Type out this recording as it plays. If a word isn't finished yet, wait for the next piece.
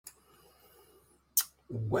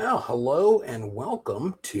Well, hello and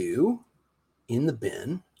welcome to In the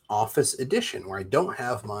Bin Office Edition, where I don't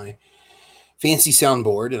have my fancy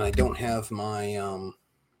soundboard and I don't have my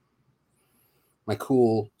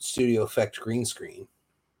cool studio effect green screen.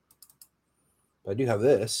 But I do have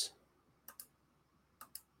this.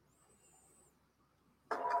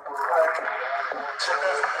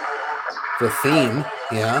 The theme,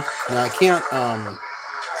 yeah. Now I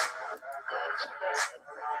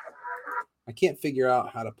can't figure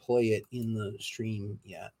out how to play it in the stream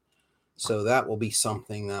yet. So that will be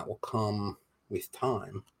something that will come with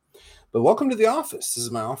time. But welcome to the office. This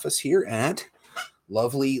is my office here at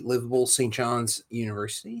lovely, livable St. John's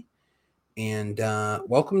University. And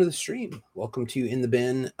welcome to the stream. Welcome to In the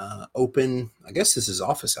Bin open. I guess this is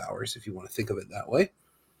office hours, if you want to think of it that way,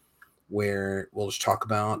 where we'll just talk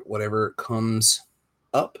about whatever comes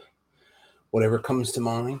up, whatever comes to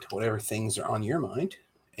mind, whatever things are on your mind.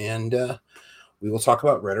 And we will talk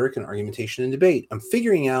about rhetoric and argumentation and debate. I'm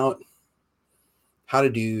figuring out how to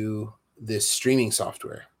do this streaming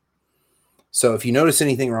software. So if you notice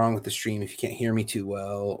anything wrong with the stream, if you can't hear me too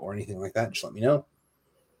well or anything like that, just let me know.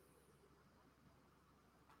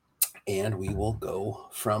 And we will go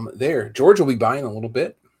from there. George will be by in a little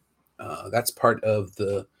bit. That's part of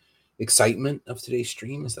the excitement of today's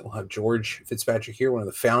stream, is that we'll have George Fitzpatrick here, one of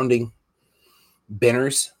the founding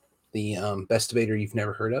Binners, the best debater you've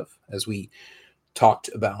never heard of, as we talked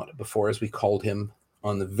about before, as we called him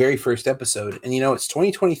on the very first episode. And it's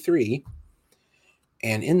 2023,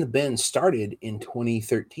 and In the Bin started in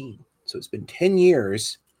 2013. So it's been 10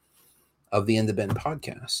 years of the In the Bin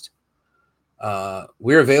podcast.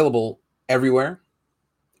 We're available everywhere.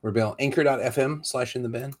 We're available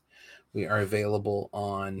anchor.fm/inthebin. We are available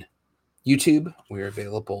on YouTube. We're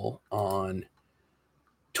available on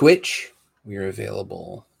Twitch. We are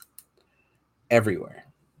available everywhere.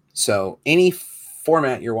 So any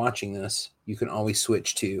format you're watching this, you can always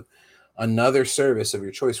switch to another service of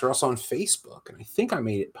your choice. We're also on Facebook, and I think I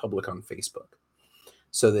made it public on Facebook,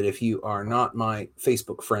 so that if you are not my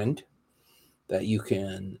Facebook friend, that you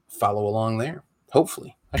can follow along there.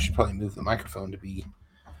 Hopefully. I should probably move the microphone to be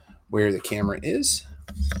where the camera is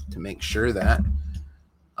to make sure that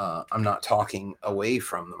I'm not talking away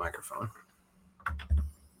from the microphone.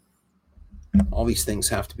 All these things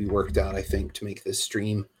have to be worked out, I think, to make this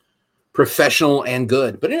stream professional and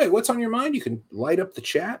good. But anyway, what's on your mind? You can light up the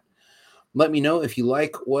chat. Let me know if you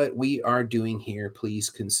like what we are doing here. Please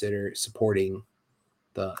consider supporting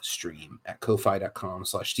the stream at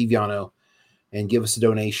ko-fi.com/Steve and give us a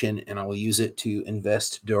donation, and I will use it to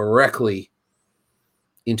invest directly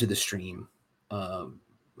into the stream.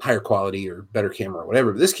 Higher quality or better camera or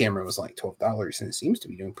whatever. But this camera was like $12, and it seems to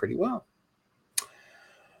be doing pretty well.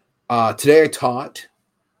 Today I taught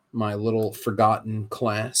my little forgotten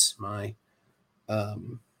class, my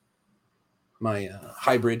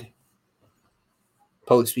hybrid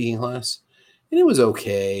public speaking class, and it was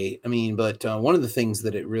okay. I mean, but one of the things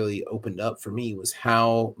that it really opened up for me was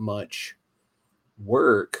how much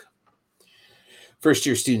work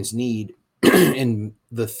first-year students need in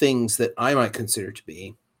the things that I might consider to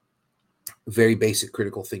be very basic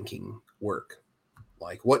critical thinking work.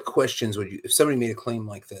 Like, what questions would you, if somebody made a claim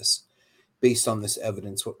like this, based on this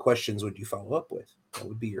evidence, what questions would you follow up with? What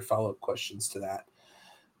would be your follow-up questions to that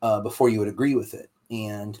before you would agree with it?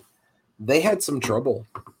 And they had some trouble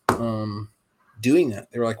doing that.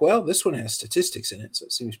 They were like, well, this one has statistics in it, so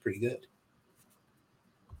it seems pretty good.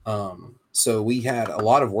 So we had a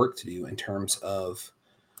lot of work to do in terms of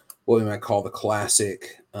what we might call the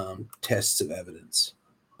classic tests of evidence.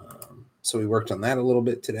 So we worked on that a little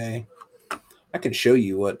bit today. I can show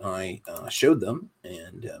you what I showed them,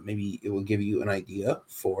 and maybe it will give you an idea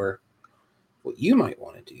for what you might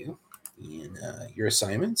want to do in your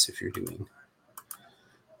assignments if you're doing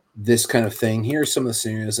this kind of thing. Here are some of the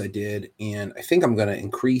scenarios I did, and I think I'm going to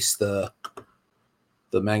increase the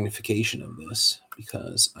magnification of this,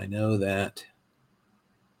 because I know that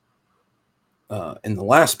in the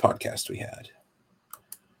last podcast we had,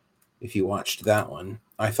 if you watched that one,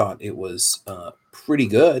 I thought it was pretty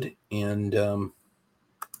good. And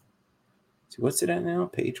see, what's it at now?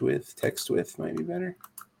 Page width, text width might be better.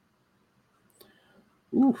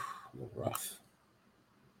 Ooh, a little rough.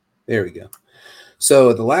 There we go.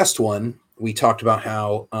 So the last one, we talked about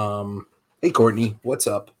how, hey, Courtney, what's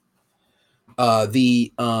up?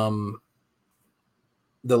 The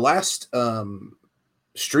last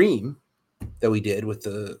stream that we did with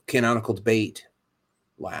the canonical debate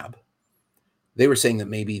lab, they were saying that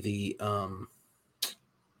maybe the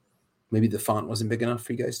font wasn't big enough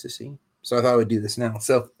for you guys to see. So I thought I would do this now.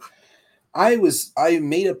 So I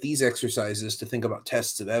made up these exercises to think about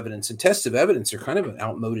tests of evidence, and tests of evidence are kind of an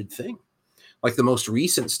outmoded thing. Like the most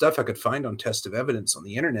recent stuff I could find on test of evidence on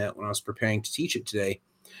the internet when I was preparing to teach it today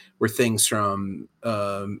were things from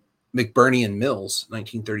McBurney and Mills,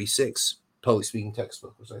 1936 public speaking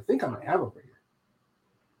textbook, which I think I might have over here.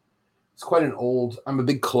 It's quite an old. I'm a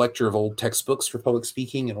big collector of old textbooks for public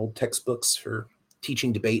speaking and old textbooks for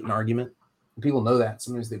teaching debate and argument. And people know that.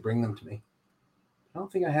 Sometimes they bring them to me. I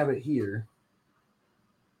don't think I have it here.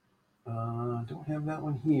 I don't have that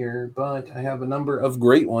one here, but I have a number of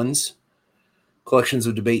great ones, collections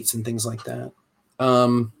of debates and things like that.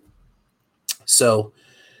 So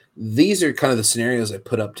these are kind of the scenarios I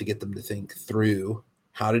put up to get them to think through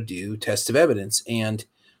how to do tests of evidence. And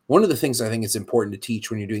one of the things I think it's important to teach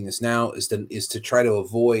when you're doing this now is to try to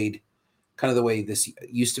avoid kind of the way this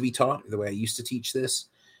used to be taught, the way I used to teach this,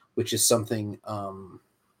 which is something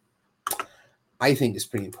I think is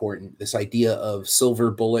pretty important. This idea of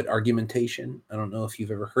silver bullet argumentation. I don't know if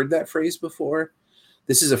you've ever heard that phrase before.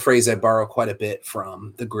 This is a phrase I borrow quite a bit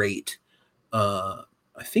from the great, I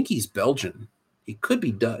think he's Belgian. He could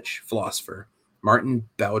be Dutch philosopher, Martin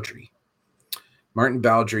Baudry. Martin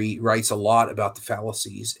Baudry writes a lot about the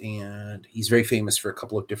fallacies, and he's very famous for a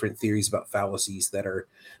couple of different theories about fallacies that are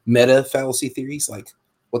meta fallacy theories. Like,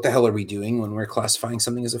 what the hell are we doing when we're classifying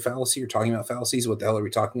something as a fallacy or talking about fallacies? What the hell are we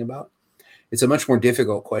talking about? It's a much more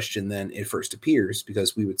difficult question than it first appears,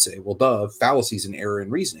 because we would say, well, duh, fallacy is an error in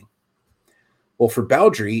reasoning. Well, for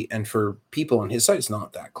Baudry and for people on his side, it's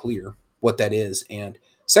not that clear what that is. And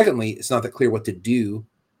secondly, it's not that clear what to do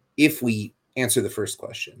if we answer the first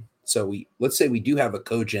question. So let's say we do have a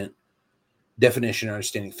cogent definition or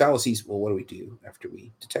understanding of fallacies. Well, what do we do after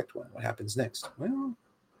we detect one? What happens next? Well,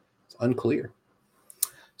 it's unclear.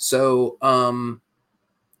 So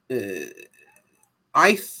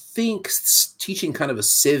I think teaching kind of a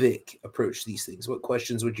civic approach to these things. What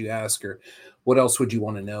questions would you ask, or what else would you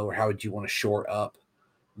want to know, or how would you want to shore up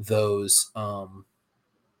those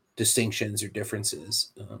distinctions or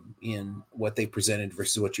differences in what they presented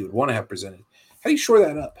versus what you would want to have presented? How do you shore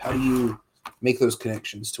that up? How do you make those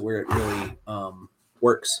connections to where it really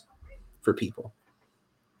works for people?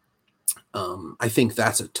 I think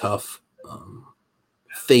that's a tough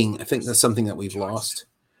thing. I think that's something that we've lost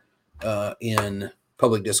in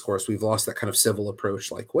public discourse. We've lost that kind of civil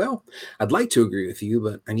approach. Like, well, I'd like to agree with you,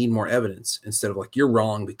 but I need more evidence, instead of like, you're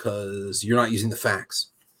wrong because you're not using the facts.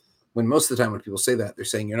 When most of the time when people say that, they're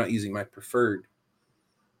saying you're not using my preferred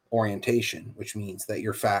orientation, which means that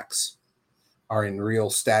your facts are in real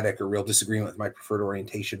static or real disagreement with my preferred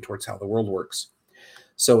orientation towards how the world works.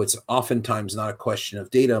 So it's oftentimes not a question of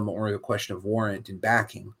data, or a question of warrant and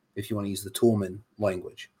backing, if you want to use the Toolman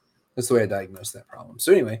language. That's the way I diagnosed that problem.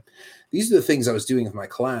 So anyway, these are the things I was doing with my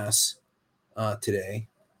class today.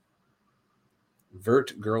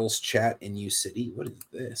 Vert girls chat in U City. What is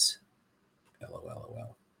this?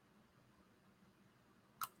 LOL.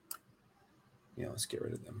 Yeah, let's get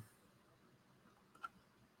rid of them.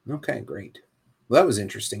 Okay, great. Well, that was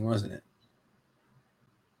interesting, wasn't it?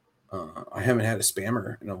 I haven't had a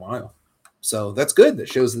spammer in a while. So that's good. That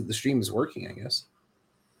shows that the stream is working, I guess.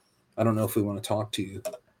 I don't know if we want to talk to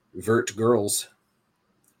Vert girls.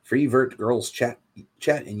 Free Vert girls chat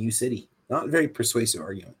in U City. Not a very persuasive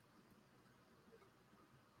argument.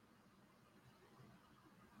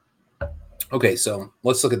 Okay, so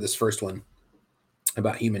let's look at this first one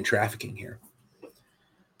about human trafficking here.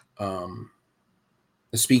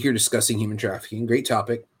 The speaker discussing human trafficking, great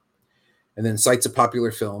topic, and then cites a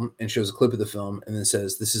popular film and shows a clip of the film and then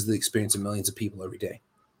says, this is the experience of millions of people every day.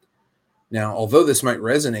 Now, although this might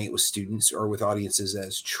resonate with students or with audiences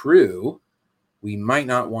as true, we might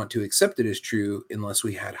not want to accept it as true unless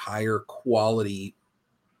we had higher quality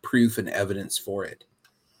proof and evidence for it.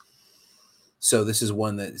 So this is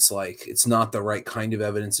one that's like, it's not the right kind of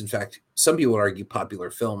evidence. In fact, some people would argue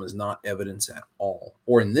popular film is not evidence at all.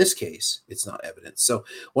 Or in this case, it's not evidence. So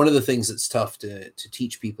one of the things that's tough to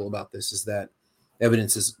teach people about this is that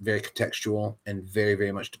evidence is very contextual and very,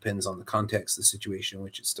 very much depends on the context, the situation in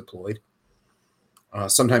which it's deployed.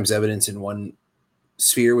 Sometimes evidence in one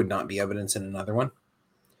sphere would not be evidence in another one.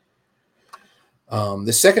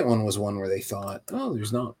 The second one was one where they thought, oh,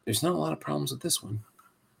 there's not a lot of problems with this one.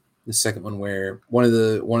 The second one where one of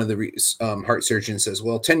the heart surgeons says,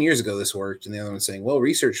 well, 10 years ago this worked, and the other one's saying, well,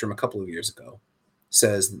 research from a couple of years ago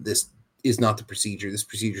says that this is not the procedure. This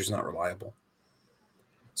procedure is not reliable.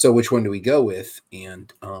 So which one do we go with?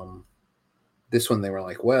 And this one, they were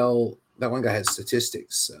like, well, that one guy has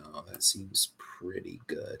statistics, so that seems pretty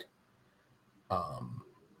good. I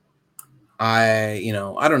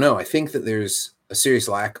don't know. I think that there's a serious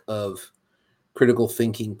lack of critical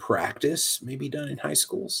thinking practice may be done in high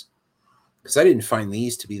schools, because I didn't find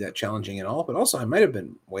these to be that challenging at all. But also, I might have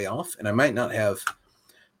been way off, and I might not have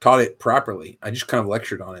taught it properly. I just kind of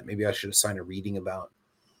lectured on it. Maybe I should assign a reading about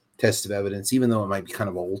test of evidence, even though it might be kind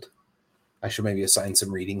of old. I should maybe assign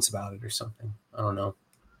some readings about it or something. I don't know.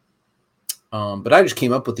 But I just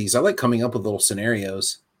came up with these. I like coming up with little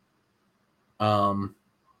scenarios,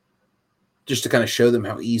 just to kind of show them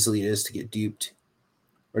how easily it is to get duped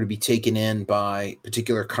or to be taken in by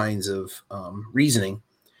particular kinds of reasoning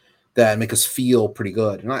that make us feel pretty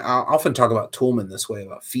good. And I often talk about Toulmin this way,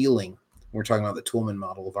 about feeling. We're talking about the Toulmin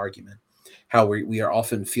model of argument, how we are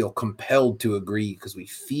often feel compelled to agree because we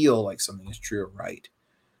feel like something is true or right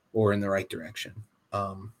or in the right direction.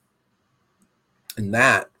 And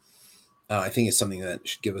that, I think, is something that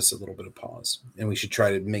should give us a little bit of pause. And we should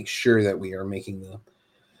try to make sure that we are making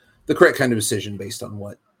the correct kind of decision based on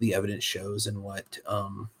what the evidence shows and what,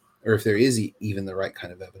 or if there is even the right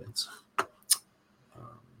kind of evidence.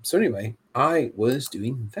 So anyway, I was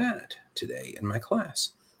doing that today in my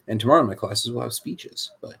class. And tomorrow my classes will have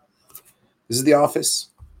speeches. But this is the office,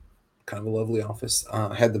 kind of a lovely office.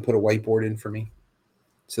 I had them put a whiteboard in for me,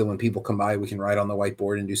 so that when people come by, we can write on the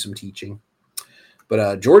whiteboard and do some teaching.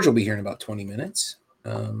 But George will be here in about 20 minutes.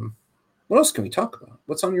 What else can we talk about?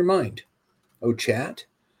 What's on your mind? Oh, chat.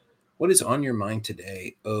 What is on your mind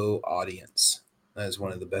today? Oh, audience. That is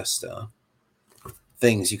one of the best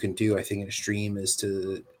things you can do, I think, in a stream, is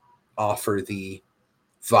to offer the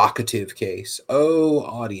vocative case. Oh,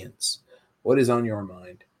 audience. What is on your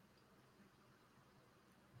mind?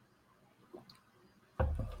 I'm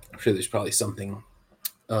sure there's probably something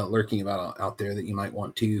lurking about out there that you might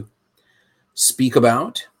want to speak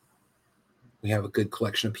about. We have a good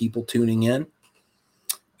collection of people tuning in.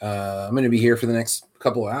 I'm going to be here for the next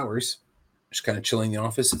couple of hours, just kind of chilling in the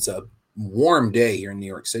office. It's a warm day here in New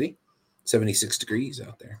York City, 76 degrees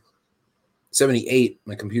out there. 78.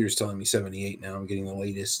 My computer's telling me 78 now. I'm getting the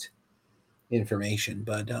latest information.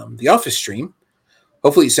 But the office stream,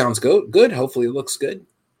 hopefully it sounds good. Hopefully it looks good.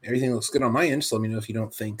 Everything looks good on my end, so let me know if you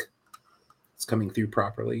don't think it's coming through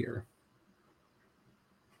properly or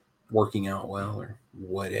working out well or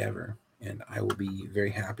whatever. And I will be very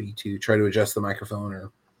happy to try to adjust the microphone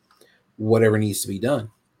or whatever needs to be done.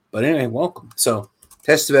 But anyway, welcome. So,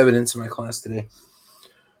 test of evidence in my class today.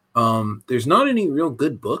 There's not any real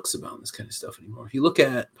good books about this kind of stuff anymore. If you look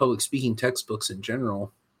at public speaking textbooks in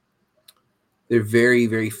general, they're very,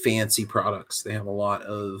 very fancy products. They have a lot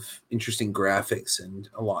of interesting graphics and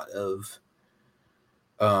a lot of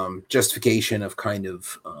justification of kind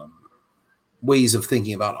of ways of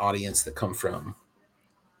thinking about audience that come from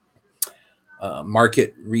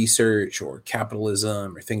market research or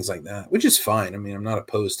capitalism or things like that, which is fine. I mean, I'm not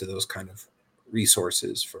opposed to those kind of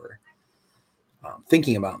resources for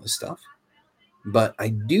thinking about this stuff. But I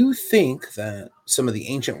do think that some of the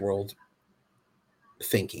ancient world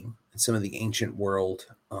thinking and some of the ancient world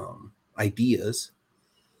ideas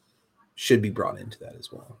should be brought into that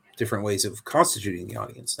as well. Different ways of constituting the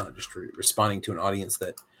audience, not just responding to an audience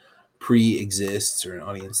that pre-exists or an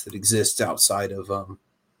audience that exists outside of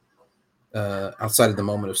the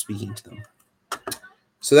moment of speaking to them.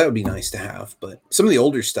 So that would be nice to have. But some of the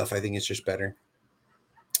older stuff, I think, is just better.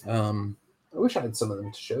 I wish I had some of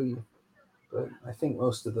them to show you, but I think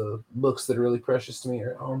most of the books that are really precious to me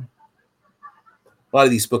are at home. A lot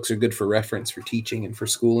of these books are good for reference for teaching and for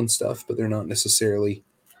school and stuff, but they're not necessarily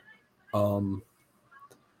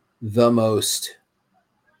the most,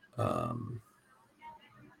 they're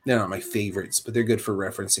not my favorites, but they're good for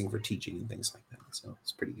referencing for teaching and things like that. So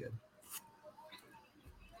it's pretty good.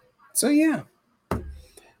 So yeah,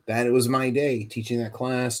 that was my day teaching that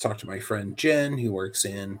class. Talked to my friend Jen, who works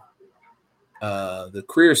in the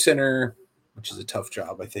Career Center, which is a tough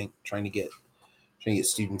job, I think, trying to get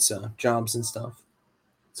students jobs and stuff.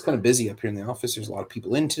 It's kind of busy up here in the office. There's a lot of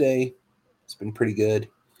people in today. It's been pretty good.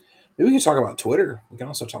 Maybe we can talk about Twitter. We can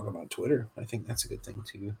also talk about Twitter. I think that's a good thing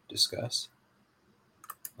to discuss.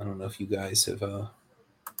 I don't know if you guys have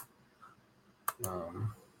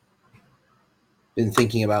been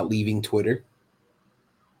thinking about leaving Twitter.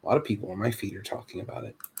 A lot of people on my feed are talking about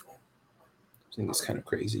it. I think it's kind of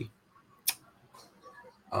crazy.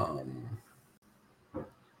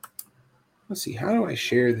 Let's see. How do I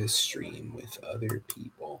share this stream with other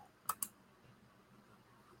people?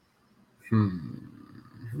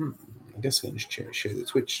 I guess I'm going to share the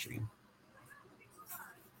Twitch stream.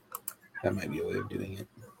 That might be a way of doing it.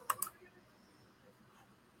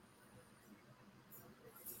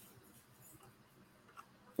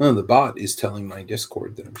 Oh, the bot is telling my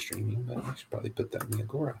Discord that I'm streaming, but I should probably put that in the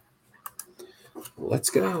Agora. Let's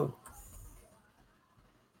go.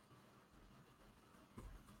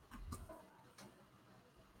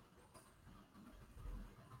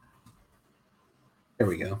 There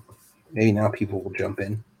we go. Maybe now people will jump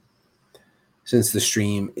in. Since the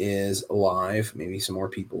stream is live, maybe some more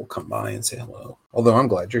people will come by and say hello. Although I'm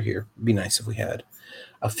glad you're here. It'd be nice if we had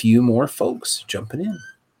a few more folks jumping in.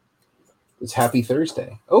 It's Happy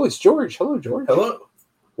Thursday. Oh, it's George. Hello, George. Hello.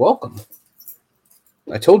 Welcome.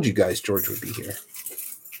 I told you guys George would be here.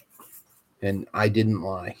 And I didn't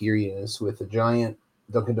lie. Here he is with a giant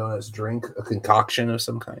Dunkin' Donuts drink, a concoction of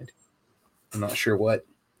some kind. I'm not sure what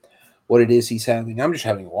it is he's having. I'm just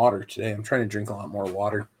having water today. I'm trying to drink a lot more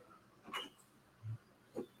water.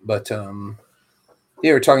 But yeah,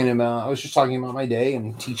 I was just talking about my day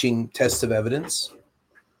and teaching tests of evidence.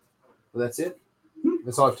 Well, that's it.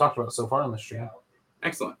 That's all I've talked about so far on the stream.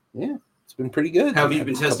 Excellent. Yeah, it's been pretty good. How have you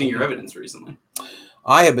been testing your evidence recently?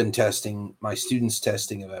 I have been testing my students'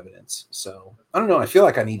 testing of evidence. So I don't know. I feel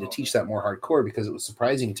like I need to teach that more hardcore because it was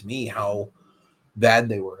surprising to me how bad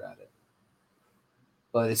they were at it.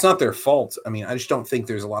 But it's not their fault. I mean, I just don't think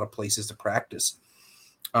there's a lot of places to practice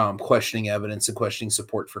questioning evidence and questioning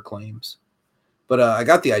support for claims. But I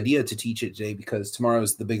got the idea to teach it today because tomorrow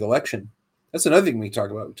is the big election. That's another thing we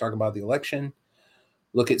talk about. We talk about the election.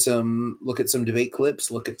 Look at some debate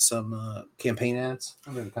clips. Look at some campaign ads.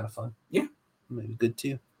 That'd be kind of fun. Yeah. Maybe good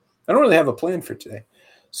too. I don't really have a plan for today.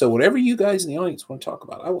 So whatever you guys in the audience want to talk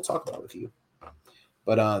about, I will talk about with you.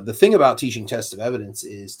 But the thing about teaching tests of evidence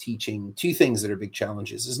is teaching two things that are big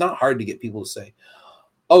challenges. It's not hard to get people to say,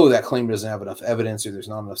 oh, that claim doesn't have enough evidence or there's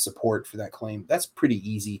not enough support for that claim. That's pretty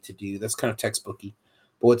easy to do. That's kind of textbooky.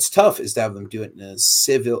 But what's tough is to have them do it in a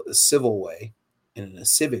civil way and in a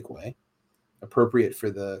civic way, appropriate for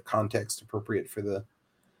the context, appropriate for the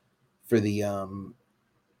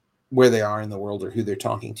where they are in the world or who they're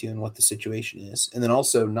talking to and what the situation is. And then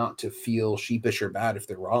also not to feel sheepish or bad if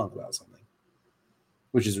they're wrong about something,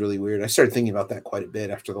 which is really weird. I started thinking about that quite a bit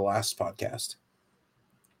after the last podcast.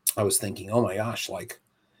 I was thinking, oh my gosh, like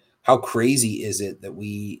how crazy is it that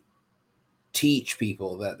we teach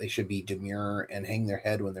people that they should be demure and hang their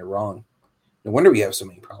head when they're wrong? No wonder we have so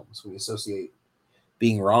many problems. We associate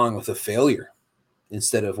being wrong with a failure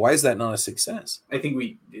instead of why is that not a success? I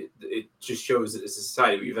think it just shows that as a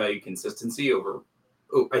society we value consistency over.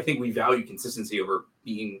 I think we value consistency over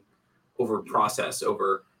process,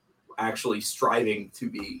 over actually striving to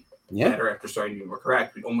be better after striving to be more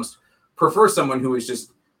correct. We almost prefer someone who is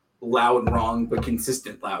just loud wrong but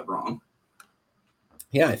consistent loud wrong.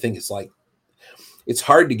 Yeah, I think it's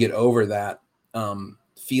hard to get over that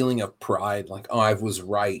feeling of pride, like, oh, I was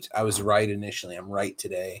right initially, I'm right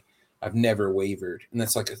today, I've never wavered. And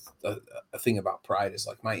that's like a thing about pride is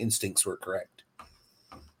like my instincts were correct.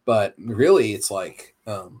 But really it's like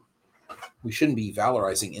we shouldn't be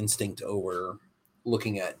valorizing instinct over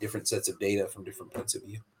looking at different sets of data from different points of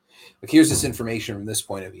view. Like, here's this information from this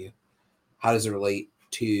point of view, how does it relate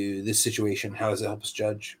to this situation? How does it help us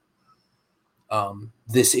judge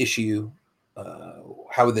this issue?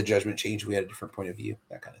 How would the judgment change if we had a different point of view?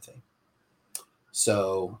 That kind of thing.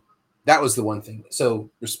 So that was the one thing. So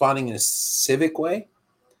responding in a civic way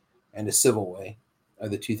and a civil way are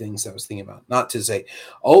the two things I was thinking about. Not to say,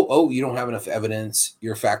 oh, you don't have enough evidence,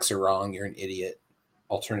 your facts are wrong, you're an idiot,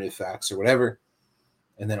 alternative facts or whatever.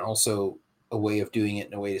 And then also a way of doing it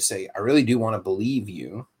in a way to say, I really do want to believe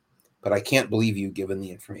you, but I can't believe you given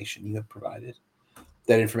the information you have provided.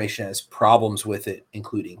 That information has problems with it,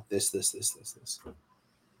 including this.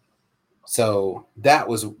 So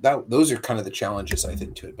those are kind of the challenges I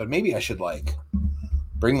think to it. But maybe I should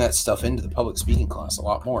bring that stuff into the public speaking class a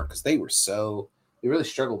lot more because they really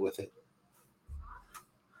struggled with it.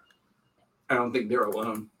 I don't think they're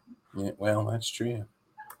alone. Yeah, well, that's true.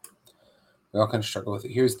 We all kind of struggle with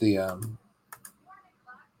it. Here's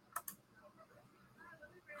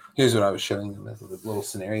what I was showing them, the little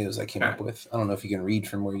scenarios I came up with. I don't know if you can read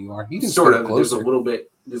from where you are. You can sort of. There's a little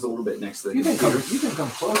bit next to the computer. You can come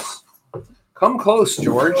close. Come close,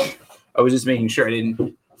 George. I was just making sure I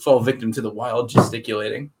didn't fall victim to the wild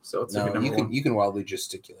gesticulating. So it's you can wildly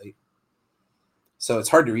gesticulate. So it's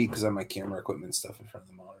hard to read because I have my camera equipment stuff in front of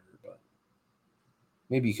the monitor, but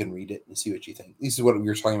maybe you can read it and see what you think. This is what we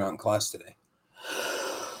were talking about in class today.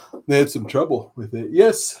 They had some trouble with it.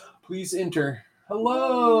 Yes, please enter.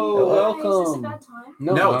 Hello. Welcome. Is this a bad time?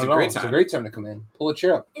 No, it's a great time. It's a great time to come in. Pull a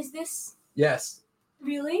chair up. Is this Yes.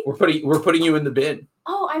 really? We're putting you in the bin.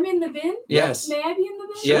 Oh, I'm in the bin? Yes. May I be in the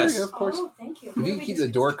bin? Yes. Sure, of course. Oh, thank you. If you can keep the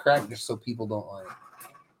door cracked just so people don't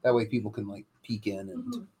that way people can peek in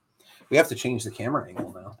and we have to change the camera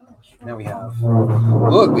angle now. Oh, sure. Now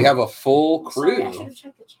we have a full crew. Sorry, I should have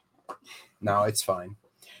checked the chat. No, it's fine.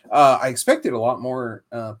 I expected a lot more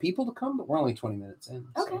people to come, but we're only 20 minutes in.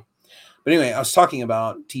 Okay. So. But anyway, I was talking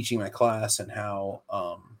about teaching my class and how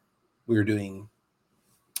we were doing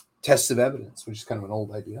tests of evidence, which is kind of an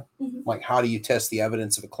old idea. Mhm. Like, how do you test the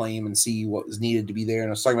evidence of a claim and see what was needed to be there? And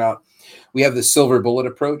I was talking about, we have the silver bullet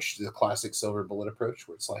approach, the classic silver bullet approach,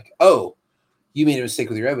 where it's like, oh, you made a mistake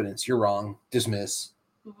with your evidence. You're wrong. Dismiss.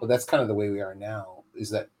 But that's kind of the way we are now,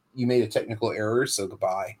 is that you made a technical error, so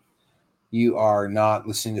goodbye. You are not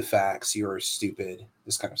listening to facts. You are stupid.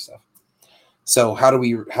 This kind of stuff. So how do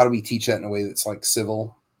we teach that in a way that's like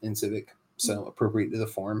civil and civic, so appropriate to the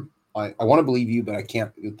form? I want to believe you, but I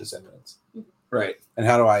can't with this evidence. Right. And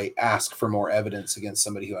how do I ask for more evidence against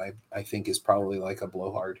somebody who I think is probably like a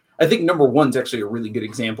blowhard? I think number one's actually a really good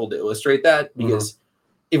example to illustrate that, because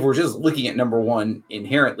if we're just looking at number one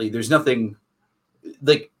inherently, there's nothing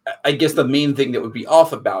like, I guess the main thing that would be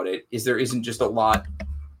off about it is there isn't just a lot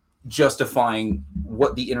justifying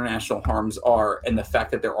what the international harms are, and the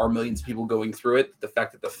fact that there are millions of people going through it, the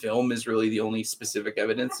fact that the film is really the only specific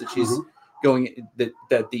evidence that she's going,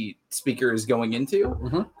 that the speaker is going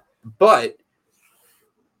into. But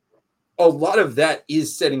a lot of that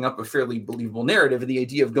is setting up a fairly believable narrative, and the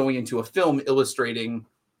idea of going into a film illustrating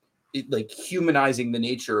it, like humanizing the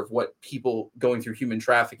nature of what people going through human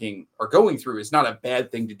trafficking are going through, is not a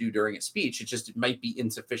bad thing to do during a speech. It might be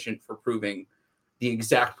insufficient for proving the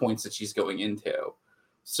exact points that she's going into.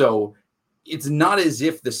 So it's not as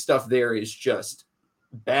if the stuff there is just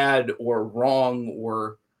bad or wrong,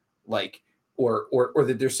 or like, or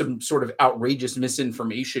that there's some sort of outrageous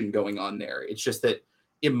misinformation going on there. It's just that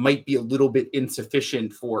it might be a little bit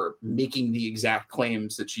insufficient for making the exact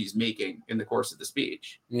claims that she's making in the course of the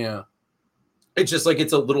speech. Yeah. It's just like,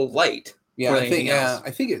 it's a little light. Yeah, I think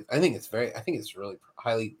it's really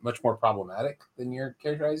highly much more problematic than you're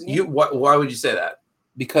characterizing it. Why would you say that?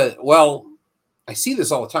 Because, well, I see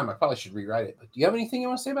this all the time. I probably should rewrite it. But do you have anything you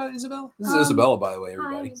want to say about it, Isabel? This is Isabella, by the way,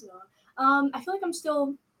 everybody. Hi, Isabella. I feel like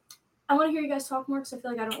I want to hear you guys talk more, because I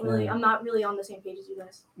feel like I'm not really on the same page as you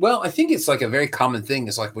guys. Well, I think it's like a very common thing.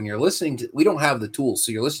 It's like when you're listening to, we don't have the tools.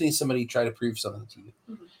 So you're listening to somebody try to prove something to you.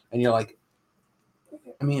 And you're like,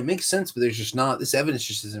 I mean, it makes sense, but there's just not, this evidence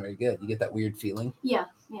just isn't very good. You get that weird feeling. Yeah.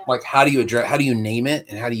 Like, how do you name it,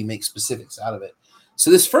 and how do you make specifics out of it?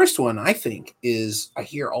 So this first one, I think, I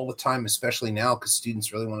hear all the time, especially now, because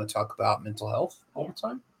students really want to talk about mental health all the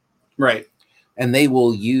time. Right. And they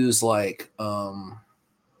will use like a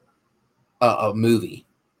movie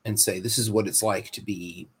and say, this is what it's like to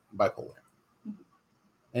be bipolar.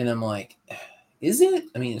 And I'm like, is it?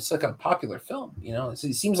 I mean, it's like a popular film,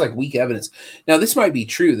 it seems like weak evidence. Now, this might be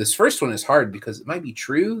true. This first one is hard because it might be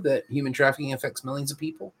true that human trafficking affects millions of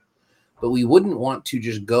people, but we wouldn't want to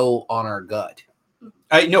just go on our gut.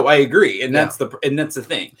 I agree. And that's the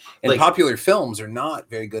thing. And popular films are not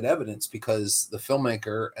very good evidence, because the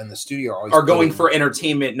filmmaker and the studio are going for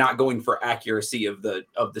entertainment, not going for accuracy of the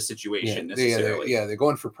situation necessarily. They're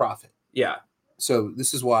going for profit. Yeah. So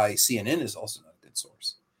this is why CNN is also not a good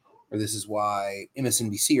source. Or this is why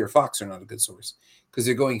MSNBC or Fox are not a good source, because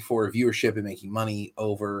they're going for viewership and making money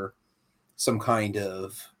over some kind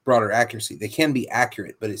of broader accuracy. They can be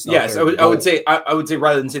accurate, but it's not. Yes, I would say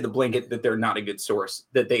rather than say the blanket that they're not a good source,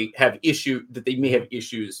 that they may have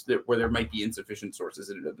issues where there might be insufficient sources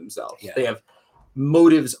in and of themselves. Yeah. They have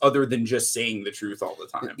motives other than just saying the truth all the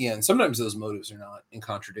time. Yeah, and sometimes those motives are not in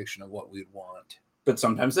contradiction of what we'd want. But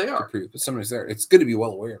sometimes they are. But sometimes they're. It's good to be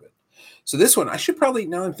well aware of it. So this one,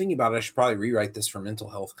 now I'm thinking about it, I should probably rewrite this for mental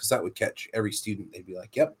health, because that would catch every student. They'd be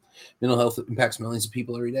like, yep, mental health impacts millions of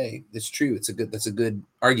people every day. That's true. That's a good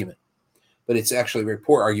argument. But it's actually a very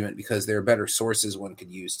poor argument, because there are better sources one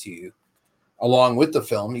could use to, along with the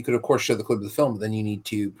film. You could, of course, show the clip of the film, but then you need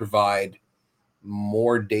to provide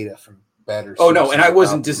more data from better sources. Oh, no, and I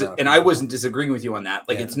wasn't disagreeing with you on that.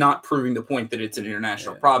 Like, it's not proving the point that it's an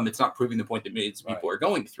international problem. It's not proving the point that millions of people are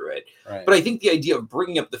going through it. Right. But I think the idea of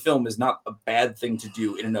bringing up the film is not a bad thing to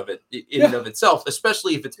do in and of itself,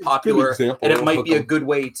 especially if it's popular, and it might be a good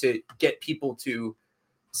way to get people to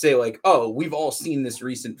say, like, oh, we've all seen this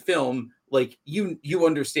recent film. Like, you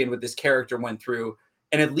understand what this character went through,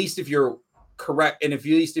 and at least if you're correct, and at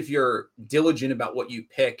least if you're diligent about what you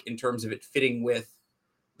pick in terms of it fitting with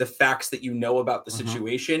the facts that you know about the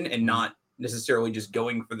situation, and not necessarily just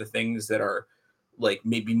going for the things that are like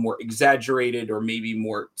maybe more exaggerated or maybe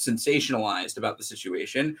more sensationalized about the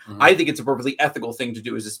situation. I think it's a perfectly ethical thing to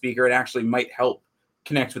do as a speaker, and actually might help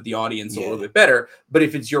connect with the audience a little bit better. But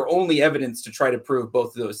if it's your only evidence to try to prove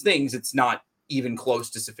both of those things, it's not even close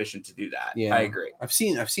to sufficient to do that. Yeah, I agree. I've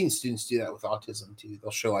seen students do that with autism too. They'll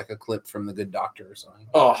show like a clip from The Good Doctor or something.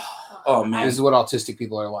 Oh man, this is what autistic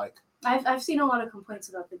people are like. I've seen a lot of complaints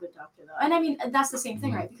about The Good Doctor though, and I mean that's the same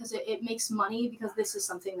thing, right? Because it makes money because this is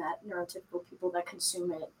something that neurotypical people that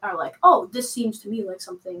consume it are like, oh, this seems to me like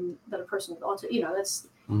something that a person with autism, that's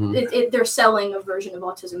they're selling a version of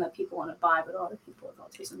autism that people want to buy, but a lot of people with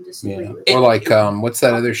autism disagree with it. Or like what's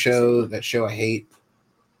that other show? That show I hate.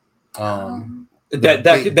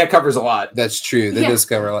 That covers a lot. That's true. That does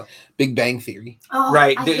cover a lot. Big Bang Theory. Oh,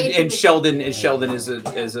 Right. And Sheldon is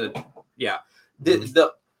a yeah.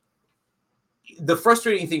 The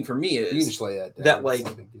frustrating thing for me is you can just lay that down. that like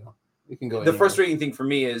no big deal. You can go. The frustrating thing for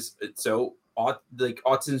me is like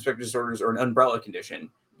autism spectrum disorders are an umbrella condition.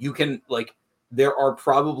 You can like there are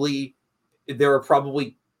probably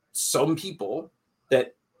some people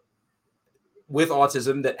that with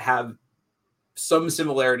autism that have some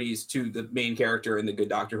similarities to the main character in The Good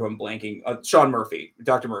Doctor, who I'm blanking, Sean Murphy,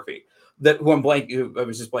 Dr. Murphy, I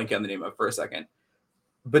was just blanking on the name of for a second.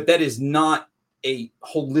 But that is not a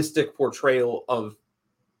holistic portrayal of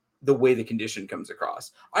the way the condition comes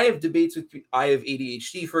across. I have debates I have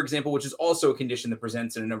ADHD, for example, which is also a condition that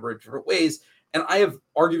presents in a number of different ways. And I have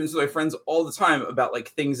arguments with my friends all the time about like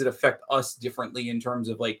things that affect us differently in terms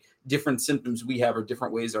of like different symptoms we have or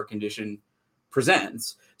different ways our condition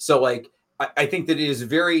presents. So like, I think that it is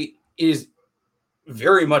very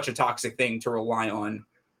much a toxic thing to rely on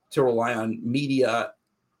media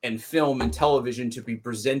and film and television to be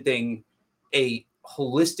presenting a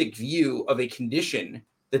holistic view of a condition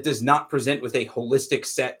that does not present with a holistic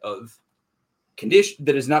set of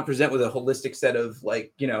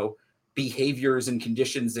like, behaviors and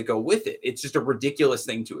conditions that go with it. It's just a ridiculous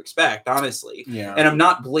thing to expect, honestly. Yeah. And I'm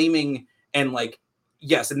not blaming and like,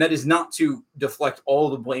 yes, and that is not to deflect all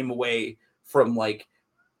the blame away from like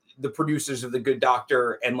the producers of The Good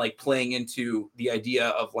Doctor and like playing into the idea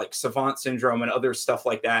of like savant syndrome and other stuff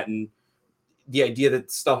like that. And the idea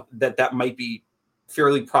that might be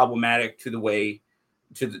fairly problematic to the way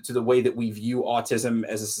that we view autism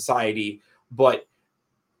as a society. But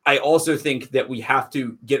I also think that we have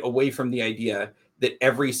to get away from the idea that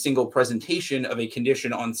every single presentation of a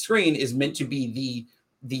condition on screen is meant to be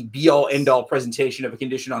the be all end all presentation of a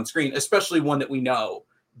condition on screen, especially one that we know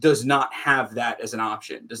does not have that as an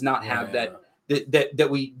option, does not have that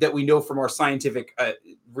we know from our scientific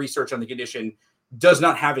research on the condition does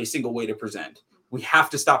not have a single way to present. We have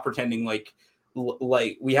to stop pretending like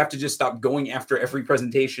we have to just stop going after every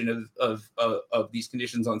presentation of these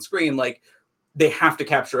conditions on screen. Like they have to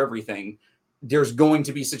capture everything. There's going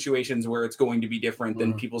to be situations where it's going to be different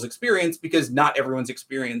than people's experience because not everyone's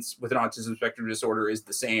experience with an autism spectrum disorder is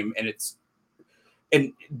the same.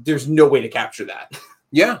 And there's no way to capture that.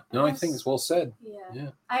 Yeah, no, I think it's well said. Yeah.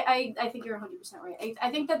 I think you're 100% right.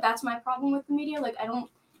 I think that's my problem with the media. Like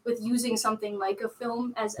with using something like a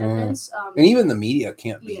film as evidence. And even the media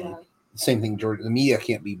can't be the same thing, George. The media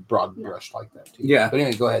can't be broad brushed like that too. Yeah. But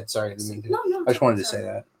anyway, go ahead. Sorry, I didn't mean to. No, I just wanted to say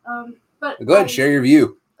that. But go ahead, share your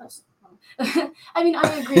view. I mean,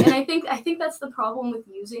 I agree, and I think that's the problem with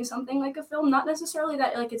using something like a film. Not necessarily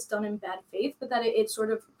that like it's done in bad faith, but that it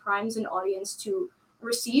sort of primes an audience to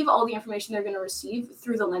receive all the information they're going to receive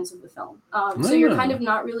through the lens of the film. So you're kind of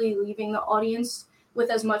not really leaving the audience with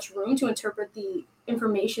as much room to interpret the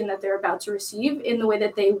information that they're about to receive in the way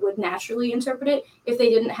that they would naturally interpret it if they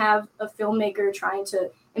didn't have a filmmaker trying to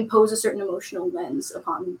impose a certain emotional lens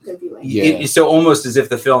upon their viewing. Yeah. So almost as if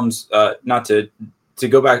the film's not to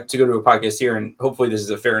go to a podcast here, and hopefully this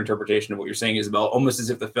is a fair interpretation of what you're saying, Isabel, almost as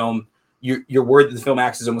if the film, you're worried that the film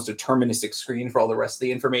acts as almost a deterministic screen for all the rest of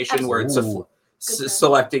the information. Absolutely. Where it's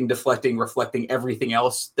selecting, deflecting, reflecting everything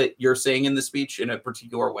else that you're saying in the speech in a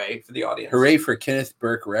particular way for the audience. Hooray for Kenneth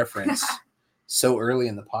Burke reference so early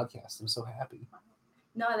in the podcast. I'm so happy.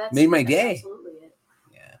 No, that's made my day. Absolutely it.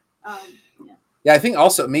 Yeah. Yeah, I think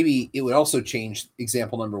also maybe it would also change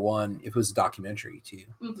example number one if it was a documentary too.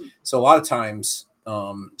 Mm-hmm. So a lot of times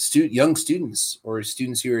young students or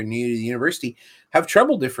students who are new to the university have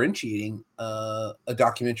trouble differentiating a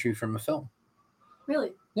documentary from a film.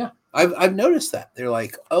 Really? Yeah, I've noticed that. They're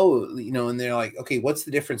like, and they're like, okay, what's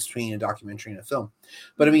the difference between a documentary and a film?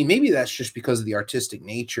 But I mean, maybe that's just because of the artistic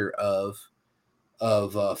nature of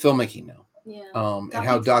filmmaking now. Yeah. And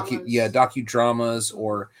how docudramas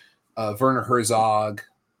or Werner Herzog,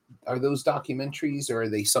 are those documentaries or are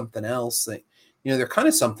they something else? They're kind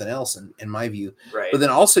of something else in my view. Right. But then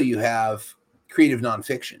also you have creative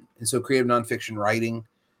nonfiction, and so creative nonfiction writing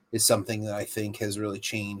is something that I think has really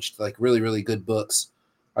changed. Like really, really good books.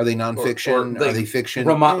 Are they nonfiction? Or are they fiction?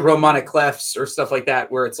 Romanik Clefs or stuff like that,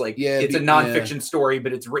 where it's like it's a nonfiction story,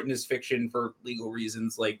 but it's written as fiction for legal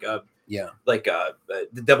reasons, like The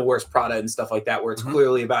Devil Wears Prada and stuff like that, where it's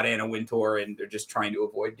clearly about Anna Wintour and they're just trying to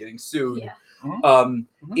avoid getting sued. Yeah.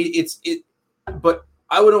 But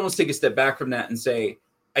I would almost take a step back from that and say,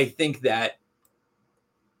 I think that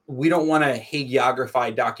we don't want to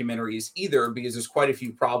hagiography documentaries either, because there's quite a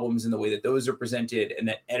few problems in the way that those are presented, and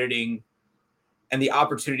that editing and the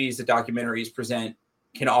opportunities that documentaries present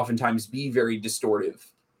can oftentimes be very distortive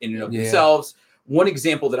in and of themselves. One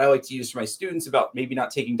example that I like to use for my students about maybe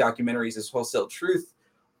not taking documentaries as wholesale truth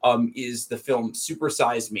is the film Super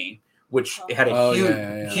Size Me, which had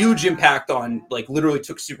a huge impact on, like, literally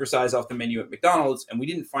took Super Size off the menu at McDonald's. And we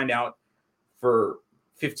didn't find out for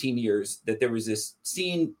 15 years that there was this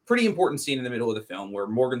scene, pretty important scene in the middle of the film, where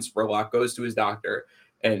Morgan Spurlock goes to his doctor,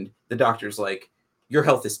 and the doctor's like, your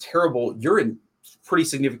health is terrible. You're in pretty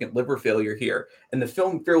significant liver failure here. And the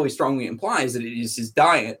film fairly strongly implies that it is his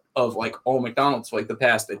diet of, like, all McDonald's for, like, the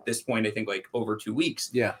past, at this point, I think, like, over 2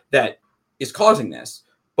 weeks, that is causing this.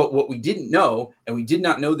 But what we didn't know, and we did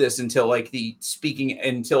not know this until the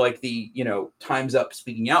Time's Up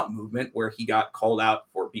speaking out movement, where he got called out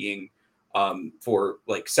for being for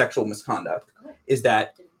like sexual misconduct, is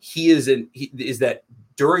that is that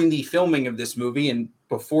during the filming of this movie, and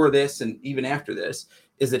before this and even after this,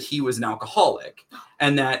 is that he was an alcoholic,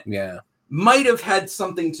 and that might have had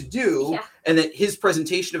something to do, and that his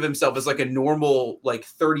presentation of himself as like a normal, like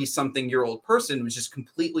 30-something-year-old person was just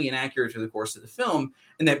completely inaccurate through the course of the film,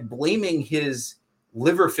 and that blaming his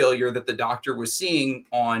liver failure that the doctor was seeing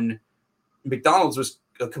on McDonald's was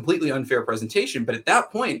a completely unfair presentation. But at that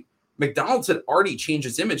point, McDonald's had already changed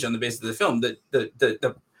its image on the basis of the film.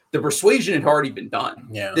 The persuasion had already been done.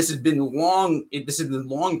 This has been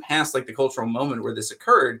long past like the cultural moment where this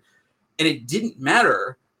occurred, and it didn't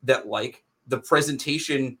matter that like the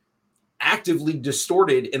presentation actively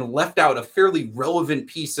distorted and left out a fairly relevant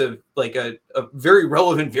piece of like a very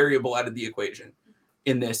relevant variable out of the equation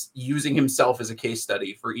in this, using himself as a case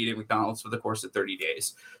study for eating McDonald's for the course of 30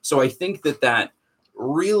 days. So I think that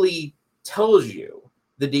really tells you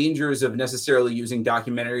the dangers of necessarily using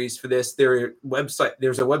documentaries for this. There's a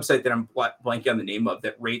website that I'm blanking on the name of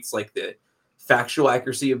that rates like the factual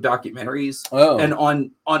accuracy of documentaries. And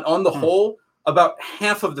on the whole, about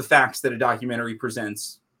half of the facts that a documentary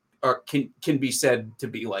presents can be said to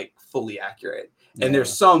be like fully accurate. And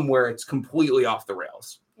there's some where it's completely off the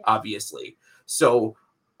rails, obviously. So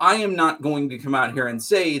I am not going to come out here and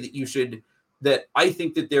say that I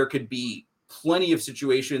think that there could be plenty of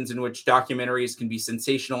situations in which documentaries can be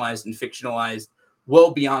sensationalized and fictionalized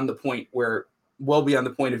well beyond the point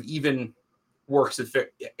of even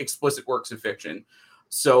explicit works of fiction.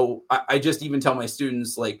 So I just even tell my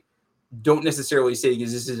students, like, don't necessarily say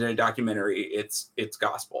because this isn't a documentary, it's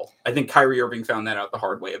gospel. I think Kyrie Irving found that out the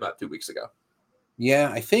hard way about 2 weeks ago.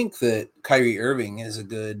 Yeah, I think that Kyrie Irving is a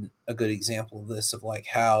good example of this, of like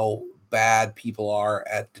how bad people are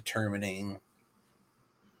at determining.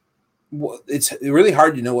 It's really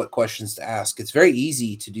hard to know what questions to ask. It's very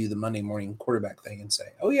easy to do the Monday morning quarterback thing and say,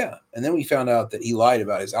 oh yeah, and then we found out that he lied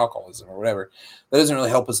about his alcoholism or whatever. That doesn't really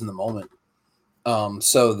help us in the moment.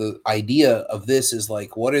 So the idea of this is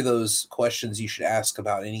like, what are those questions you should ask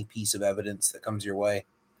about any piece of evidence that comes your way?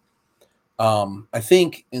 I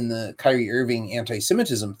think in the Kyrie Irving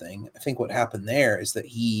anti-Semitism thing, I think what happened there is that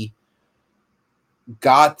he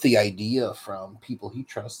got the idea from people he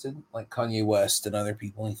trusted, like Kanye West and other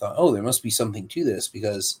people. And he thought, oh, there must be something to this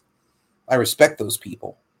because I respect those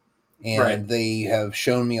people. And they have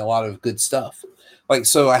shown me a lot of good stuff. Like,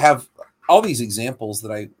 so I have all these examples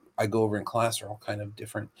that I go over in class are all kind of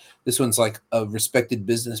different. This one's like a respected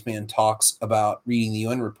businessman talks about reading the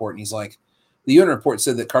UN report. And he's like, the UN report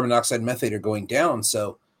said that carbon dioxide and methane are going down.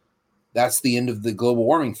 So that's the end of the global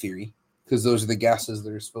warming theory, because those are the gases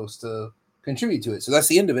that are supposed to contribute to it. So that's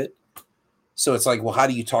the end of it. So it's like, well, how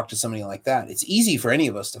do you talk to somebody like that? It's easy for any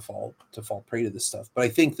of us to fall prey to this stuff. But I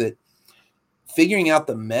think that figuring out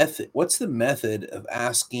the method, what's the method of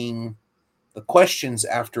asking the questions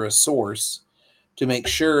after a source to make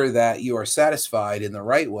sure that you are satisfied in the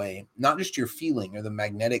right way, not just your feeling or the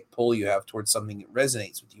magnetic pull you have towards something that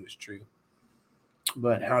resonates with you as true,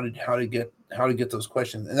 but how to get those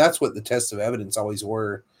questions. And that's what the tests of evidence always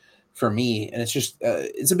were for me. And it's just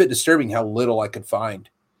it's a bit disturbing how little I could find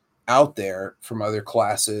out there from other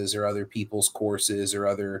classes or other people's courses or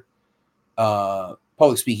other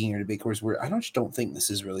public speaking or debate courses where I just don't think this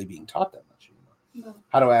is really being taught that much anymore. No.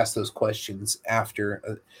 How to ask those questions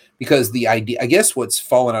after, because the idea, I guess what's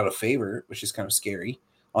fallen out of favor, which is kind of scary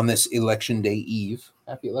on this election day eve,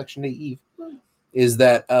 happy election day eve, is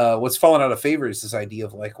that what's fallen out of favor is this idea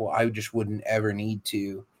of like, well, I just wouldn't ever need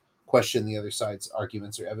to question the other side's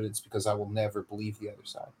arguments or evidence because I will never believe the other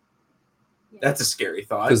side. That's a scary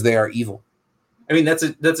thought. Because they are evil. I mean, that's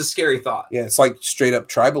a scary thought. Yeah, it's like straight up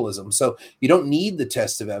tribalism. So you don't need the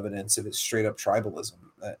test of evidence if it's straight up tribalism.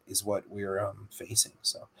 That is what we're facing.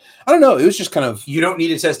 So I don't know. It was just kind of, You don't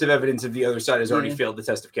need a test of evidence if the other side has already Yeah. failed the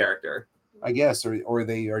test of character. I guess, or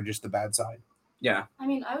they are just the bad side. Yeah. I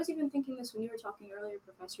mean, I was even thinking this when you were talking earlier,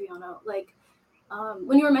 Professor Yano, like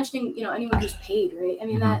when you were mentioning, anyone who's paid, right? I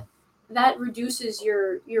mean, Mhm. that reduces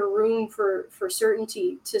your room for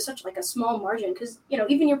certainty to such like a small margin, because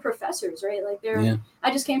even your professors, right? Like Yeah.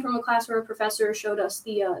 I just came from a class where a professor showed us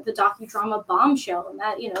the docudrama Bombshell, and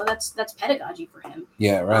that that's pedagogy for him.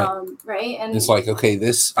 Yeah, right. Right, and It's like, okay,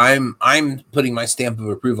 this I'm putting my stamp of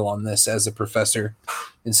approval on this as a professor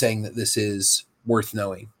and saying that this is worth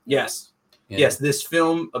knowing. Yes. Yeah. Yes, this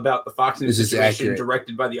film about the Fox News This is situation, accurate.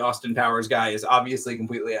 directed by the Austin Powers guy, is obviously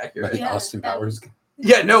completely accurate. Right, Yeah, Austin Powers.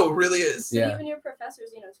 Yeah, no, it really is. Yeah. even your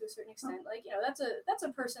professors, to a certain extent, like that's a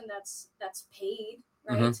person that's paid,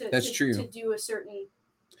 right? Mhm, that's true. To do a certain,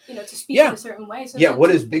 to speak Yeah. in a certain way. So Yeah, that-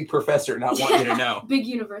 what does Big Professor not want you to know? Big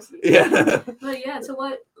university. Yeah. But yeah, so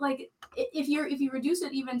what, like if you reduce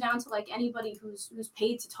it even down to like anybody who's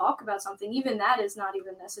paid to talk about something, even that is not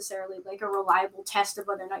even necessarily like a reliable test of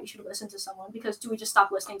whether or not you should listen to someone, because do we just stop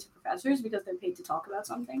listening to professors because they're paid to talk about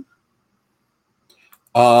something?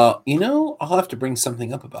 I'll have to bring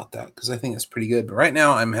something up about that because I think it's pretty good. But right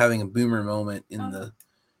now I'm having a boomer moment in the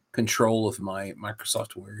control of my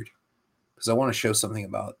Microsoft Word because I want to show something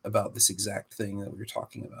about this exact thing that we were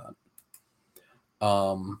talking about.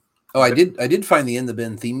 I did find the In the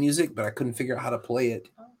Bin theme music, but I couldn't figure out how to play it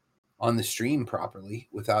on the stream properly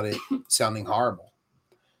without it sounding horrible.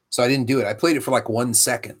 So I didn't do it. I played it for like 1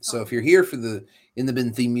 second. So if you're here for the In the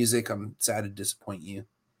Bin theme music, I'm sad to disappoint you.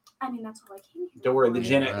 I mean, that's all I came here Don't worry, the for.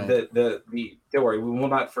 Gen Right. don't worry,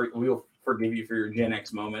 we will forgive you for your Gen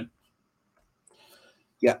X moment.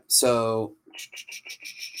 Yeah. So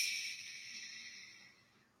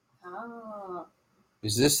Oh.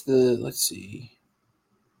 is this the? Let's see.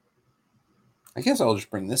 I guess I'll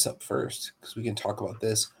just bring this up first because we can talk about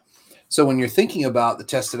this. So when you're thinking about the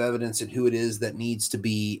test of evidence and who it is that needs to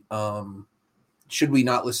be, should we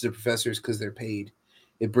not listen to professors because they're paid?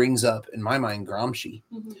 It brings up, in my mind, Gramsci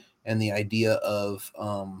Mhm. and the idea of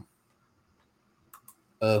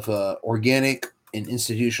organic and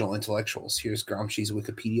institutional intellectuals. Here's Gramsci's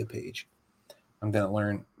Wikipedia page. I'm going to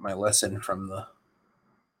learn my lesson from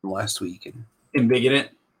last week and Embiggen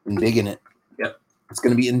it. embiggen it. Yep. It's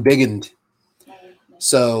going to be embiggened.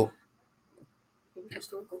 So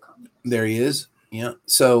Historical context. there he is. Yeah.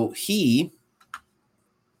 So he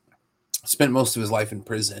spent most of his life in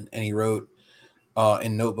prison, and he wrote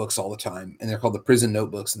in notebooks all the time, and they're called the prison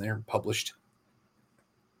notebooks, and they're published.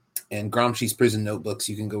 And Gramsci's prison notebooks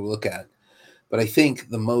you can go look at. But I think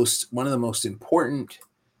one of the most important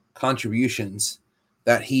contributions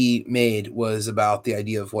that he made was about the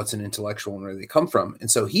idea of what's an intellectual and where they come from. And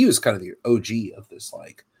so he was kind of the OG of this,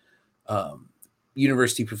 like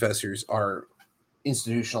university professors are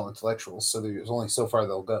institutional intellectuals, so there's only so far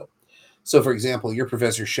they'll go. So for example, your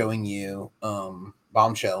professor showing you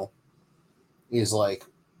Bombshell is like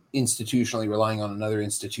institutionally relying on another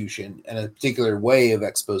institution and a particular way of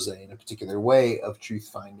expose and a particular way of truth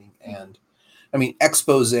finding. And I mean,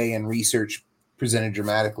 expose and research presented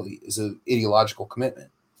dramatically is an ideological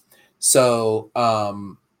commitment. So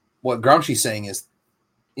what Gramsci's saying is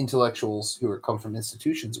intellectuals who come from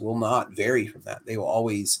institutions will not vary from that. They will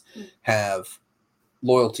always have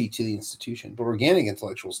loyalty to the institution. But organic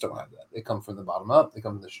intellectuals don't have that. They come from the bottom up. They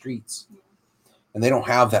come from the streets. And they don't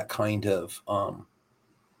have that kind of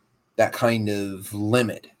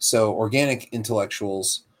limit. So organic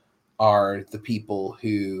intellectuals are the people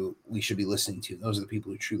who we should be listening to. Those are the people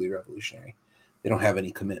who are truly revolutionary. They don't have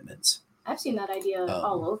any commitments. I've seen that idea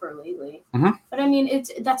all over lately. Mhm. But I mean,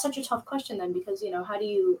 that's such a tough question then, because how do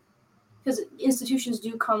you? Because institutions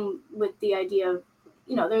do come with the idea of,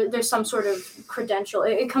 there's some sort of credential.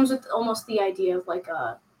 It comes with almost the idea of like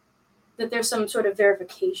that there's some sort of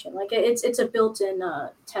verification. Like it's a built-in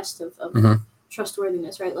test of Mhm.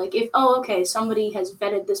 trustworthiness, right? Like if somebody has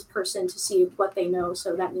vetted this person to see what they know,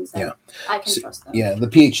 so that means that I can trust them. Yeah, the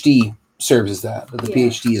PhD serves as that, but the Yeah.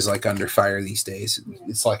 PhD is like under fire these days. Yeah.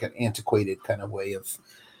 It's like an antiquated kind of way of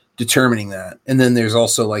determining that. And then there's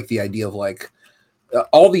also like the idea of like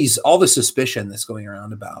all the suspicion that's going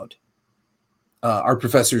around about are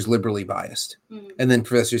professors liberally biased? Mhm. And then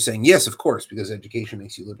professors saying, yes, of course, because education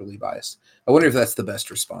makes you liberally biased. I wonder if that's the best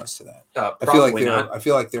response to that. Probably not. I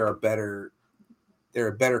feel like there are better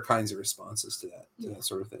kinds of responses to that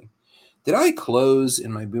sort of thing. Did I close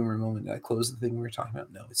in my boomer moment? Did I close the thing we were talking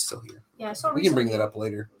about? No, it's still here. Yeah, I saw We can bring recently- that up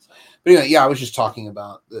later. But anyway, yeah, I was just talking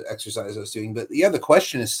about the exercise I was doing. But yeah, the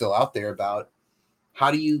question is still out there about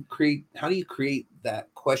how do you create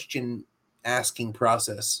that question asking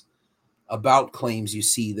process about claims you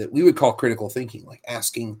see that we would call critical thinking, like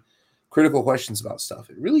asking critical questions about stuff?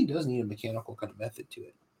 It really does need a mechanical kind of method to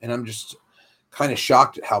it. And I'm just kind of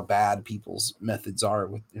shocked at how bad people's methods are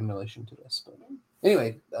in relation to this. But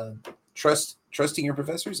anyway, trusting your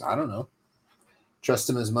professors, I don't know. Trust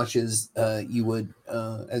them as much as you would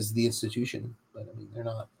as the institution. But I mean, they're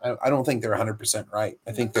not. I don't think they're 100% right.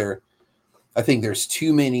 I think there's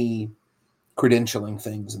too many credentialing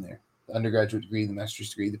things in there. The undergraduate degree, the master's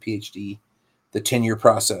degree, the PhD, the tenure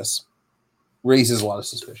process raises a lot of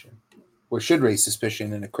suspicion, or should raise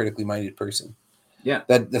suspicion in a critically minded person. Yeah,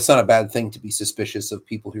 that's not a bad thing to be suspicious of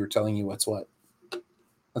people who are telling you what's what.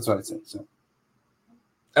 That's what I'd say. So,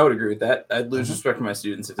 I would agree with that. I'd lose respect for my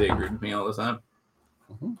students if they agreed with me all the time.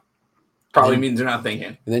 Mm-hmm. Probably means they're not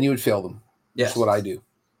thinking. And then you would fail them. Yes. That's what I do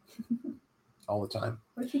all the time.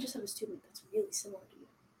 What if you just have a student that's really similar to you?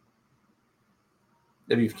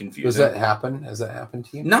 That'd be confusing. Does that happen? Has that happened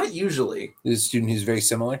to you? Not usually. Is a student who's very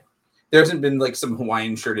similar? There hasn't been like some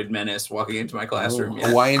Hawaiian shirted menace walking into my classroom yet.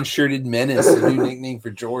 Hawaiian shirted menace, a new nickname for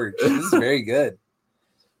George. This is very good.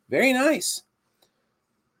 Very nice.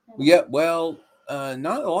 Yeah, well,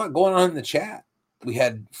 not a lot going on in the chat. We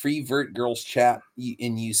had free Vert Girls chat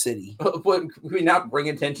in U City. What, can we not bring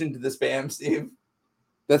attention to the spam, Steve?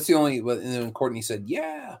 That's the only. And then Courtney said,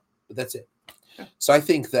 "Yeah," but that's it. So I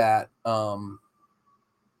think that I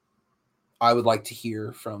would like to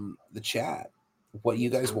hear from the chat what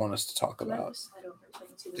you guys want us to talk about.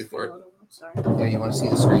 Yeah, you want to see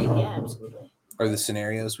the screen? Yeah, absolutely. Or the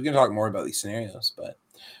scenarios? We can talk more about these scenarios. But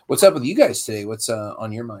what's up with you guys today? What's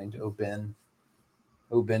on your mind, Ben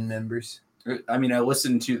members? I mean, I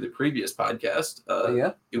listened to the previous podcast.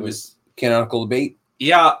 Yeah, it was canonical debate.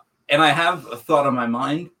 Yeah, and I have a thought on my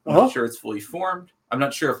mind. I'm Uh-huh. not sure it's fully formed. I'm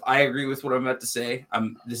not sure if I agree with what I'm about to say.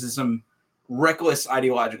 This is some reckless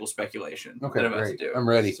ideological speculation Okay, that I'm about great. to do. I'm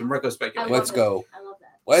ready. Some reckless speculation. Let's go. I love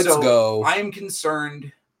that. Let's go. I am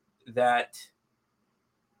concerned that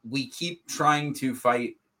we keep trying to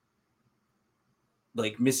fight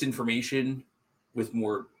like misinformation with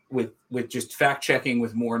more with just fact checking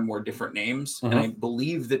with more and more different names. Mhm. And I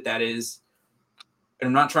believe that is, and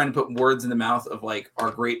I'm not trying to put words in the mouth of like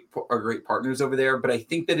our great partners over there, but I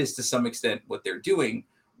think that is to some extent what they're doing,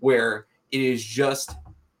 where it is just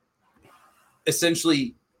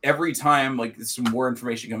essentially every time like some more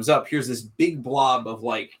information comes up, here's this big blob of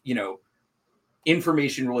like,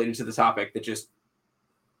 information related to the topic that just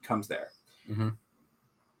comes there. Mm-hmm.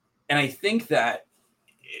 And I think that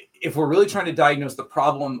if we're really trying to diagnose the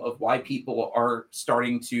problem of why people are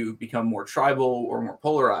starting to become more tribal or more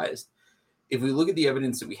polarized, if we look at the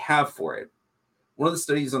evidence that we have for it, one of the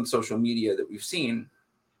studies on social media that we've seen,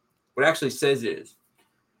 what it actually says is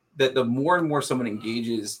that the more and more someone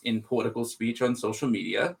engages in political speech on social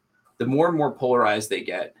media, the more and more polarized they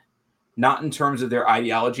get, not in terms of their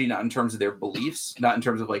ideology, not in terms of their beliefs, not in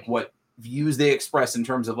terms of like what views they express in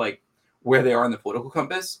terms of like where they are in the political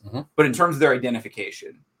compass, Mhm. but in terms of their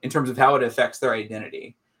identification, in terms of how it affects their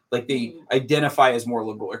identity. Like they identify as more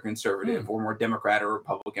liberal or conservative or more Democrat or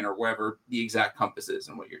Republican or wherever the exact compass is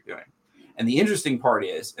in what you're doing. And the interesting part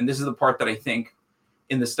is, and this is the part that I think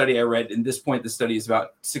in the study I read, in this point, the study is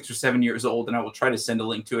about 6 or 7 years old, and I will try to send a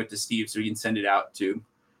link to it to Steve so he can send it out to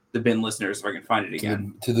the bin listeners if I can find it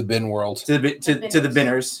again. To the bin world. To the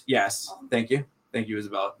binners. Yes. Thank you. Thank you,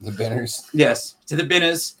 Isabel. The binners. Yes. To the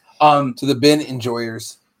binners. To the bin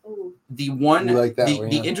enjoyers. The one, You like that the, one,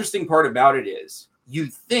 the yeah. interesting part about it is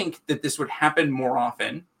you'd think that this would happen more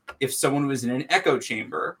often if someone was in an echo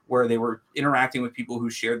chamber where they were interacting with people who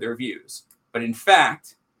shared their views. But in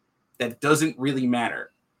fact, that doesn't really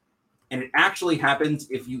matter. And it actually happens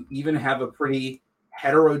if you even have a pretty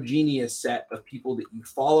heterogeneous set of people that you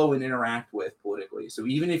follow and interact with politically. So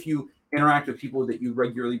even if you interact with people that you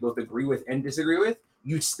regularly both agree with and disagree with,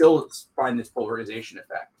 you still find this polarization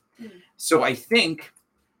effect. So I think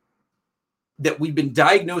that we've been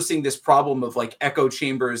diagnosing this problem of like echo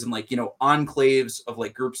chambers and like, enclaves of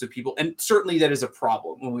like groups of people. And certainly that is a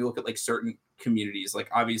problem when we look at like certain communities. Like,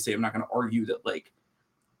 obviously I'm not going to argue that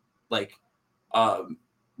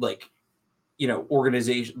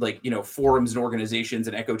organization, forums and organizations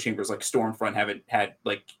and echo chambers like Stormfront haven't had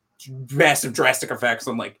like massive drastic effects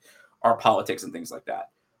on like our politics and things like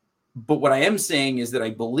that. But what I am saying is that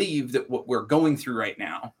I believe that what we're going through right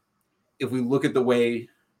now, if we look at the way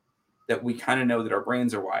that we kind of know that our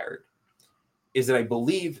brains are wired, is that I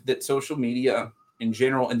believe that social media in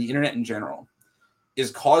general and the internet in general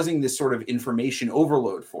is causing this sort of information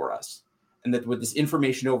overload for us. And that what this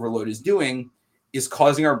information overload is doing is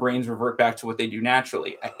causing our brains revert back to what they do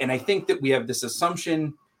naturally. And I think that we have this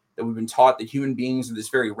assumption that we've been taught that human beings are this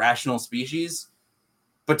very rational species.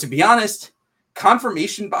 But to be honest,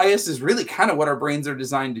 confirmation bias is really kind of what our brains are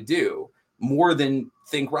designed to do, more than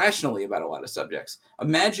think rationally about a lot of subjects.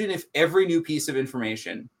 Imagine if every new piece of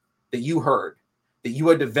information that you heard, that you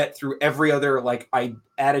had to vet through every other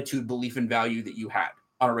attitude, belief, and value that you had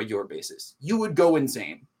on a regular basis. You would go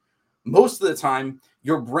insane. Most of the time,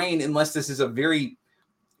 your brain, unless this is a very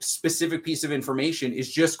specific piece of information,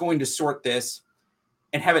 is just going to sort this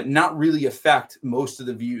and have it not really affect most of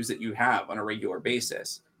the views that you have on a regular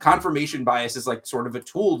basis. Confirmation bias is like sort of a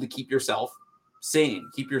tool to keep yourself sane,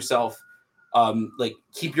 keep yourself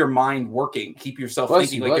keep your mind working, keep yourself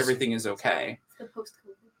thinking like everything is okay. The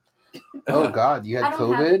post-COVID. Oh God, you had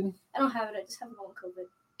COVID? I don't have it. I just have long COVID.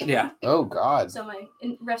 Yeah. Oh God. So my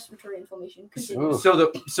respiratory inflammation.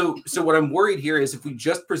 So what I'm worried here is if we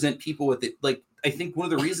just present people with it, I think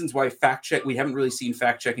one of the reasons why we haven't really seen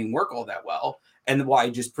fact checking work all that well, and why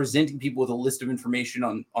just presenting people with a list of information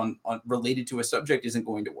on related to a subject isn't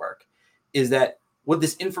going to work, is that what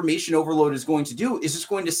this information overload is going to do is just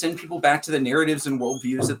going to send people back to the narratives and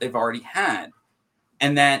worldviews that they've already had,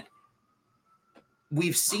 and that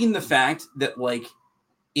we've seen the fact that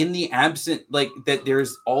in the absent, that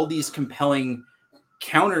there's all these compelling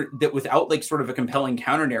that without sort of a compelling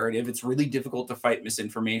counter narrative, it's really difficult to fight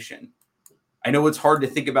misinformation. I know it's hard to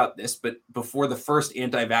think about this, but before the first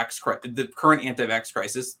the current anti-vax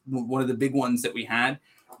crisis, one of the big ones that we had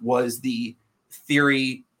was the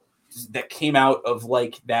theory that came out of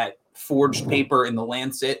that forged paper in the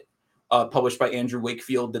Lancet, published by Andrew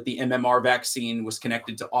Wakefield, that the MMR vaccine was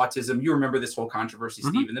connected to autism. You remember this whole controversy,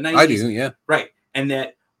 Steve, in the 90s? I do, yeah. Right. And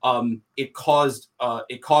that it caused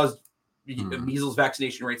measles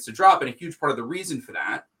vaccination rates to drop. And a huge part of the reason for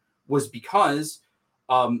that was because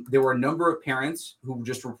there were a number of parents who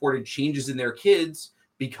just reported changes in their kids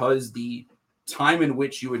because the time in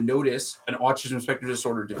which you would notice an autism spectrum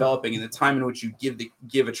disorder developing and the time in which you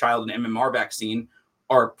give a child an MMR vaccine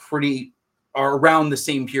are around the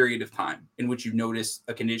same period of time in which you notice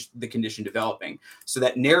the condition developing. So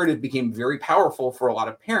that narrative became very powerful for a lot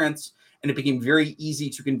of parents, and it became very easy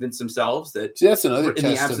to convince themselves that. See, that's another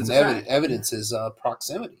test of evidence is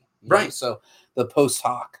proximity. Right. Know? So the post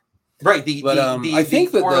hoc. Right. I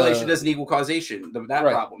think that correlation doesn't equal causation. That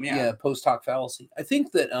right. problem. Yeah. Yeah. Post hoc fallacy. I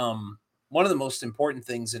think that one of the most important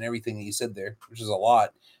things in everything that you said there, which is a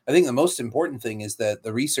lot, I think the most important thing is that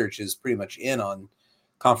the research is pretty much in on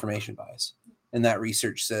confirmation bias. And that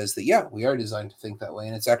research says that, yeah, we are designed to think that way.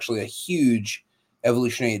 And it's actually a huge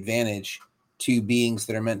evolutionary advantage to beings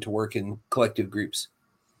that are meant to work in collective groups.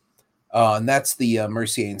 And that's the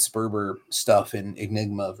Mercier and Sperber stuff in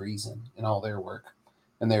Enigma of Reason and all their work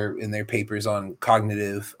and their papers on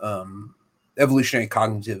cognitive evolutionary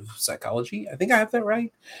cognitive psychology. I think I have that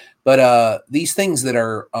right. But these things that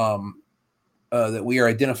are that we are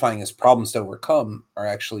identifying as problems to overcome are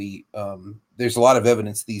actually there's a lot of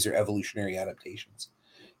evidence these are evolutionary adaptations.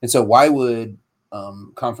 And so why would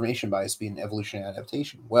confirmation bias be an evolutionary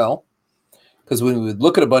adaptation? Well, because when we would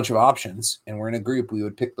look at a bunch of options and we're in a group, we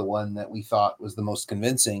would pick the one that we thought was the most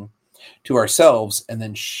convincing to ourselves and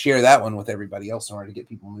then share that one with everybody else in order to get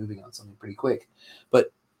people moving on something pretty quick.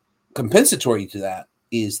 But compensatory to that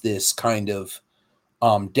is this kind of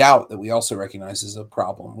doubt that we also recognize as a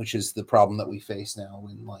problem, which is the problem that we face now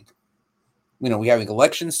when we're having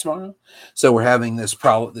elections tomorrow. So we're having this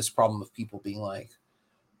problem of people being like,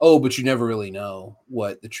 oh, but you never really know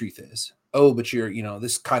what the truth is. Oh, but you're,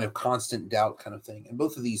 this kind of constant doubt kind of thing. And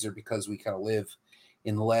both of these are because we kind of live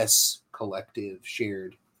in less collective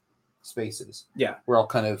shared spaces. Yeah. We're all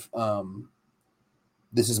kind of,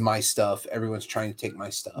 this is my stuff. Everyone's trying to take my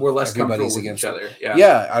stuff. We're less comfortable with each other. Yeah.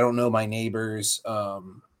 Yeah. I don't know my neighbors.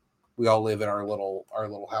 We all live in our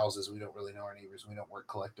little houses. We don't really know our neighbors. We don't work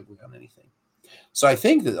collectively on anything. So I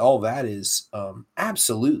think that all that is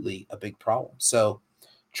absolutely a big problem. So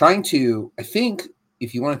I think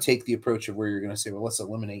if you want to take the approach of where you're going to say, well, let's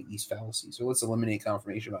eliminate these fallacies or let's eliminate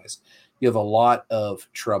confirmation bias, you have a lot of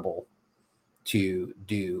trouble to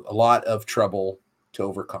do, a lot of trouble to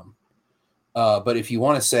overcome. But if you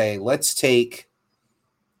want to say, let's take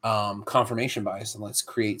confirmation bias and let's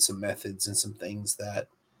create some methods and some things that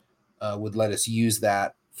would let us use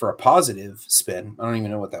that for a positive spin. I don't even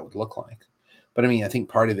know what that would look like. But I mean, I think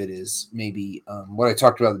part of it is maybe what I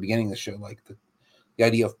talked about at the beginning of the show, like the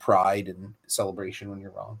idea of pride and celebration when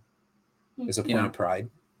you're wrong is a point of pride.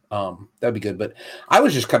 That'd be good. But I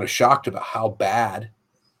was just kind of shocked about how bad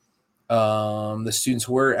the students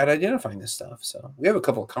were at identifying this stuff. So we have a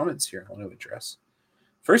couple of comments here I want to address.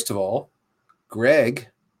 First of all, Greg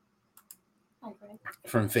Hi, Greg.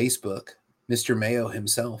 from Facebook, Mr. Mayo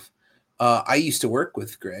himself. I used to work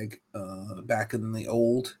with Greg back in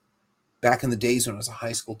the days when I was a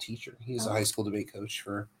high school teacher. He was a high school debate coach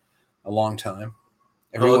for a long time.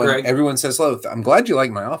 Hello, Greg. Everyone says hello. I'm glad you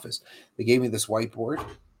like my office. They gave me this whiteboard.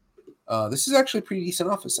 This is actually a pretty decent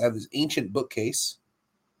office. I have this ancient bookcase.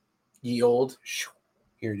 Ye old.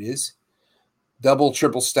 Here it is. Double,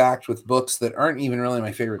 triple stacked with books that aren't even really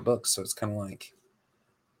my favorite books. So it's kind of like,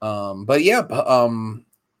 but yeah,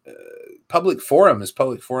 Public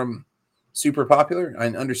Forum super popular? I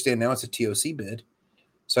understand now it's a TOC bid.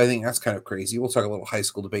 So I think that's kind of crazy. We'll talk a little high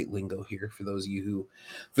school debate lingo here for those of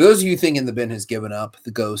you thinking the bin has given up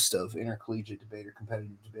the ghost of intercollegiate debate or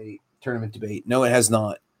competitive debate, tournament debate. No, it has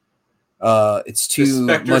not. It's too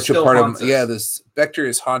much a part of the specter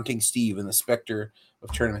is haunting Steve and the specter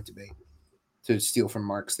of tournament debate, to steal from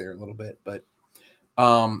Mark's there a little bit. But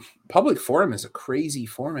Public Forum is a crazy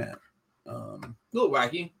format. A little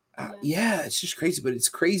wacky. Yeah, it's just crazy, but it's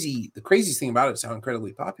crazy. The craziest thing about it is how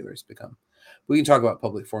incredibly popular it's become. We can talk about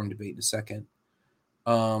Public Forum debate in a second.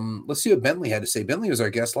 Let's see what Bentley had to say. Bentley was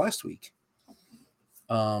our guest last week.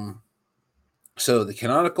 So the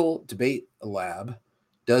Canonical Debate Lab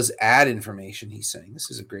does add information, he's saying.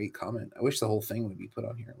 This is a great comment. I wish the whole thing would be put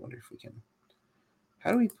on here. I wonder if we can.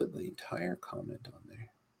 How do we put the entire comment on there?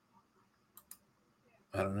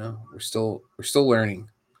 I don't know. We're still learning.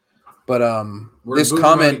 But this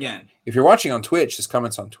comment again. If you're watching on Twitch, this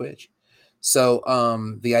comment's on Twitch. So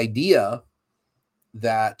the idea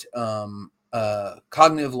that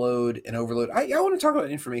cognitive load and overload, I want to talk about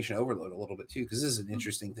information overload a little bit too, because this is an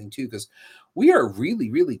interesting thing too, because we are really,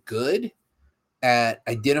 really good at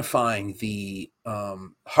identifying the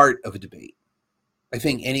heart of a debate. I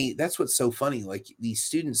think that's what's so funny. Like, these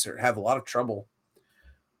students have a lot of trouble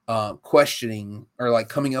questioning or like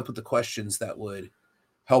coming up with the questions that would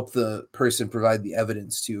help the person provide the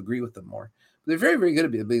evidence to agree with them more. But they're very, very good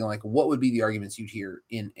at being like, what would be the arguments you'd hear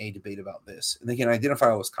in a debate about this? And they can identify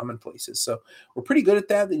all those commonplaces. So we're pretty good at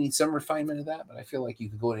that. They need some refinement of that, but I feel like you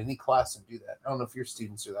could go in any class and do that. I don't know if your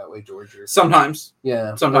students are that way, George. Sometimes.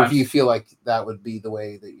 Yeah. Sometimes. Or if you feel like that would be the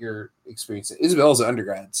way that you're experiencing it. Isabel's an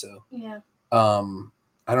undergrad, so. Yeah.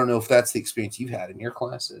 I don't know if that's the experience you've had in your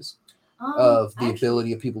classes of the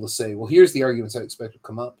ability of people to say, well, here's the arguments I expect to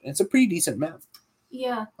come up. And it's a pretty decent map.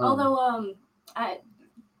 Yeah. Although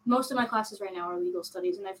most of my classes right now are legal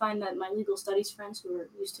studies, and I find that my legal studies friends who are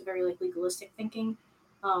used to very like legalistic thinking,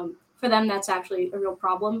 for them that's actually a real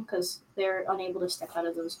problem because they're unable to step out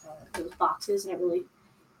of those boxes, and it really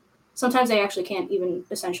sometimes they actually can't even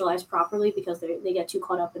essentialize properly because they get too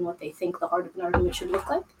caught up in what they think the heart of an argument should look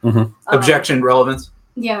like. Mm-hmm. Objection, relevance.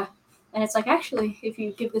 Yeah. And it's like, actually, if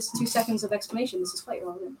you give this 2 seconds of explanation, this is quite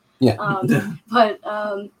relevant. Yeah. But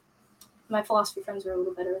my philosophy friends are a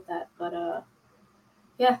little better at that. But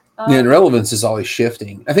yeah. And relevance is always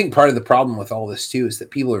shifting. I think part of the problem with all this, too, is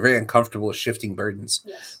that people are very uncomfortable with shifting burdens.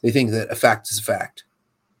 Yes. They think that a fact is a fact.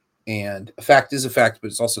 And a fact is a fact, but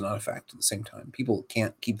it's also not a fact at the same time. People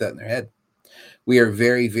can't keep that in their head. We are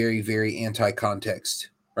very, very, very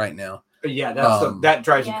anti-context right now. Yeah, that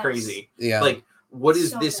drives you crazy. Yeah. Like, what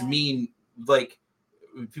does this mean? Like,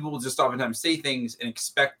 people will just oftentimes say things and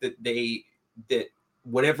expect that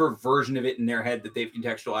whatever version of it in their head that they've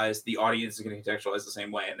contextualized, the audience is going to contextualize the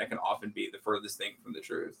same way, and that can often be the furthest thing from the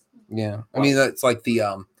truth. Yeah, I mean, that's like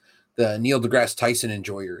the Neil deGrasse Tyson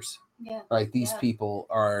enjoyers. Yeah. Right. These people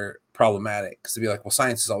are problematic because they'd be like, well,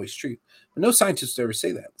 science is always true. But no scientists ever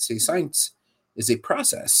say that. They say science is a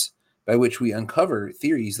process by which we uncover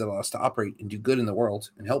theories that allow us to operate and do good in the world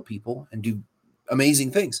and help people and do amazing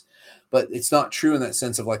things. But it's not true in that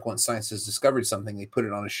sense of like, once science has discovered something, they put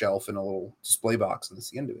it on a shelf in a little display box and that's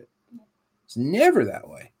the end of it. It's never that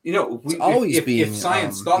way. You know, if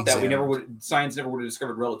science thought that, science never would have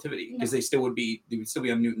discovered relativity because they would still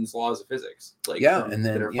be on Newton's laws of physics. Like, and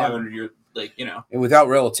then 500 years, like, you know. And without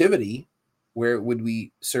relativity, where would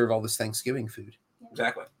we serve all this Thanksgiving food? Yeah.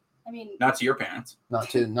 Exactly. I mean, not to your parents, not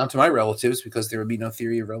to my relatives, because there would be no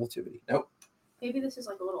theory of relativity. Nope. Maybe this is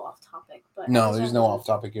like a little off topic, but no, there's no off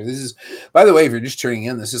topic here. This is, by the way, if you're just tuning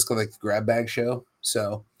in, this is like the grab bag show.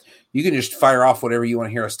 So you can just fire off whatever you want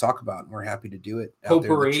to hear us talk about, and we're happy to do it.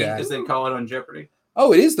 Potpourri, as they call it on Jeopardy.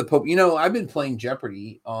 Oh, it is the Pope. You know, I've been playing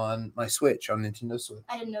Jeopardy on my Switch, on Nintendo Switch.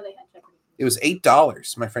 I didn't know they had Jeopardy. It was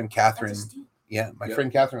 $8. My friend Catherine. My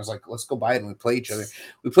friend Catherine was like, let's go buy it, and we play each other.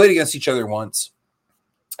 We played against each other once.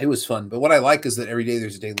 It was fun. But what I like is that every day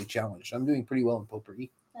there's a daily challenge. I'm doing pretty well in Potpourri.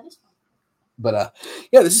 That is fun. But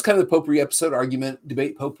yeah, this is kind of the Potpourri episode, argument,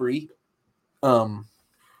 debate, Potpourri.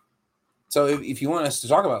 So if you want us to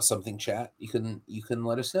talk about something, chat, you can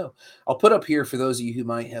let us know. I'll put up here for those of you who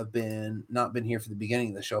might have not been here for the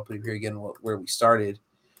beginning of the show. I'll put up here again where we started,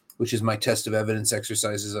 which is my test of evidence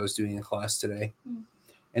exercises I was doing in class today,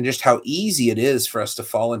 and just how easy it is for us to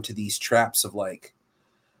fall into these traps of like.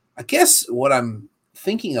 I guess what I'm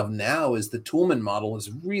thinking of now is the Toulmin model is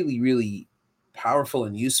really, really powerful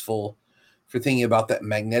and useful for thinking about that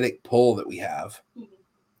magnetic pull that we have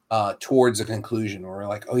towards a conclusion where we're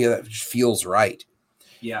like, oh yeah, that just feels right.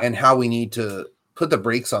 Yeah. And how we need to put the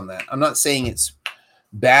brakes on that. I'm not saying it's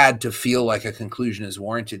bad to feel like a conclusion is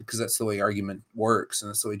warranted, because that's the way argument works and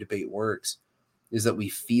that's the way debate works, is that we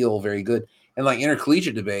feel very good. And like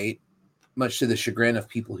intercollegiate debate, much to the chagrin of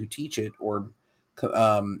people who teach it, or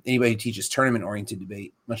anybody who teaches tournament-oriented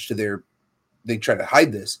debate, much to they try to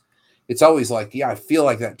hide this. It's always like, yeah, I feel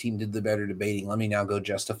like that team did the better debating. Let me now go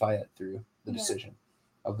justify it through the decision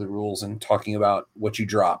of the rules and talking about what you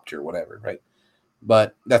dropped or whatever, right?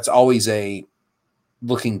 But that's always a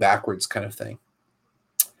looking backwards kind of thing.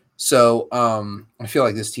 So I feel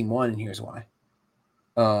like this team won, and here's why.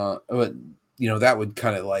 But that would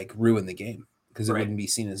kind of like ruin the game, because it wouldn't be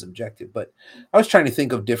seen as objective. But I was trying to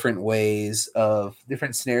think of different ways, of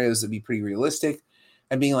different scenarios that'd be pretty realistic,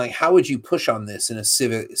 and being like, how would you push on this in a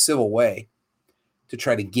civil way to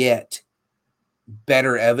try to get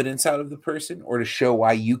better evidence out of the person, or to show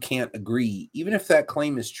why you can't agree, even if that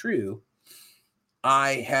claim is true.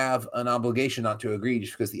 I have an obligation not to agree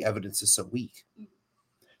just because the evidence is so weak.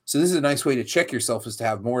 So this is a nice way to check yourself, is to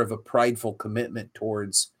have more of a prideful commitment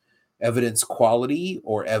towards evidence quality,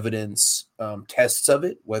 or evidence tests of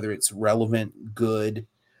it, whether it's relevant, good,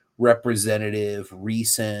 representative,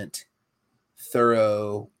 recent,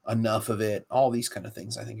 thorough, enough of it. All these kind of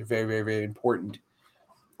things I think are very, very, very important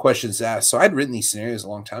questions to ask. So I'd written these scenarios a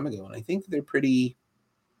long time ago, and I think they're pretty.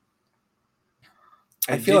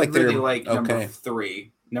 I feel like they're really like okay. Number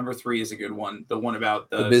 3. Number 3 is a good one. The one about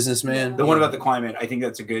the businessman. The one about the climate. I think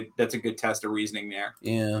that's a good test of reasoning there.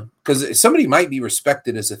 Yeah, because somebody might be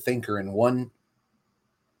respected as a thinker in one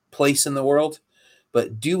place in the world,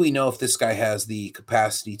 but do we know if this guy has the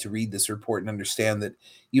capacity to read this report and understand that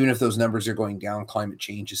even if those numbers are going down, climate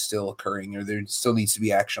change is still occurring, or there still needs to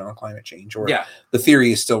be action on climate change, or the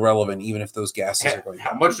theory is still relevant even if those gases are going down?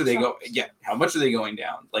 How much do they go? Yeah, how much are they going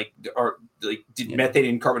down? Did methane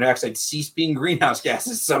and carbon dioxide cease being greenhouse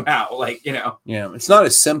gases somehow? Yeah, it's not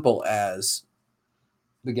as simple as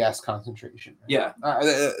the gas concentration. Right? Yeah,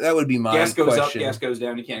 that would be my gas goes question. Up, gas goes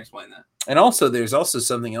down. You can't explain that. And also, there's also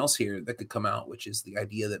something else here that could come out, which is the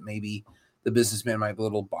idea that maybe the businessman might be a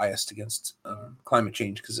little biased against climate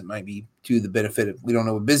change, because it might be to the benefit of, we don't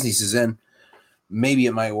know what business he's in. Maybe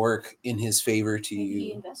it might work in his favor to.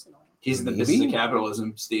 Maybe invest in oil. He's in the business of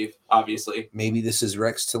capitalism, Steve, obviously. Maybe this is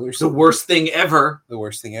Rex Tillerson. The worst thing ever. The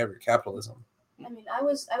worst thing ever. Capitalism. I mean,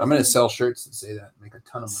 I'm going to sell shirts that say that, make a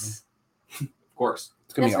ton of money. Of course.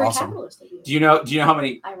 It's going to be awesome. Do you know how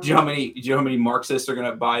many Marxists are going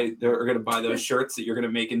to buy those shirts that you're going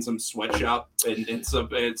to make in some sweatshop in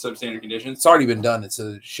substandard conditions? It's already been done. It's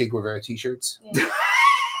a Che Guevara t-shirts. Yeah.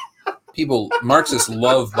 Marxists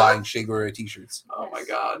love buying Che Guevara t-shirts. Oh my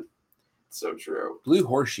God. So true. Blue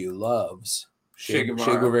Horseshoe loves Che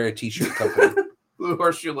Guevara t-shirt company. Blue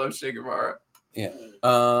Horseshoe loves Che Guevara. Yeah.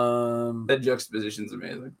 That juxtaposition's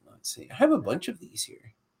amazing. Let's see. I have a bunch of these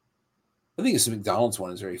here. I think this McDonald's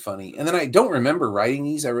one is very funny. And then I don't remember writing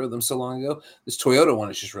these. I wrote them so long ago. This Toyota one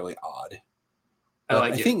is just really odd.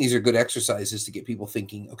 I think these are good exercises to get people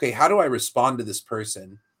thinking, okay, how do I respond to this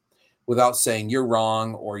person without saying you're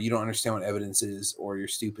wrong, or you don't understand what evidence is, or you're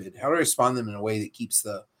stupid? How do I respond to them in a way that keeps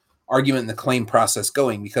the argument and the claim process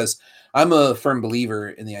going? Because I'm a firm believer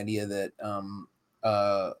in the idea that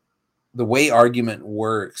the way argument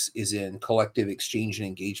works is in collective exchange and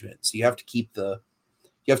engagement. So you have to keep the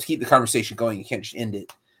conversation going. You can't just end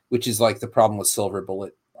it, which is like the problem with silver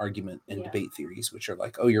bullet argument and debate theories, which are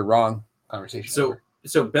like, oh, you're wrong. Conversation.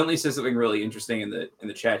 So Bentley says something really interesting in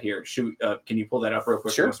the chat here. Can you pull that up real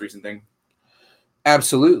quick? Sure. The most recent thing.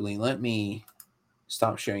 Absolutely. Let me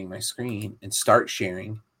stop sharing my screen and start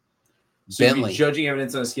sharing. So Bentley. Judging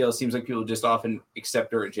evidence on a scale seems like people just often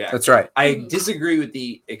accept or reject. That's right. I disagree with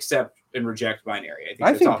the accept and reject binary.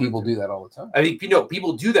 I think people do that all the time. I think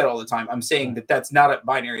people do that all the time. I'm saying that that's not a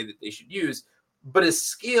binary that they should use, but a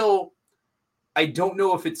scale, I don't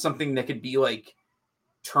know if it's something that could be like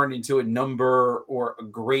turned into a number or a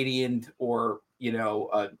gradient or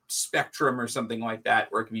a spectrum or something like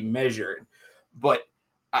that, where it can be measured. But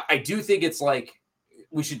I do think it's like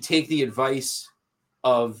we should take the advice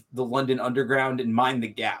of the London Underground and mind the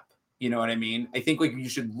gap. You know what I mean? I think like you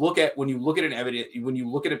should look at when you look at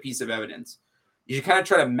a piece of evidence, you kind of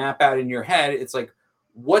try to map out in your head. It's like,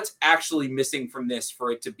 what's actually missing from this for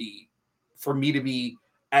me to be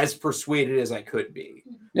as persuaded as I could be.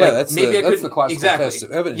 Yeah, like, that's maybe the classical test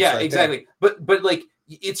of evidence. Yeah, right exactly. There. But like,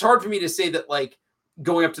 it's hard for me to say that, like,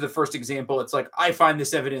 going up to the first example, it's like, I find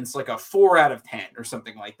this evidence like a 4 out of 10 or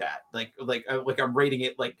something like that. Like I'm rating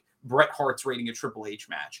it like Bret Hart's rating a Triple H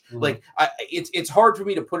match. Mm-hmm. Like it's hard for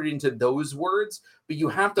me to put it into those words, but you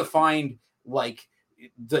have to find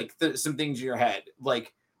some things in your head.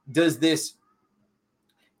 Like, does this,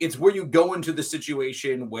 it's where you go into the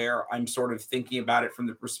situation where I'm sort of thinking about it from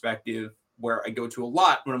the perspective where I go to a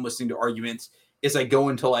lot when I'm listening to arguments, is I go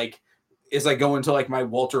into like my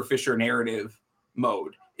Walter Fisher narrative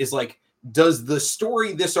mode. Is like, does the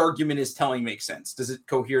story this argument is telling make sense? Does it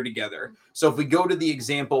cohere together? So if we go to the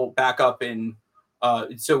example back up in,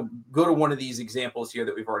 so go to one of these examples here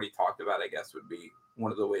that we've already talked about, I guess would be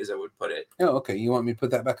one of the ways I would put it. Oh, okay. You want me to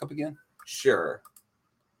put that back up again? Sure.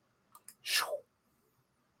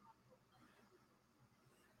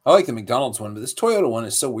 I like the McDonald's one, but this Toyota one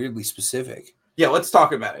is so weirdly specific. Yeah, let's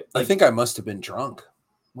talk about it. I think I must have been drunk.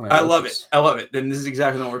 I love it. I love it. Then this is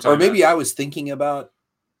exactly what we're talking about. Or maybe I was thinking about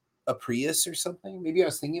a Prius or something. Maybe I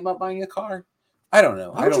was thinking about buying a car. I don't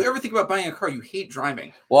know. Why would you ever think about buying a car? You hate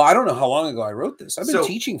driving. Well, I don't know how long ago I wrote this. I've been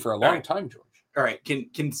teaching for a long time, George. All right. Can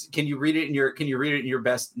you read it in your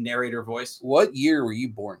best narrator voice? What year were you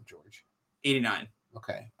born, George? 89.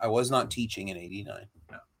 Okay. I was not teaching in 89.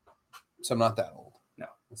 No. So I'm not that old. No.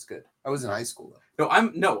 That's good. I was in high school though. I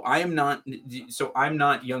am not. So I'm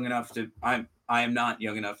not young enough to. I am not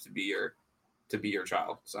young enough to be your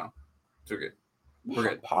child. So we're good. We're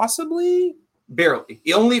good. Possibly. Barely.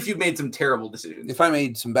 Only if you've made some terrible decisions. If I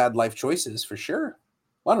made some bad life choices, for sure.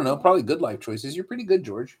 Well, I don't know. Probably good life choices. You're pretty good,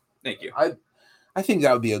 George. Thank you. I think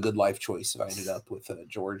that would be a good life choice if I ended up with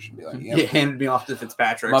George and be like, yeah, handed me off to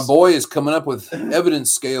Fitzpatrick. My boy is coming up with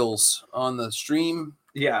evidence scales on the stream.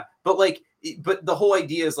 Yeah, but the whole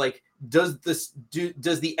idea is like, does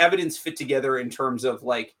the evidence fit together in terms of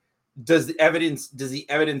like, does the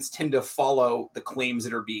evidence tend to follow the claims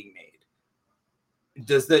that are being made?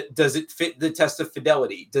 Does it fit the test of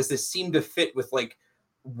fidelity? Does this seem to fit with like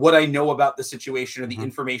what I know about the situation or the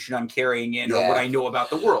information I'm carrying in or what I know about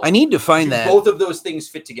the world? I need to find that. Both of those things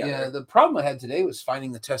fit together. Yeah, the problem I had today was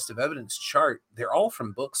finding the test of evidence chart. They're all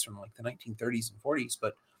from books from like the 1930s and 40s.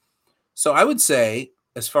 But so I would say,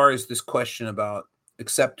 as far as this question about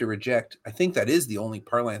accept or reject, I think that is the only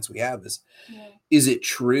parlance we have is it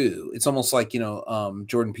true? It's almost like,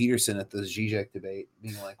 Jordan Peterson at the Zizek debate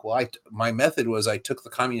being like, well, my method was I took the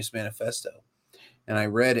Communist Manifesto and I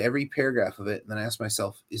read every paragraph of it and then I asked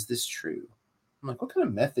myself, is this true? I'm like, what kind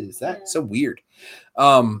of method is that? Yeah. So weird.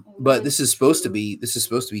 But this is supposed to be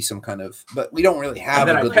some kind of, but we don't really have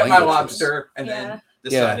a good language. My lobster and then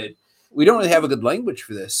decided. We don't really have a good language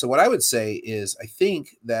for this. So what I would say is I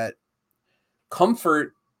think that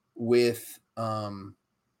comfort with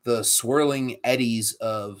the swirling eddies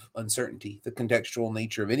of uncertainty, the contextual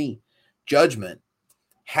nature of any judgment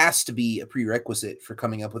has to be a prerequisite for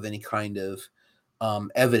coming up with any kind of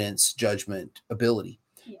evidence judgment ability.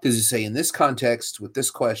 Because you say in this context with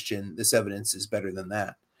this question, this evidence is better than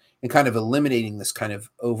that. And kind of eliminating this kind of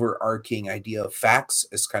overarching idea of facts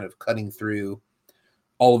as kind of cutting through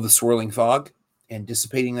all of the swirling fog and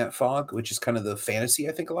dissipating that fog, which is kind of the fantasy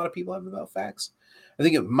I think a lot of people have about facts. I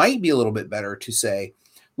think it might be a little bit better to say,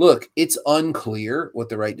 look, it's unclear what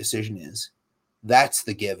the right decision is. That's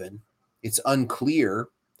the given. It's unclear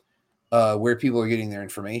where people are getting their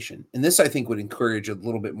information. And this, I think, would encourage a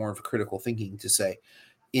little bit more of a critical thinking to say,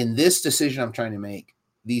 in this decision I'm trying to make,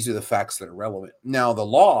 these are the facts that are relevant. Now, the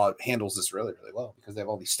law handles this really, really well because they have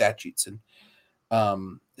all these statutes and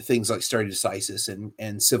things like stare decisis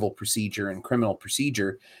and civil procedure and criminal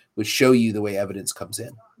procedure, which show you the way evidence comes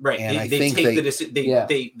in. Right. And they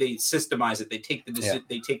systemize it. They take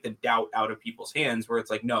they take the doubt out of people's hands where it's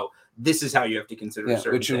like, no, this is how you have to consider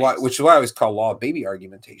certain which is things. why I always call law baby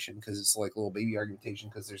argumentation, because it's like little baby argumentation,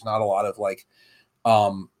 because there's not a lot of like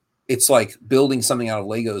it's like building something out of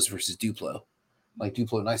Legos versus Duplo. Like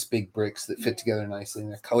Duplo, nice big bricks that fit together nicely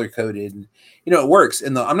and they're color coded, and it works.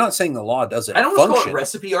 And I'm not saying the law doesn't. I don't call it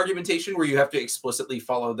recipe argumentation, where you have to explicitly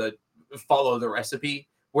follow the recipe,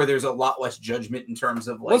 where there's a lot less judgment in terms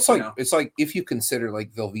of like. Well, it's like if you consider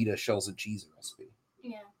like Velveeta shells and cheese recipe.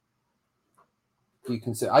 Yeah. You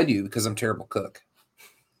consider, I do because I'm a terrible cook.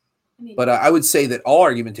 But I would say that all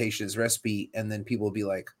argumentation is recipe, and then people will be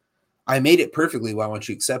like, "I made it perfectly. Why won't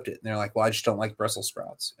you accept it?" And they're like, "Well, I just don't like Brussels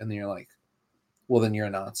sprouts." And then you're like, well, then you're a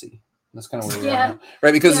Nazi. That's kind of where you're at now.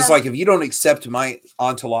 Right? Because it's like, if you don't accept my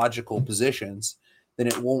ontological positions, then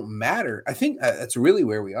it won't matter. I think that's really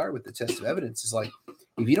where we are with the test of evidence. Is like,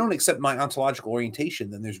 if you don't accept my ontological orientation,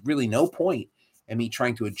 then there's really no point in me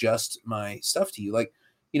trying to adjust my stuff to you. Like,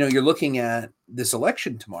 you're looking at this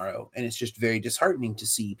election tomorrow, and it's just very disheartening to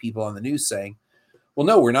see people on the news saying, well,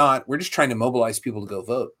 no, we're not. We're just trying to mobilize people to go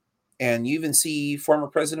vote. And you even see former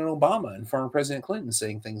President Obama and former President Clinton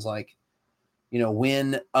saying things like,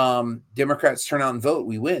 when Democrats turn out and vote,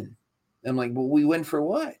 we win. I'm like, well, we win for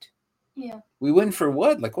what? Yeah. We win for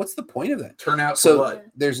what? Like, what's the point of that? Turn out So for what?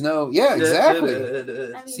 There's no, yeah, exactly. I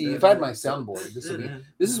mean, See, if I had my soundboard,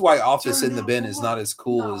 this is why Office in the Bin is not as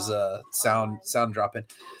cool as sound drop-in.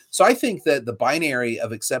 So I think that the binary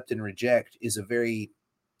of accept and reject is a very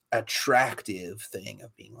attractive thing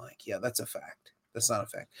of being like, yeah, that's a fact. That's not a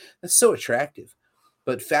fact. That's so attractive.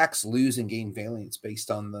 But facts lose and gain valence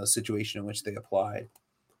based on the situation in which they apply,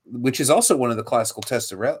 which is also one of the classical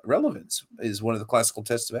tests of relevance, is one of the classical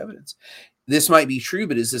tests of evidence. This might be true,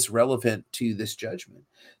 but is this relevant to this judgment?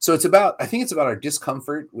 So I think it's about our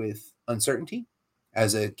discomfort with uncertainty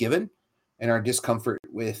as a given and our discomfort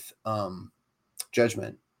with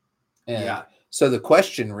judgment. And so the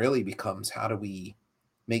question really becomes, how do we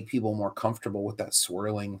make people more comfortable with that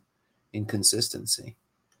swirling inconsistency?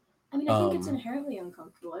 I mean, I think it's inherently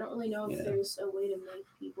uncomfortable. I don't really know if there's a way to make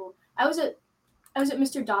people. I was at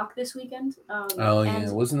Mr. Doc this weekend.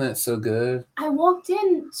 Wasn't that so good? I walked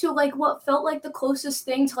in to like what felt like the closest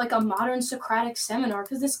thing to like a modern Socratic seminar,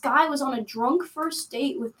 because this guy was on a drunk first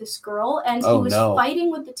date with this girl, and he was fighting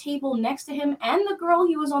with the table next to him and the girl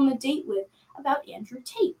he was on the date with about Andrew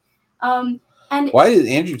Tate. And why did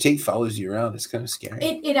Andrew Tate follows you around? It's kind of scary.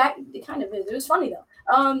 It kind of is. It was funny though.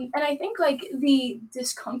 And I think like the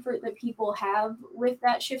discomfort that people have with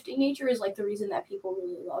that shifting nature is like the reason that people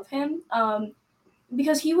really love him.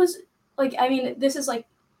 Because he was like, I mean, this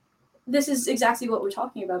is exactly what we're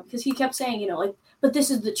talking about, because he kept saying, but this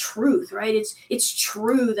is the truth, right? It's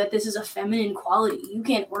true that this is a feminine quality. You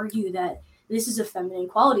can't argue that this is a feminine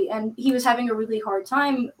quality. And he was having a really hard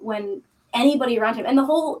time when anybody around him, and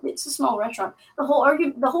it's a small restaurant, the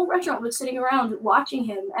whole restaurant was sitting around watching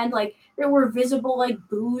him, and like there were visible like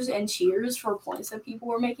boos and cheers for points that people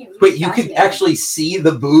were making. Wait, you could actually see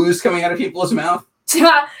the boos coming out of people's mouth?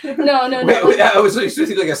 No. Wait, I was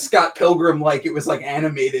expecting like a Scott Pilgrim, like it was like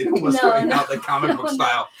animated, almost going out like comic book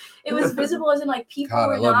style. It was visible, as in like people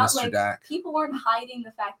God, were not like Dak. People weren't hiding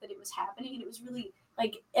the fact that it was happening, and it was really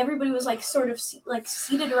like everybody was like sort of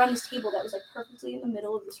seated around this table that was like perfectly in the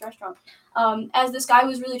middle of this restaurant. As this guy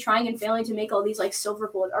was really trying and failing to make all these like silver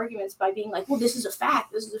bullet arguments by being like, well, this is a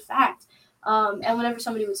fact. And whenever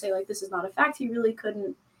somebody would say like, this is not a fact, he really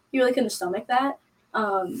couldn't stomach that.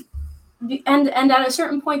 And at a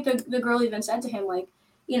certain point, the girl even said to him like,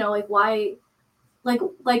 like why, like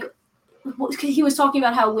he was talking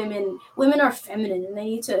about how women are feminine and they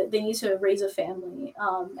need to raise a family,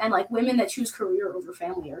 and like women that choose career over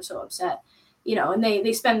family are so upset, and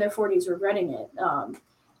they spend their 40s regretting it.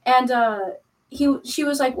 She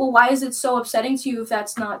was like, well, why is it so upsetting to you if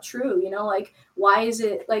that's not true? Like why is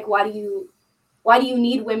it like why do you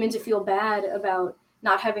need women to feel bad about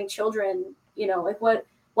not having children? Like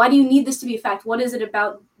why do you need this to be a fact? What is it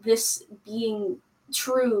about this being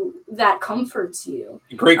true that comforts you?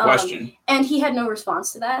 Great question. And he had no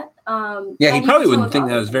response to that. He probably wouldn't think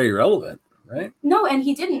that was very relevant, right? No, and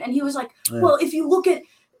he didn't. And he was like, well, if you look at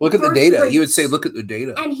the data, he would say, look at the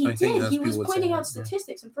data. And he did. He was pointing out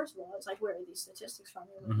statistics. And first of all, I was like, where are these statistics from?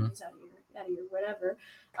 These out of your whatever.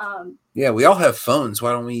 We all have phones.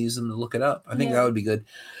 Why don't we use them to look it up? I think that would be good.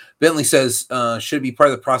 Bentley says, should it be part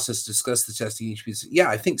of the process to discuss the testing each piece? Yeah,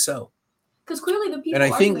 I think so. Because clearly the people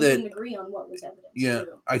didn't agree on what was evidence. Yeah,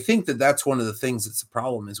 too. I think that's one of the things that's the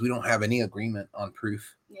problem, is we don't have any agreement on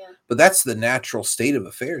proof. Yeah. But that's the natural state of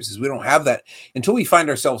affairs, is we don't have that until we find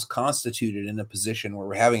ourselves constituted in a position where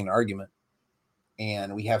we're having an argument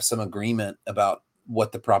and we have some agreement about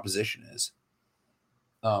what the proposition is.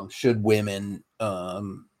 Should women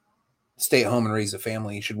stay at home and raise a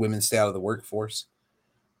family? Should women stay out of the workforce?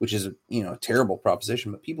 Which is a terrible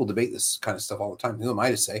proposition, but people debate this kind of stuff all the time. Who am I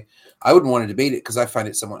to say? I wouldn't want to debate it because I find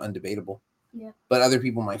it somewhat undebatable. Yeah. But other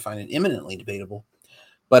people might find it eminently debatable.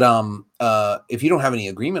 But if you don't have any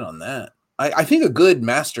agreement on that, I think a good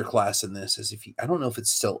masterclass in this is I don't know if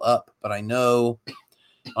it's still up, but I know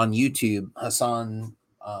on YouTube, Hassan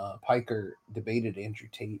Piker debated Andrew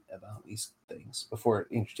Tate about these things before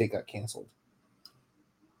Andrew Tate got canceled.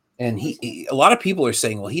 And a lot of people are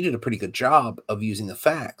saying, well, he did a pretty good job of using the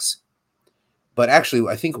facts. But actually,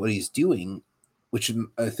 I think what he's doing, which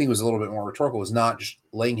I think was a little bit more rhetorical, was not just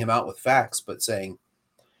laying him out with facts, but saying,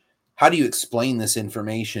 how do you explain this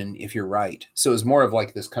information if you're right? So it's more of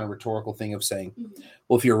like this kind of rhetorical thing of saying,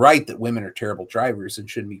 well, if you're right that women are terrible drivers and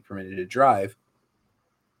shouldn't be permitted to drive,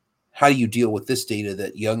 how do you deal with this data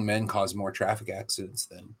that young men cause more traffic accidents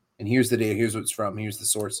than? And here's the data, here's what it's from, here's the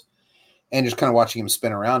source. And just kind of watching him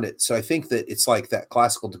spin around it. So I think that it's like that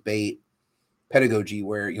classical debate pedagogy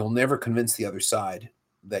where you'll never convince the other side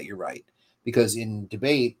that you're right. Because in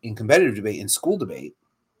debate, in competitive debate, in school debate,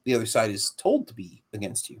 the other side is told to be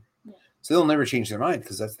against you. Yeah. So they'll never change their mind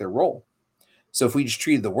because that's their role. So if we just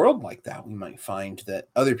treated the world like that, we might find that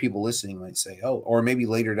other people listening might say, oh, or maybe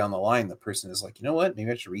later down the line, the person is like, you know what, maybe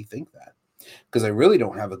I should rethink that because I really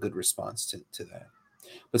don't have a good response to that.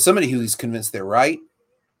 But somebody who's convinced they're right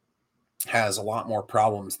has a lot more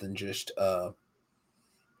problems than just,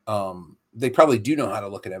 they probably do know how to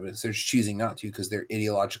look at evidence. They're just choosing not to because they're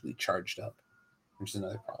ideologically charged up, which is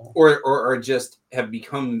another problem. Or just have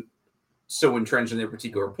become so entrenched in their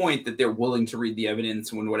particular point that they're willing to read the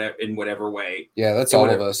evidence in whatever way. Yeah, that's in all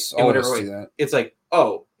whatever- of us. in All of whatever us way. do that. It's like,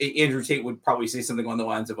 oh, Andrew Tate would probably say something on the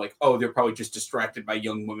lines of like, oh, they're probably just distracted by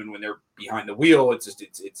young women when they're behind the wheel. It's just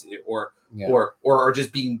or are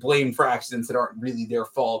just being blamed for accidents that aren't really their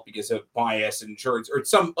fault because of bias and insurance or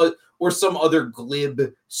some other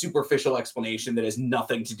glib, superficial explanation that has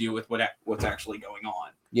nothing to do with what's actually going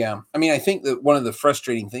on. Yeah. I mean, I think that one of the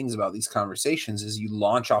frustrating things about these conversations is you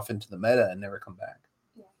launch off into the meta and never come back.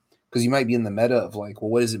 Because you might be in the meta of like, well,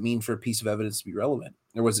 what does it mean for a piece of evidence to be relevant?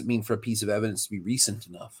 Or what does it mean for a piece of evidence to be recent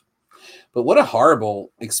enough? But what a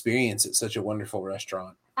horrible experience at such a wonderful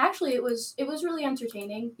restaurant. Actually, it was really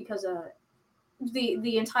entertaining because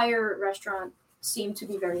the entire restaurant seemed to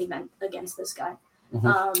be very against this guy.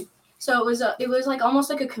 Mhm. So it was like almost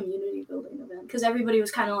like a community building event because everybody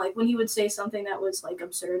was kind of like when he would say something that was like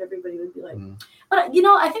absurd, everybody would be like, But you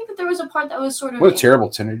know, I think that there was a part that was sort of What a terrible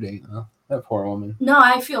Tinder date, huh? That poor woman. No,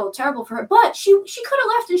 I feel terrible for her, but she could have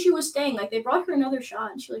left and she was staying. Like they brought her another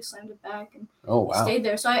shot and she like slammed it back and stayed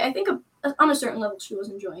there. So I think on a certain level she was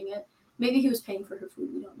enjoying it. Maybe he was paying for her food.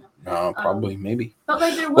 We don't know. No, probably, maybe. But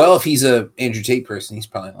like there was. Well, if he's a Andrew Tate person, he's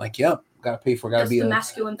probably like, yep, gotta pay for, gotta be the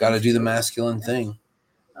masculine. Gotta do the masculine thing.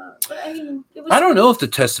 But I mean, it was. I don't know if the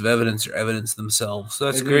tests of evidence are evidence themselves. So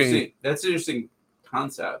that's great. That's an interesting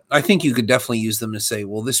concept. I think you could definitely use them to say,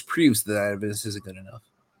 well, this proves that evidence isn't good enough.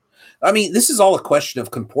 I mean, this is all a question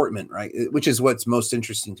of comportment, right? Which is what's most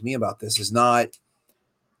interesting to me about this is not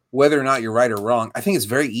whether or not you're right or wrong. I think it's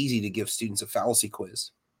very easy to give students a fallacy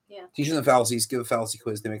quiz. Yeah. Teach them the fallacies, give a fallacy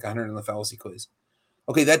quiz. They make 100 on the fallacy quiz.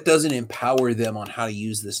 Okay, that doesn't empower them on how to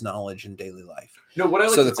use this knowledge in daily life. No, what I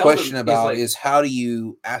like so to the tell question them about is how do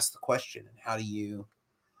you ask the question and how do you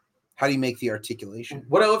make the articulation?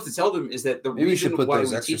 What I love to tell them is that the Maybe we should reason put why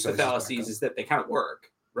those we teach the exercises back fallacies up. is that they kind of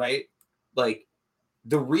work, right? Like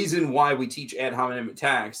the reason why we teach ad hominem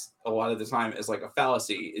attacks a lot of the time as like a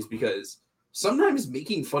fallacy is because sometimes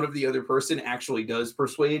making fun of the other person actually does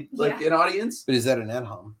persuade like an audience. But is that an ad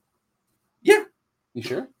hom? Yeah. You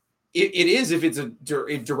sure? It is if it's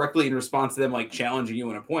directly in response to them like challenging you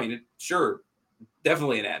on a point. Sure,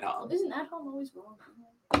 definitely an ad hom. Isn't ad hom always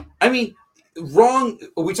wrong? I mean, wrong.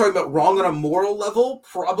 Are we talking about wrong on a moral level?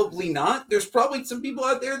 Probably not. There's probably some people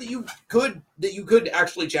out there that you could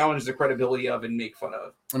actually challenge the credibility of and make fun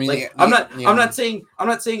of. I mean, like, I'm not saying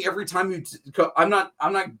every time I'm not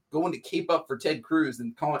going to cape up for Ted Cruz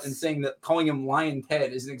and saying that calling him Lion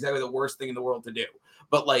Ted isn't exactly the worst thing in the world to do.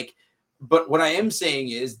 But what I am saying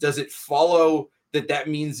is, does it follow that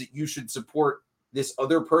means that you should support this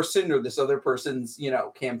other person or this other person's,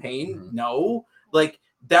 campaign? Mm-hmm. No, like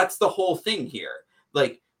that's the whole thing here.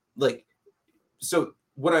 So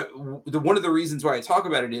one of the reasons why I talk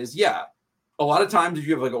about it is, a lot of times if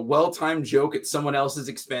you have like a well-timed joke at someone else's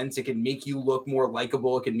expense, it can make you look more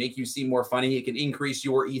likable. It can make you seem more funny. It can increase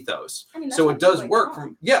your ethos. I mean, so it does work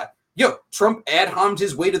from, Trump ad hommed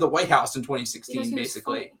his way to the White House in 2016,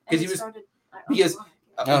 basically. Because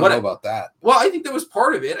I don't know about that. Well, I think that was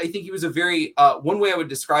part of it. I think he was a very, one way I would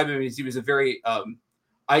describe him is he was a very,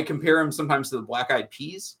 I compare him sometimes to the Black Eyed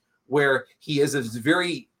Peas, where he has a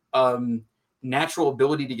very natural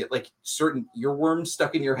ability to get like certain earworms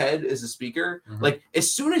stuck in your head as a speaker. Mm-hmm. Like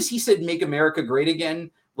as soon as he said, "Make America Great Again,"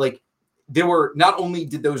 like there were, not only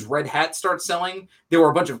did those red hats start selling, there were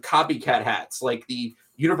a bunch of copycat hats. Like the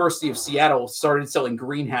University of Seattle started selling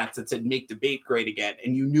green hats that said "Make Debate Great Again,"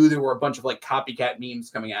 and you knew there were a bunch of like copycat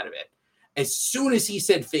memes coming out of it. As soon as he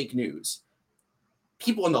said fake news,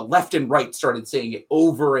 people on the left and right started saying it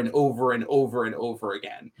over and over and over and over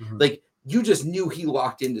again. Mm-hmm. Like you just knew he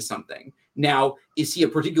locked into something. Now, is he a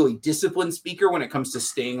particularly disciplined speaker when it comes to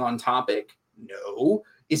staying on topic? No.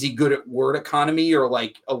 is he good at word economy or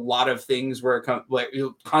like a lot of things where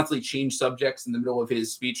he'll constantly change subjects in the middle of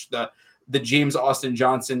his speech? The James Austin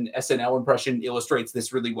Johnson SNL impression illustrates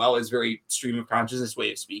this really well, his very stream of consciousness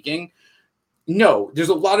way of speaking. No, there's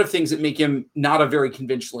a lot of things that make him not a very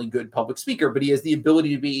conventionally good public speaker, but he has the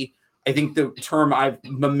ability to be, I think the term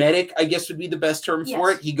mimetic, I guess would be the best term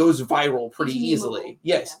for it. He goes viral pretty easily.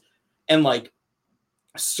 Yes. Yeah. And like,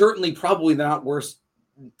 certainly probably not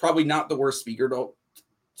the worst speaker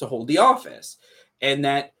to hold the office. And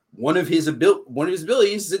that one of his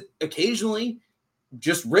abilities is that occasionally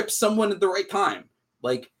just rips someone at the right time.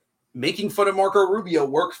 Like making fun of Marco Rubio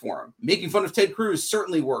worked for him. Making fun of Ted Cruz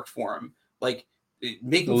certainly worked for him. Like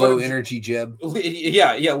making low energy Jeb.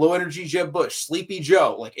 Yeah. Low energy Jeb Bush, Sleepy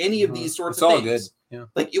Joe, like any of these sorts of things. It's all good. Yeah.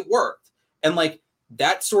 Like it worked. And like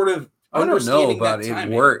that sort of I don't know about it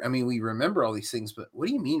worked. I mean, we remember all these things, but what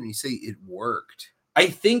do you mean when you say it worked? I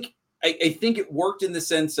think it worked in the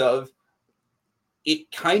sense of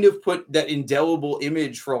it kind of put that indelible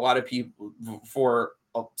image for a lot of people, for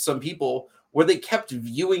some people, where they kept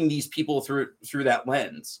viewing these people through that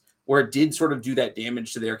lens, where it did sort of do that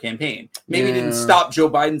damage to their campaign. Maybe it didn't stop Joe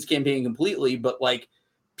Biden's campaign completely, but like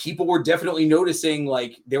people were definitely noticing,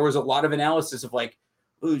 like there was a lot of analysis of like,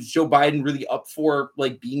 is Joe Biden really up for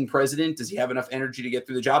like being president? Does he have enough energy to get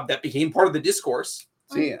through the job? That became part of the discourse.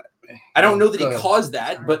 See, I don't know that he caused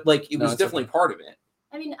that, but like it was definitely part of it.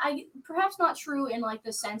 I mean, perhaps not true in like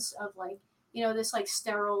the sense of like, you know, this like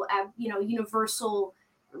sterile, universal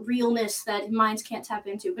realness that minds can't tap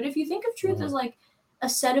into. But if you think of truth as like a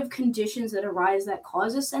set of conditions that arise that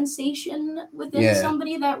cause a sensation within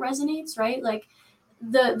somebody that resonates, right? Like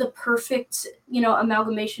the perfect,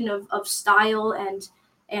 amalgamation of style and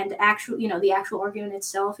actual, the actual argument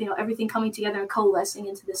itself, everything coming together and coalescing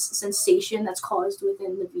into this sensation that's caused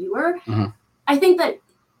within the viewer. I think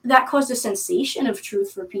that caused a sensation of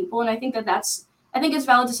truth for people. And I think I think it's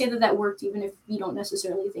valid to say that worked, even if you don't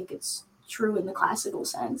necessarily think it's true in the classical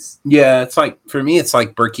sense. Yeah. It's like, for me, it's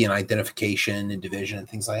like Burkean identification and division and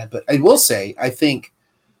things like that. But I will say, I think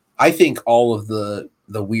all of the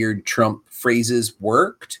weird Trump phrases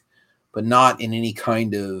worked, but not in any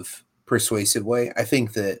kind of persuasive way. I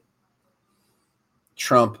think that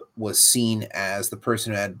Trump was seen as the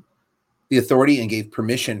person who had the authority and gave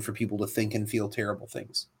permission for people to think and feel terrible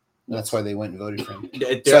things. And that's why they went and voted for him.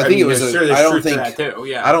 So I think it was.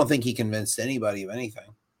 I don't think he convinced anybody of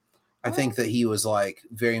anything. I think that he was like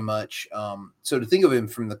very much. So to think of him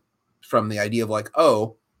from the idea of like,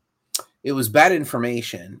 oh, it was bad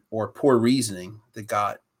information or poor reasoning that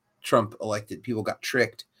got Trump elected. People got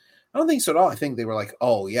tricked. I don't think so at all. I think they were like,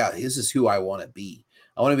 oh yeah, this is who I want to be.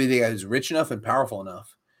 I want to be the guy who's rich enough and powerful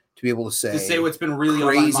enough to be able to say what's been really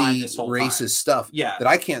crazy on my mind this whole racist time. Stuff that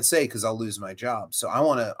I can't say because I'll lose my job. So I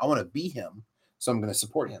want to be him. So I'm going to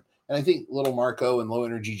support him. And I think little Marco and low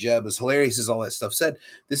energy Jeb, as hilarious as all that stuff said,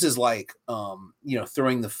 this is like,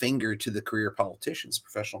 throwing the finger to the career politicians,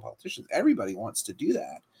 professional politicians. Everybody wants to do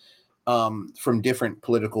that from different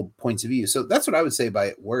political points of view. So that's what I would say by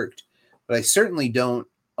it worked. But I certainly don't.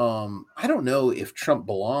 I don't know if Trump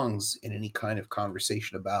belongs in any kind of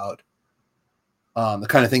conversation about the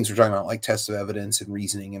kind of things we're talking about, like tests of evidence and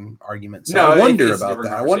reasoning and arguments. So I wonder about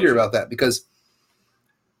that. I wonder about that because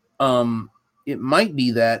it might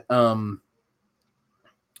be that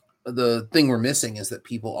the thing we're missing is that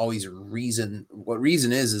people always reason. What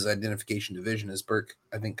reason is identification division, as Burke,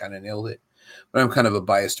 I think, kind of nailed it. But I'm kind of a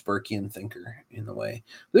biased Burkean thinker in the way.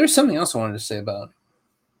 But there's something else I wanted to say about.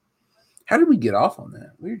 How did we get off on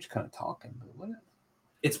that? We were just kind of talking, but what?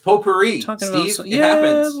 It's potpourri, Steve. It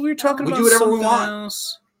happens. We were talking about do whatever we want.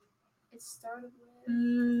 Else. It started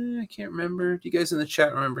with. I can't remember. Do you guys in the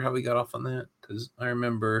chat remember how we got off on that? Because I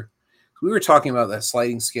remember we were talking about that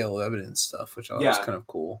sliding scale of evidence stuff, which I thought was kind of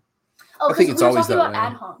cool. Oh, I think it's always that way.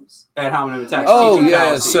 Ad homs. Ad hominem attacks. Oh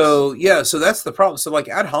yeah, so that's the problem. So like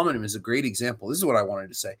ad hominem is a great example. This is what I wanted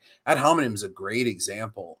to say. Ad hominem is a great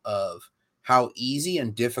example of how easy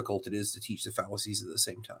and difficult it is to teach the fallacies at the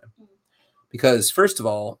same time. Because first of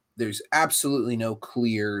all, there's absolutely no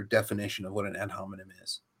clear definition of what an ad hominem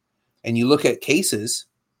is. And you look at cases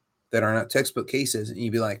that are not textbook cases and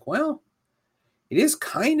you'd be like, well, it is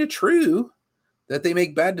kind of true that they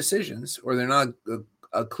make bad decisions or they're not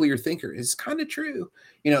a clear thinker. It's kind of true.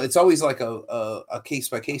 It's always like a case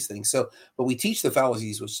by case thing. So, but we teach the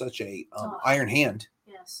fallacies with such a iron hand.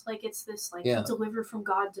 Yes, like it's this delivered from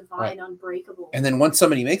God, divine, unbreakable. And then once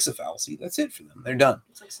somebody makes a fallacy, that's it for them. They're done.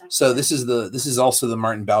 Like so this is also the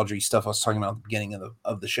Martin Baldry stuff I was talking about at the beginning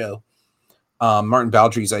of the show. Martin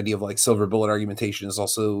Baldry's idea of like silver bullet argumentation is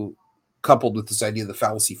also coupled with this idea of the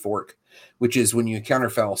fallacy fork, which is when you encounter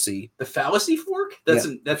fallacy. The fallacy fork? That's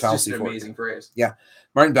just fallacy an fork. amazing phrase. Yeah.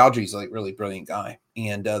 Martin Baldry's like really brilliant guy.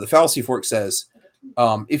 And the fallacy fork says,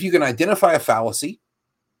 if you can identify a fallacy,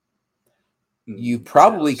 you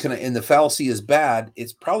probably can, and the fallacy is bad,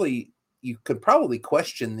 it's probably, you could probably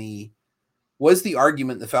question was the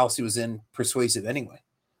argument the fallacy was in persuasive anyway?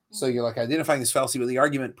 So you're like identifying this fallacy, but the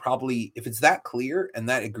argument probably, if it's that clear and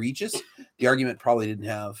that egregious, the argument probably didn't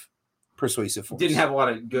have persuasive force. Didn't have a lot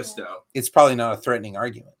of gusto. It's probably not a threatening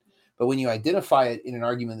argument. But when you identify it in an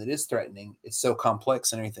argument that is threatening, it's so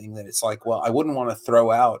complex and everything that it's like, well, I wouldn't want to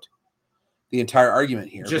throw out the entire argument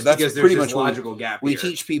here. Just but that's because there's pretty this much logical gap we here.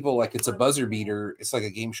 teach people, like it's a buzzer beater. It's like a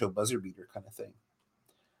game show buzzer beater kind of thing.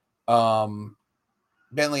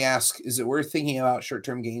 Bentley asks, is it worth thinking about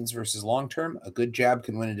short-term gains versus long-term? A good jab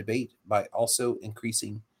can win a debate by also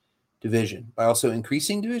increasing division. By also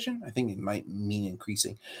increasing division? I think it might mean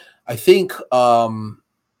increasing. I think,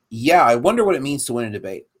 yeah, I wonder what it means to win a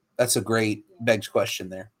debate. That's a great begged question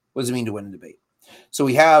there. What does it mean to win a debate? So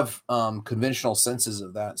we have conventional senses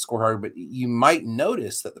of that scorecard, but you might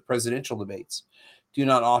notice that the presidential debates do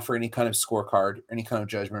not offer any kind of scorecard, or any kind of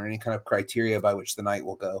judgment, or any kind of criteria by which the night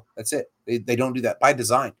will go. That's it. They don't do that by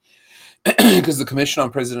design, because the Commission on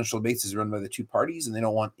Presidential Debates is run by the two parties, and they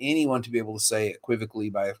don't want anyone to be able to say equivocally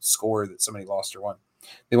by a score that somebody lost or won.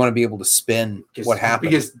 They want to be able to spin what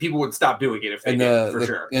happened, because people would stop doing it if they did, for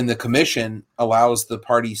sure. And the Commission allows the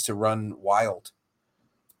parties to run wild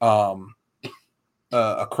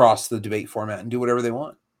across the debate format and do whatever they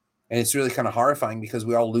want. And it's really kind of horrifying because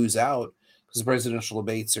we all lose out, because the presidential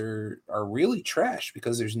debates are really trash,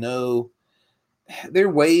 because there are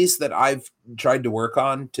ways that I've tried to work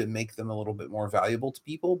on to make them a little bit more valuable to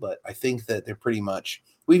people, but I think that they're pretty much,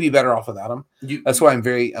 we'd be better off without them. That's why I'm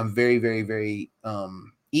very, very, very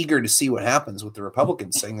eager to see what happens with the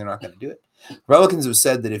Republicans saying they're not going to do it. Republicans have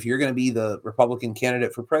said that if you're going to be the Republican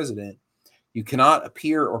candidate for president, you cannot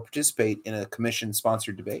appear or participate in a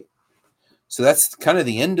commission-sponsored debate. So that's kind of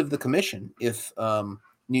the end of the commission. If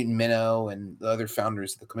Newton Minow and the other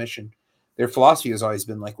founders of the commission, their philosophy has always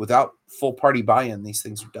been like, without full party buy-in, these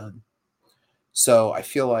things are done. So I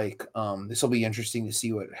feel like this will be interesting to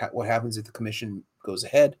see what happens if the commission goes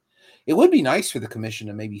ahead. It would be nice for the commission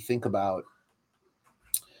to maybe think about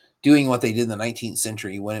doing what they did in the 19th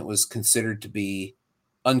century, when it was considered to be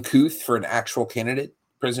uncouth for an actual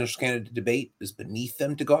presidential candidate debate. It was beneath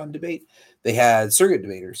them to go out and debate. They had surrogate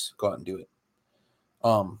debaters go out and do it.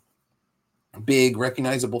 Big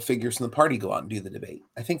recognizable figures from the party go out and do the debate.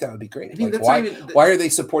 I think that would be great. Like, why are they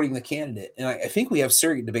supporting the candidate? And I think we have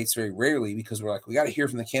surrogate debates very rarely, because we're like, we got to hear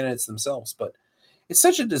from the candidates themselves. But it's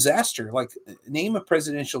such a disaster. Like, name a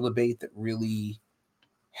presidential debate that really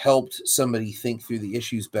helped somebody think through the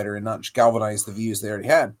issues better and not just galvanize the views they already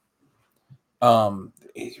had.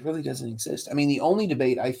 It really doesn't exist. I mean, the only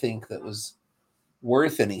debate I think that was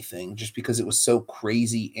worth anything, just because it was so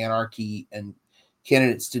crazy anarchy and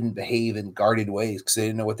candidates didn't behave in guarded ways because they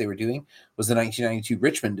didn't know what they were doing, was the 1992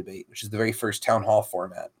 Richmond debate, which is the very first town hall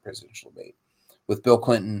format presidential debate with Bill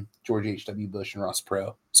Clinton, George H.W. Bush, and Ross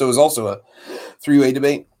Perot. So it was also a three-way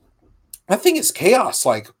debate. I think it's chaos.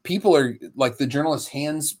 Like, people are like, the journalist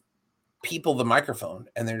hands people the microphone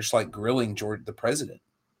and they're just like grilling the president,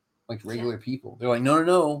 like regular people. They're like,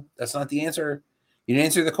 no, that's not the answer. You didn't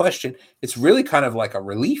answer the question. It's really kind of like a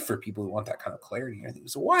relief for people who want that kind of clarity. I think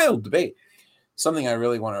it's a wild debate. Something I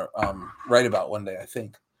really want to write about one day, I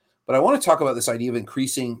think. But I want to talk about this idea of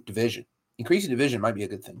increasing division. Increasing division might be a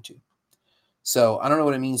good thing too. So I don't know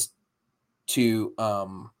what it means to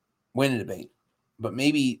win a debate, but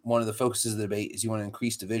maybe one of the focuses of the debate is you want to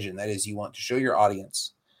increase division. That is, you want to show your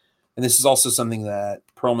audience. And this is also something that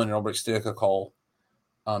Perlman and Ulbricht-Stidicka call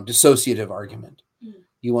dissociative argument.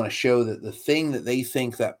 You want to show that the thing that they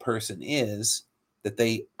think that person is, that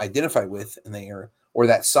they identify with, and they are, or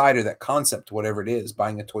that side or that concept, whatever it is,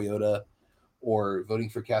 buying a Toyota or voting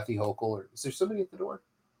for Kathy Hochul, or is there somebody at the door?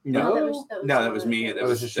 No, that was me. That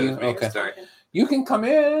was just you? me. Okay. Sorry. You can come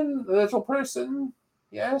in, little person.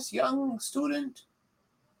 Yes, young student.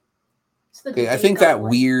 Okay, I think that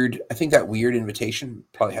weird invitation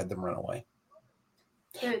probably had them run away.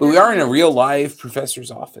 But we are in a real live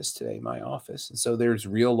professor's office today, my office. And so there's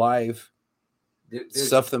real live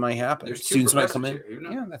stuff that might happen. Students might come in. Here, you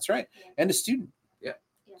know? Yeah, that's right. And a student. Yeah.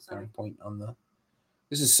 Point on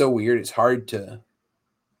this is so weird. It's hard to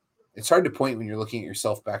point when you're looking at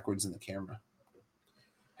yourself backwards in the camera.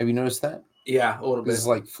 Have you noticed that? Yeah, a little bit. It's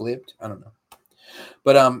like flipped. I don't know.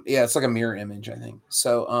 But yeah, it's like a mirror image, I think.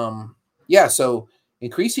 So so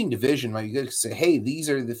increasing division might be good to say, hey, these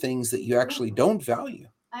are the things that you actually don't value.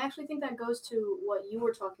 I actually think that goes to what you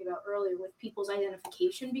were talking about earlier with people's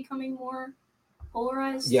identification becoming more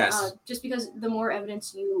polarized. Yes. Just because the more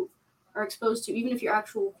evidence you are exposed to, even if your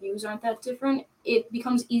actual views aren't that different, it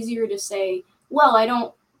becomes easier to say, well,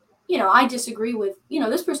 I disagree with,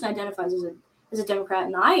 this person identifies as a Democrat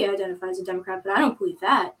and I identify as a Democrat, but I don't believe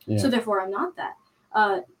that. Yeah. So therefore I'm not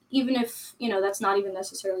that. Even if, that's not even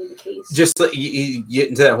necessarily the case. Just like you get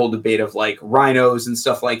into that whole debate of like rhinos and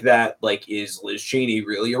stuff like that. Like, is Liz Cheney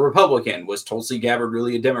really a Republican? Was Tulsi Gabbard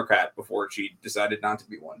really a Democrat before she decided not to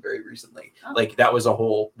be one very recently? Oh. Like that was a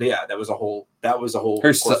whole. Her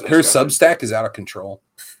Substack is out of control.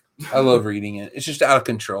 I love reading it. It's just out of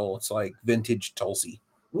control. It's like vintage Tulsi.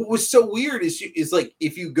 What was so weird is like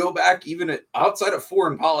if you go back even outside of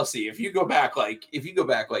foreign policy, if you go back like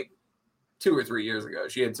 2 or 3 years ago,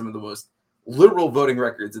 she had some of the most liberal voting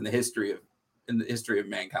records in the history of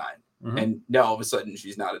mankind. Mm-hmm. And now all of a sudden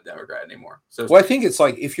she's not a Democrat anymore. So I think it's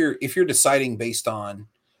like if you're deciding based on,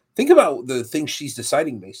 think about the things she's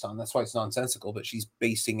deciding based on. That's why it's nonsensical, but she's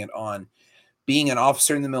basing it on being an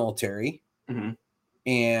officer in the military mm-hmm.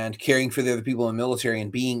 and caring for the other people in the military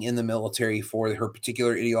and being in the military for her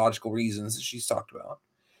particular ideological reasons that she's talked about.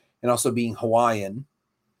 And also being Hawaiian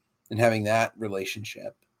and having that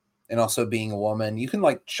relationship. And also being a woman. You can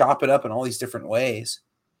like chop it up in all these different ways.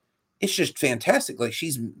 It's just fantastic. Like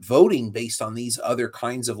she's voting based on these other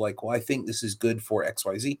kinds of like, well, I think this is good for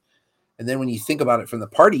XYZ. And then when you think about it from the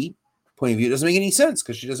party point of view, it doesn't make any sense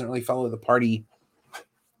because she doesn't really follow the party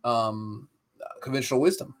conventional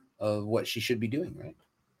wisdom of what she should be doing, right?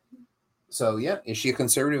 So yeah, is she a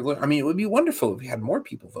conservative? I mean, it would be wonderful if we had more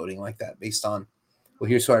people voting like that based on, well,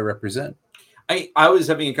 here's who I represent. I was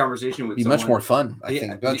having a conversation with someone. Much more fun, I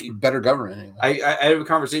think. Much better government. Anyway. I had a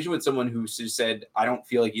conversation with someone who said, I don't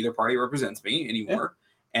feel like either party represents me anymore.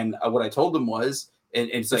 Yeah. And what I told them was, and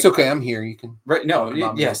it's like, it's okay, I'm here. You can. Right. No,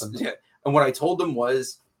 yes. Yeah. And what I told them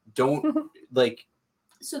was, don't like.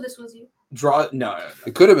 So this was you? No.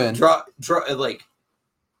 It could have been. Draw, like,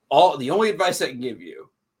 the only advice I can give you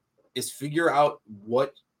is figure out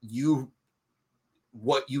what you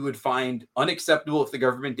would find unacceptable if the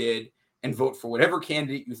government did, and vote for whatever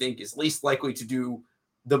candidate you think is least likely to do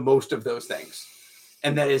the most of those things.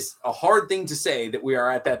 And that is a hard thing to say that we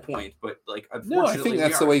are at that point, but like, unfortunately, no, I think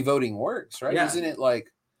that's the way voting works, right? Yeah. Isn't it like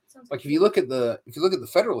if you look at the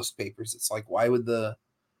Federalist Papers, it's like, why would the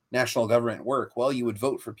national government work? Well, you would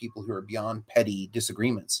vote for people who are beyond petty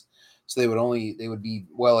disagreements. So they would be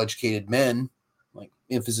well-educated men, like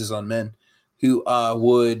emphasis on men, who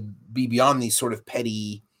would be beyond these sort of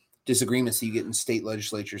petty disagreements that you get in state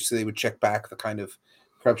legislatures. So they would check back the kind of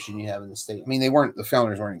corruption you have in the state. I mean, the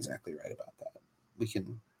founders weren't exactly right about that. We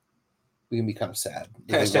can be kind of sad.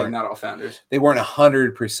 Not all founders. They weren't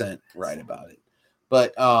 100% right about it.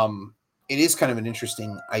 But it is kind of an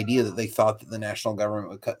interesting idea that they thought that the national government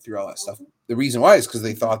would cut through all that stuff. The reason why is because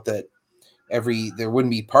they thought that there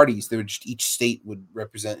wouldn't be parties. Each state would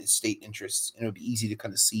represent its state interests, and it would be easy to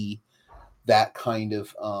kind of see that kind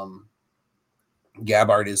of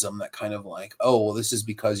Gabbardism, that kind of like, oh, well, this is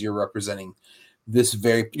because you're representing this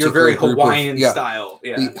very Hawaiian style,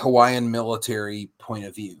 the Hawaiian military point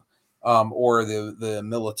of view, or the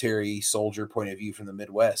military soldier point of view from the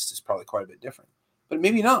Midwest is probably quite a bit different, but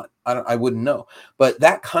maybe not. I wouldn't know, but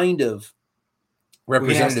that kind of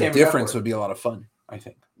representative difference would be a lot of fun. I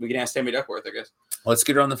think we can ask Tammy Duckworth, I guess. Let's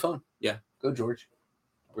get her on the phone. Yeah, go George.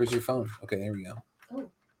 Where's your phone? Okay, there we go. Oh.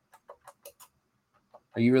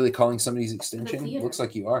 Are you really calling somebody's extension? Looks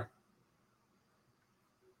like you are.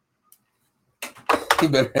 You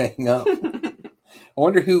better hang up. I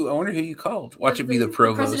wonder who you called. Watch it be the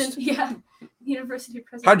provost. University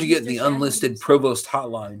president. How'd you get the unlisted provost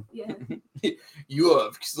hotline? Yeah. You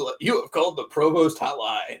have called the provost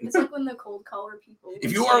hotline. It's like when the cold caller people.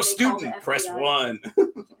 If you are a student, press 1.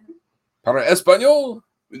 Para español.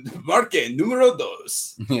 Marque número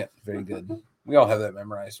 2. Yeah, very good. We all have that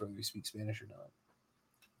memorized whether we speak Spanish or not.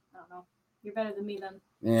 I don't know. You're better than me then.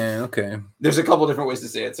 Yeah, okay. There's a couple different ways to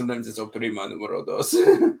say it. Sometimes it's prima número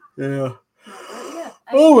 2. Yeah.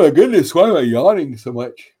 Oh my goodness, why am I yawning so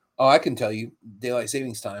much? Oh, I can tell you. Daylight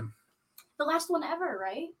savings time. The last one ever,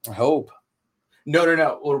 right? I hope. No.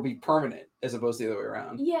 It'll be permanent as opposed to the other way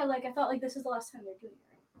around. Yeah, like I thought like this is the last time they're doing it.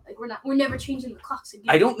 Right? Like we're never changing the clocks again.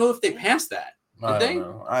 I don't know if they passed that. I don't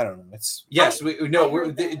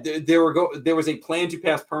know. There was a plan to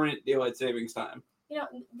pass permanent daylight savings time. You know,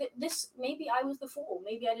 this maybe I was the fool.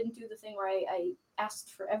 Maybe I didn't do the thing where I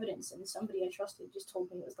asked for evidence and somebody I trusted just told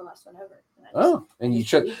me it was the last one ever. And you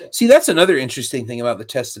see, that's another interesting thing about the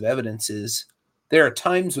test of evidence is there are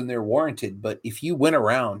times when they're warranted, but if you went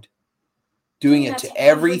around doing it to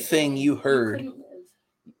everything you heard,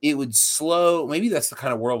 it would slow. Maybe that's the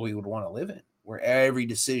kind of world we would want to live in, where every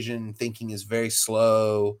decision thinking is very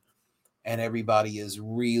slow and everybody is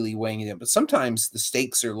really weighing it in. But sometimes the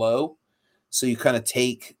stakes are low, so you kind of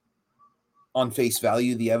take on face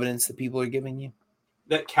value the evidence that people are giving you.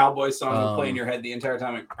 That cowboy song would play in your head the entire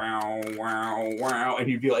time, like wow, wow, wow, and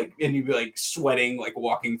you'd be like sweating, like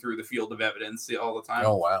walking through the field of evidence all the time.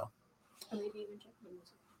 Oh wow. Or maybe even Jeopardy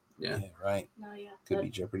music. Yeah. Right. No, yeah. Could be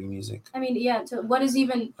Jeopardy music. I mean, yeah. So what is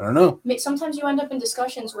even? I don't know. Sometimes you end up in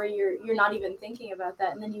discussions where you're not even thinking about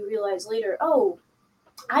that, and then you realize later, oh,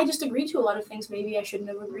 I just agreed to a lot of things maybe I shouldn't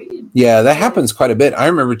have agreed. Yeah, that happens quite a bit. I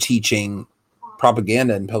remember teaching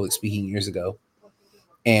propaganda and public speaking years ago.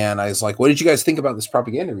 And I was like, what did you guys think about this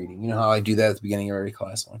propaganda reading? You know how I do that at the beginning of every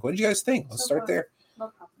class. I'm like, what did you guys think? Let's start there.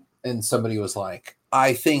 And somebody was like,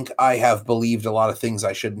 I think I have believed a lot of things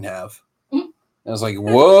I shouldn't have. Mm-hmm. I was like,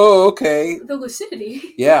 whoa, okay. The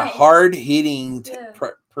lucidity. Yeah, Right. hard-hitting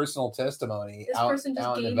personal testimony. This person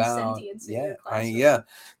just gained sentience in your classroom. Yeah.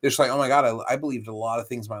 They're just like, oh my God, I believed a lot of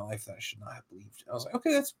things in my life that I should not have believed. I was like,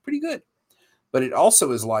 okay, that's pretty good. But it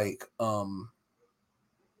also is like,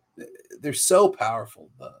 they're so powerful.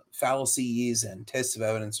 The fallacies and tests of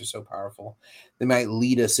evidence are so powerful. They might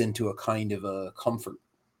lead us into a kind of a comfort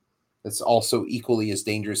that's also equally as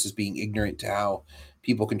dangerous as being ignorant to how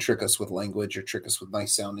people can trick us with language or trick us with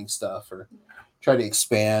nice sounding stuff or try to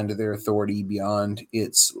expand their authority beyond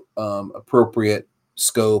its appropriate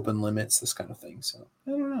scope and limits, this kind of thing. So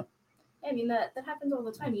I don't know. I mean, that happens all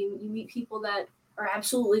the time. You meet people that are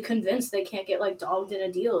absolutely convinced they can't get like dogged in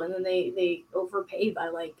a deal, and then they overpay by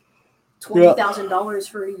like $20,000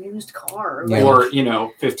 for a used car, Yeah. Or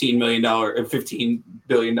 $15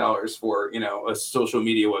 billion for a social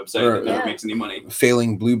media website that never makes any money.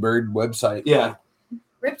 Failing Bluebird website. Yeah.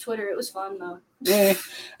 Rip Twitter. It was fun though. Yeah,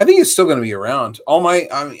 I think it's still going to be around. I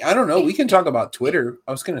don't know. We can talk about Twitter.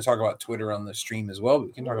 I was going to talk about Twitter on the stream as well, but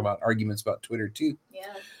we can talk about arguments about Twitter too.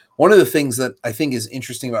 Yeah. One of the things that I think is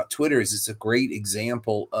interesting about Twitter is it's a great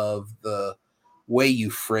example of the way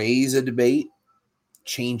you phrase a debate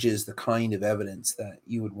changes the kind of evidence that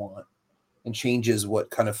you would want and changes what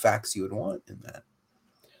kind of facts you would want in that.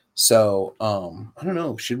 So, I don't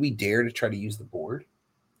know. Should we dare to try to use the board?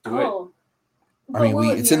 Do it. I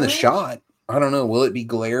mean, it's in the shot. I don't know. Will it be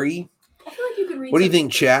glary? I feel like you could read. What do you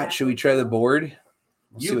think, chat? Should we try the board?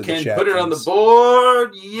 We'll see You what the can chat put it on the thinks.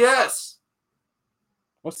 board. Yes.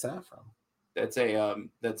 What's that from? That's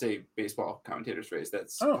a baseball commentator's race.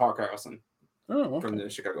 That's Oh. Paul Carlson Oh, okay. from the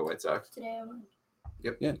Chicago White Sox. Today I won.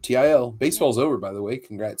 Yeah, TIL. Baseball's over, by the way.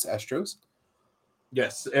 Congrats, Astros.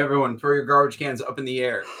 Yes, everyone, throw your garbage cans up in the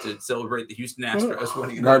air to celebrate the Houston Astros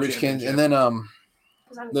winning another Garbage cans. championship. And then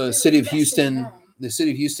 'Cause I was the really city of invested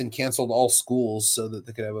in Houston, that. canceled all schools so that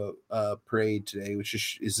they could have a parade today,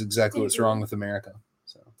 which is exactly what's wrong with America.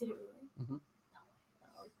 So Did it really?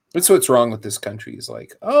 that's what's wrong with this country is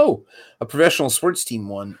like, oh, a professional sports team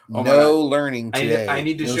won. Oh my No God. learning today. I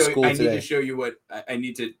need to No show. school I need today. to show you what I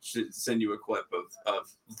need to send you a clip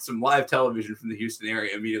of some live television from the Houston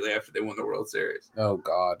area immediately after they won the World Series. Oh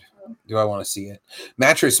God, do I want to see it?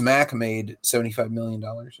 Mattress Mac made $75 million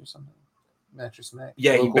or something. Mattress Mac.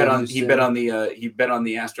 Yeah, he Local bet on Houston.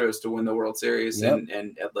 the Astros to win the World Series Yep.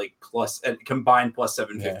 and at like combined plus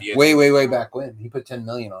 750. Yeah. Way back when he put 10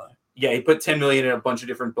 million on it. Yeah, he put 10 million in a bunch of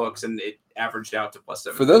different books and it averaged out to plus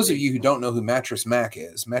 750. For those of you who don't know who Mattress Mac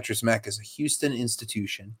is a Houston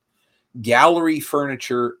institution, gallery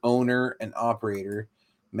furniture owner and operator.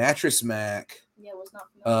 Mattress Mac, Yeah, it was not.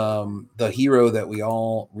 familiar. the hero that we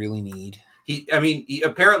all really need. He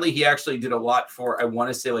apparently he actually did a lot for, I want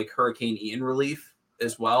to say, like Hurricane Ian relief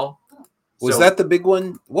as well. Was that the big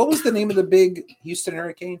one? What was the name of the big Houston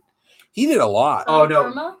hurricane? He did a lot. Oh, no.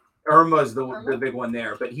 Irma? Irma's the Irma? big one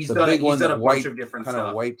there, but he's The done big one a that bunch of different kind of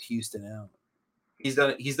stuff. wiped Houston out. He's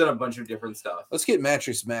done a bunch of different stuff. Let's get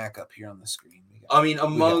Mattress Mac up here on the screen.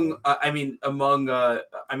 Among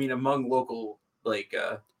local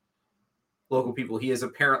local people, he is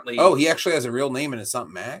apparently. Oh, he actually has a real name and it's not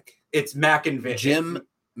Mac. It's McInvale. Jim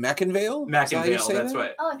McInvale. Is that how you McInvale. say That's that?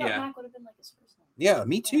 right. Oh, I thought Yeah. Mac would have been like his first name. Yeah,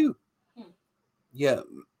 me too. Hmm. Yeah,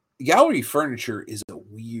 gallery furniture is a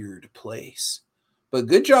weird place, but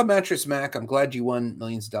good job, Mattress Mac. I'm glad you won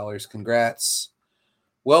millions of dollars. Congrats.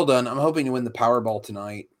 Well done. I'm hoping to win the Powerball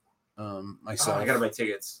tonight. Myself. I gotta buy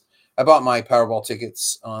tickets. I bought my Powerball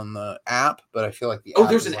tickets on the app, but I feel like the Oh, app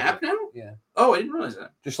there's is an like- app now? Yeah. Oh, I didn't realize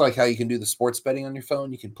that. Just like how you can do the sports betting on your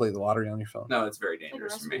phone, you can play the lottery on your phone. No, it's very Like a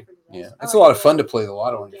dangerous for recipe me. for Yeah, disaster. it's Oh, a lot of fun yeah. to play the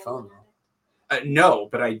lotto on your phone. Though. No,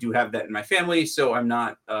 but I do have that in my family, so I'm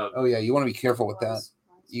not. Oh yeah, you want to be careful with that.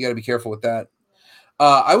 You got to be careful with that.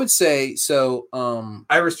 I would say so.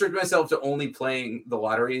 I restrict myself to only playing the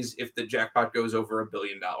lotteries if the jackpot goes over $1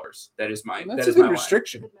 billion. That is my That's that a is good my line.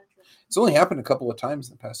 restriction. Good metric. It's only happened a couple of times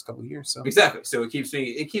in the past couple of years. So Exactly. So it keeps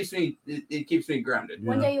me grounded.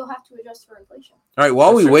 One day you'll have to adjust for inflation. all right. While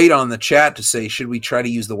That's we true. wait on the chat to say, should we try to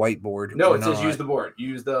use the whiteboard? No, or it says not? use the board.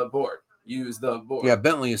 Use the board. Use the board. Yeah,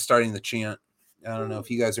 Bentley is starting the chant. I don't know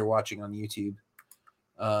if you guys are watching on YouTube.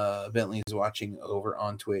 Bentley is watching over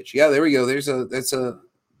on Twitch. Yeah, there we go.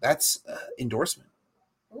 That's endorsement.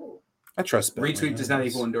 Ooh. I trust Bentley. Retweet does not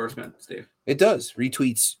equal endorsement, Steve. It does.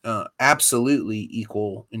 Retweets absolutely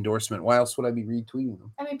equal endorsement. Why else would I be retweeting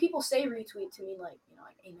them? I mean, people say retweet to mean like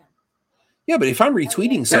amen. Yeah, but if I'm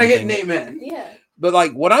retweeting Can Can I get something, an amen? Yeah. but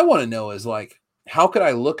like what I want to know is like, how could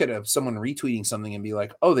I look at someone retweeting something and be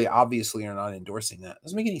like, oh, they obviously are not endorsing that?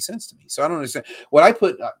 Doesn't make any sense to me. So I don't understand what I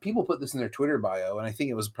put. People put this in their Twitter bio, and I think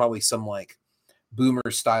it was probably some like boomer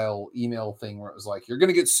style email thing where it was like, you're going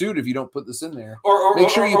to get sued if you don't put this in there. Or Make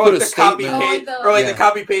sure you or put like a the copy statement. paste, Oh, or like Yeah. the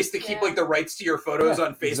copy paste to keep Yeah. like the rights to your photos Yeah,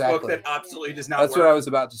 on Facebook exactly. that absolutely does not That's work. what I was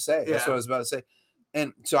about to say. That's Yeah. what I was about to say.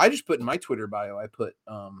 And so I just put in my Twitter bio, I put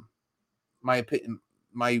my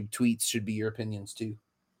tweets should be your opinions too.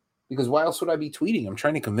 Because why else would I be tweeting? I'm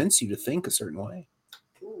trying to convince you to think a certain way.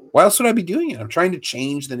 Ooh. Why else would I be doing it? I'm trying to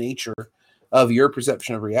change the nature of your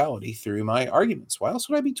perception of reality through my arguments. Why else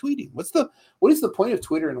would I be tweeting? What is the point of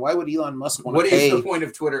Twitter, and why would Elon Musk want What to is pay? the point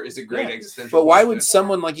of Twitter is a great Yeah. existential But why would question.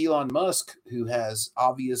 someone like Elon Musk, who has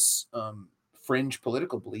obvious fringe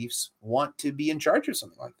political beliefs, want to be in charge of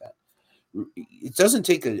something like that? It doesn't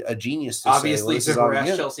take a genius to obviously say, well, this to is harass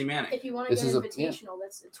yeah. Chelsea Manning? If you want to This get is invitational,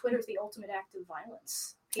 that's Twitter's the ultimate act of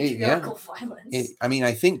violence. Yeah. Patriarchal violence. I mean,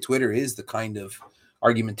 I think Twitter is the kind of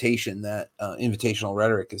argumentation that invitational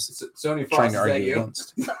rhetoric is Sony Fox, trying is to that argue you?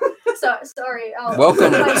 against. So, sorry.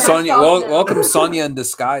 Welcome, my Sonia. fault now. Welcome, Sonia in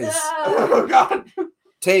disguise. Oh God!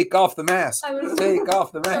 Take off the mask. I was- Take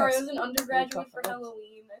off the Sorry, I mask. was an undergraduate for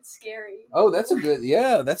Halloween. That's scary. Oh, that's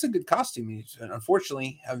a good costume.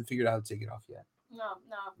 Unfortunately, haven't figured out how to take it off yet.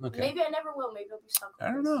 No. Okay. Maybe I never will. Maybe I'll be stuck. I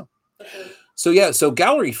don't know. But So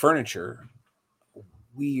gallery furniture,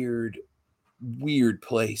 weird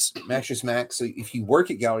place. Mattress Mac. So if you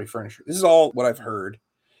work at Gallery Furniture, this is all what I've heard.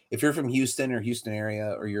 If you're from Houston or Houston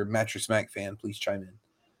area, or you're a Mattress Mac fan, please chime in.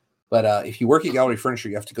 But if you work at Gallery Furniture,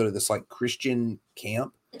 you have to go to this like Christian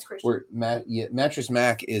camp it's Christian. where Mattress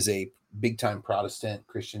Mac is a big time Protestant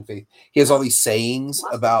Christian faith. He has all these sayings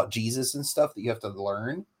Awesome. about Jesus and stuff that you have to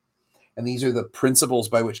learn. And these are the principles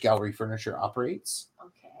by which Gallery Furniture operates.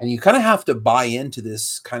 Okay. And you kind of have to buy into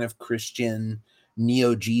this kind of Christian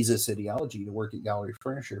neo-Jesus ideology to work at Gallery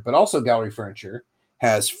Furniture. But also Gallery Furniture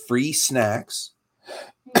has free snacks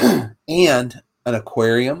and an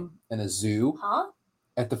aquarium and a zoo Huh?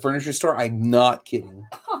 at the furniture store. I'm not kidding.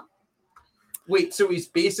 Wait, so he's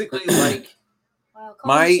basically like Wow.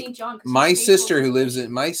 My- St. John, 'cause My he's faithful sister to who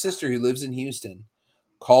religion. lives in Houston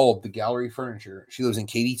called the Gallery Furniture. She lives in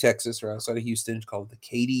Katy, Texas, or outside of Houston. It's called the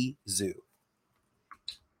Katy Zoo.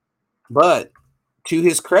 But to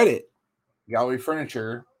his credit, Gallery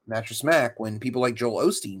Furniture, Mattress Mac, when people like Joel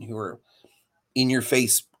Osteen, who are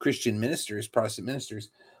in-your-face Christian ministers, Protestant ministers,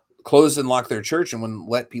 closed and locked their church and wouldn't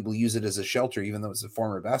let people use it as a shelter, even though it's a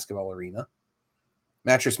former basketball arena,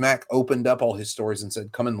 Mattress Mac opened up all his stores and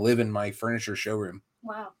said, come and live in my furniture showroom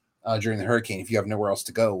Wow. during the hurricane. If you have nowhere else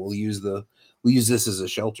to go, we'll use this as a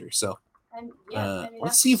shelter. So And yeah,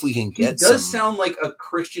 let's see if we can he get does some. sound like a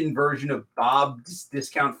Christian version of Bob's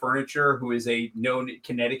Discount Furniture, who is a known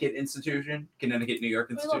Connecticut institution, Connecticut, New York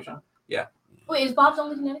We love institution. Bob. Wait, is Bob's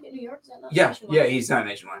only Connecticut, New York? Is that not Yeah, nationwide? yeah, he's not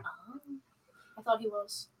nationwide. Oh, I thought he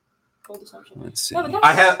was. Bold assumption. Let's see. No, but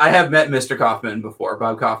I have met Mr. Kaufman before.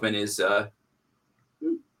 Bob Kaufman is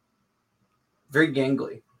very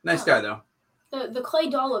gangly. Nice guy though. The clay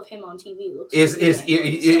doll of him on TV looks. Is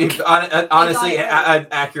pretty good. honestly got it.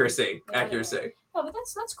 accuracy. Yeah. Accuracy. No, but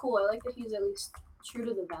that's cool. I like that he's at least true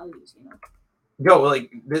to the values. You know. No,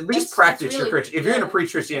 like at least That's practice really- your Christian. If you're gonna yeah, preach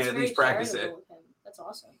It's Christianity, at very least practice it. charitable of him. That's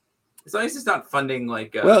awesome. As long as it's not funding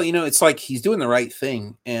like. Well, it's like he's doing the right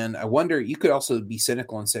thing. And I wonder, you could also be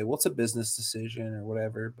cynical and say, well, it's a business decision or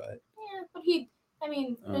whatever. But Yeah,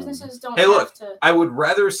 but businesses don't Hey, have look, to. I would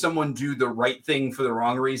rather someone do the right thing for the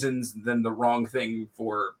wrong reasons than the wrong thing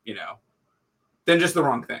for than just the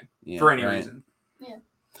wrong thing yeah, for any right. reason.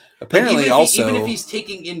 Apparently, Even if he's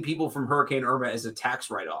taking in people from Hurricane Irma as a tax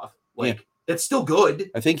write-off, like that's still good.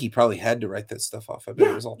 I think he probably had to write that stuff off. I bet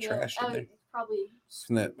it was all Yeah, trash in I there. would probably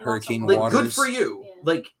From that lots of hurricane money. Like waters. good for you. Yeah.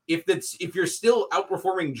 Like if you're still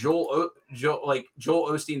outperforming Joel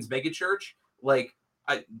Osteen's megachurch, like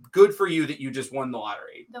good for you that you just won the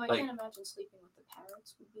lottery. Though I Like can't imagine sleeping with the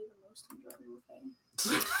parrots would be the most enjoyable thing.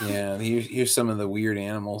 Yeah, here's some of the weird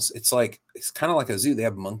animals. It's kind of like a zoo. They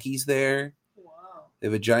have monkeys there. Wow. They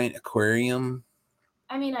have a giant aquarium.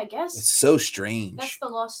 I mean, I guess It's so strange. that's the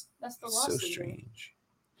lost. That's the It's lost. so leader. strange.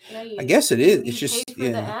 You know, I guess it is. You It's just pay for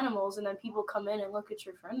the animals, and then people come in and look at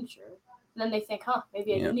your furniture, and then they think, "Huh,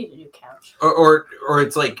 maybe I do need a new couch." Or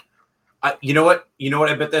it's like, you know what? You know what?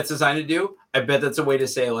 I bet that's designed to do. I bet that's a way to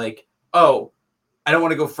say like, oh, I don't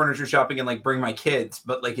want to go furniture shopping and like bring my kids,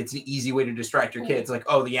 but like it's an easy way to distract your kids. Like,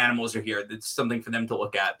 oh, the animals are here. That's something for them to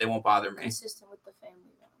look at. They won't bother me. Consistent with the family.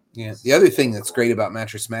 Yeah. The other thing that's great about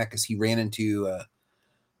Mattress Mac is he ran into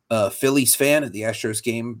a Phillies fan at the Astros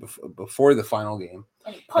game before the final game.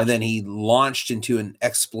 And then he launched into an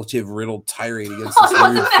expletive-riddled tirade against this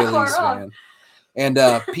rude Phillies fan. And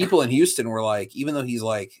people in Houston were like, even though he's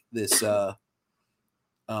like this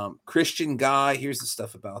Christian guy, here's the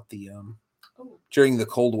stuff about the during the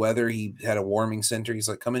cold weather, he had a warming center. He's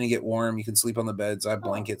like, come in and get warm. You can sleep on the beds. I have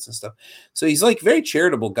blankets and stuff. So he's like very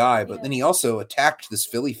charitable guy. But then he also attacked this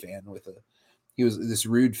Philly fan he was this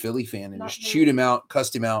rude Philly fan and just chewed him out,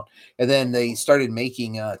 cussed him out. And then they started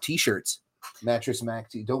making T-shirts. Mattress Mac,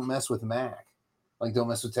 don't mess with Mac. Like, don't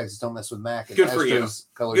mess with Texas, don't mess with Mac. And good for you.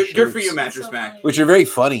 Good for you, Mattress Mac. Which are very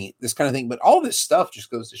funny, this kind of thing. But all this stuff just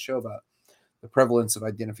goes to show about the prevalence of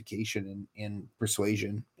identification and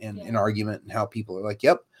persuasion and argument, and how people are like,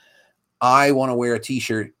 yep, I want to wear a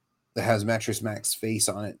T-shirt that has Mattress Mac's face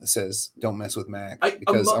on it that says, don't mess with Mac,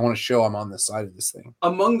 because I want to show I'm on the side of this thing.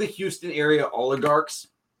 Among the Houston area oligarchs,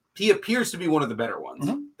 he appears to be one of the better ones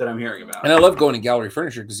that I'm hearing about. And I love going to Gallery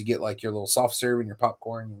Furniture because you get like your little soft serve and your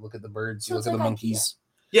popcorn. You look at the birds, you look at the monkeys.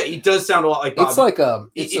 Yeah, he does sound a lot like Bob. It's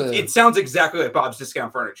like it sounds exactly like Bob's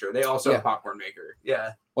Discount Furniture. They also have a popcorn maker.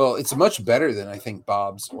 Yeah. Well, it's much better than I think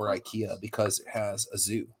Bob's or IKEA because it has a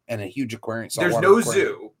zoo and a huge aquarium. There's no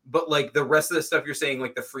zoo, but like the rest of the stuff you're saying,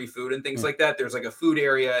 like the free food and things like that, there's like a food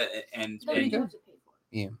area and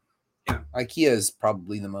yeah. IKEA is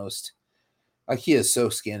probably the most. IKEA is so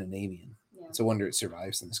Scandinavian. Yeah. It's a wonder it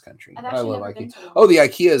survives in this country. I love IKEA. Oh, the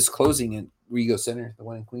IKEA is closing in Rego Center, the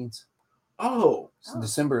one in Queens. Oh. So in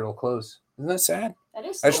December it'll close. Isn't that sad? That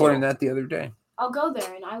is. I just learned that the other day. I'll go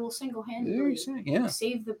there and I will single-handedly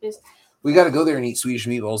save the business. We got to go there and eat Swedish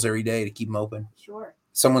meatballs every day to keep them open. Sure.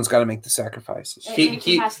 Someone's got to make the sacrifices.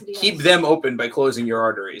 Keep them open by closing your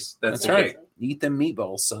arteries. That's right. Eat them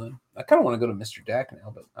meatballs, son. I kind of want to go to Mr. Dak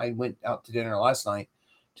now, but I went out to dinner last night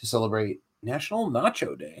to celebrate National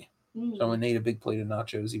Nacho Day. So I ate a big plate of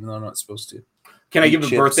nachos, even though I'm not supposed to. Can I give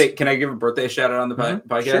a birthday shout out on the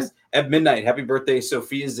podcast? Sure. At midnight, happy birthday,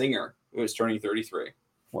 Sophia Zinger, who is turning 33.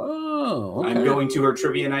 Whoa! Okay. I'm going to her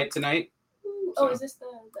trivia night tonight. Oh, is this the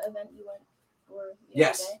event you went for?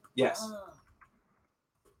 Yes. Yes.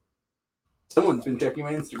 Someone's been checking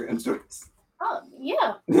my Instagram stories. Oh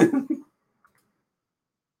yeah.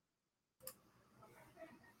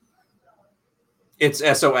 It's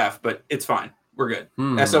SOF, but it's fine. We're good.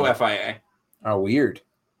 SOFIA. Oh, weird.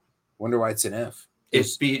 Wonder why it's an F.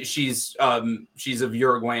 She's of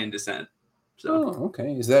Uruguayan descent. So. Oh,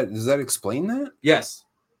 okay. Does that explain that? Yes.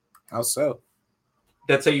 How so?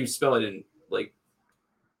 That's how you spell it in like.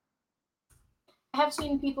 I have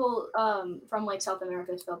seen people from like South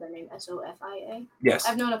America spell their name SOFIA. Yes.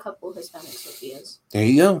 I've known a couple of Hispanic Sophias. There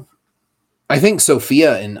you go. I think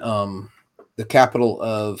Sofia in the capital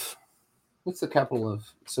of. What's the capital of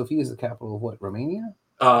Sofia? Is the capital of what? Romania?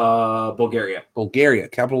 Bulgaria. Bulgaria.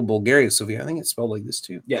 Capital of Bulgaria, Sofia. I think it's spelled like this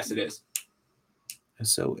too. Yes, it is.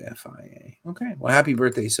 SOFIA. Okay. Well, happy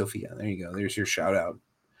birthday, Sophia. There you go. There's your shout out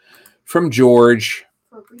from George.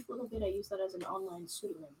 For a brief little bit, I used that as an online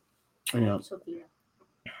pseudonym. Yeah. Sophia.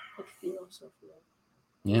 Sophia.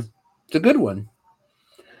 Yeah. It's a good one.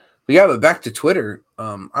 But yeah, but back to Twitter.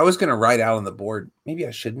 I was going to write out on the board. Maybe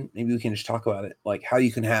I shouldn't. Maybe we can just talk about it. Like how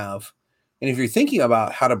you can have, and if you're thinking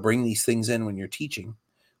about how to bring these things in when you're teaching,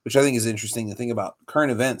 which I think is interesting to think about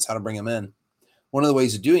current events, how to bring them in. One of the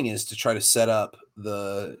ways of doing it is to try to set up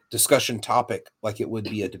the discussion topic like it would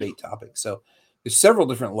be a debate topic. So there's several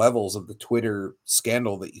different levels of the Twitter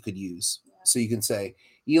scandal that you could use. So you can say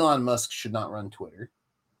Elon Musk should not run Twitter.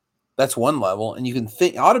 That's one level. And you can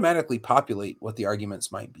automatically populate what the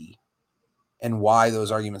arguments might be and why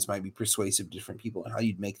those arguments might be persuasive to different people and how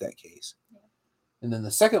you'd make that case. And then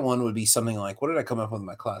the second one would be something like, what did I come up with in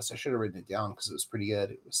my class? I should have written it down because it was pretty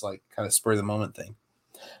good. It was like kind of spur of the moment thing.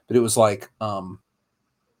 But it was like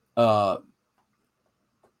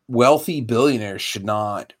wealthy billionaires should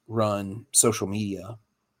not run social media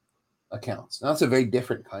accounts. Now, that's a very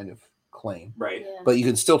different kind of claim. Right. Yeah. But you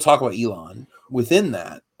can still talk about Elon within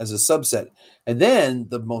that as a subset. And then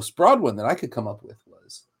the most broad one that I could come up with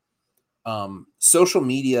was social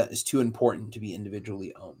media is too important to be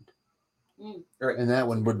individually owned. Right. And that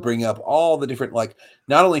one would bring up all the different, like,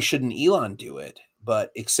 not only shouldn't Elon do it,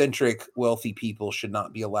 but eccentric, wealthy people should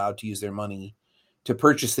not be allowed to use their money to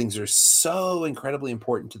purchase things that are so incredibly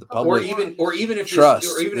important to the public. Or even if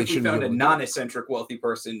Trust, we they shouldn't be found a able to do it. non-eccentric wealthy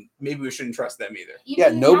person, maybe we shouldn't trust them either. Yeah,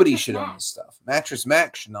 Even nobody Mattress should own Mac. this stuff. Mattress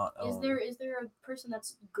Mac should not Is own. there a person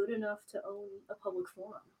that's good enough to own a public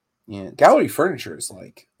forum? Yeah, Gallery Furniture is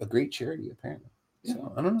like a great charity, apparently.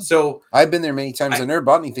 So I don't know. So I've been there many times. I never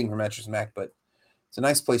bought anything from Mattress Mac, but it's a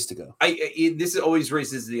nice place to go. This always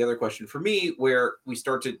raises the other question for me, where we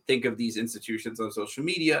start to think of these institutions on social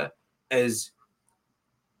media as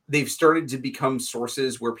they've started to become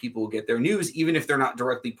sources where people get their news, even if they're not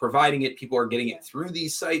directly providing it. People are getting it through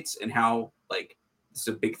these sites, and how, like, this is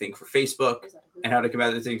a big thing for Facebook and how to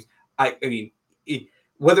combat the things. I mean,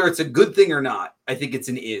 whether it's a good thing or not, I think it's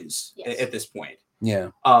Yes. at this point.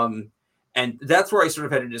 Yeah. And that's where I sort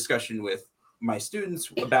of had a discussion with my students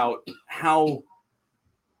about how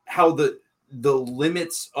the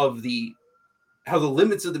limits of the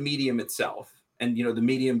medium itself, and the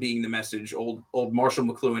medium being the message, old Marshall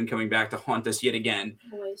McLuhan coming back to haunt us yet again,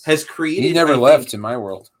 Boys. has created. He never left in my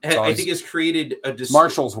world. I think has created a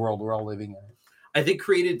Marshall's world we're all living in. I think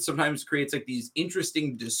sometimes creates like these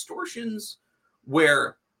interesting distortions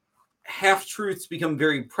where half-truths become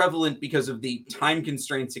very prevalent because of the time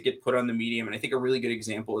constraints that get put on the medium. And I think a really good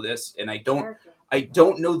example of this, and I don't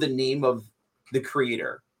know the name of the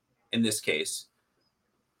creator in this case,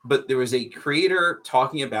 but there was a creator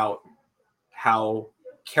talking about how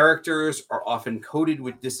characters are often coded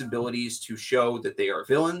with disabilities to show that they are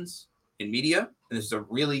villains in media. And this is a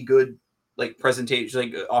really good, like, presentation.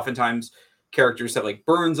 Like, oftentimes characters have, like,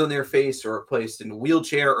 burns on their face, or are placed in a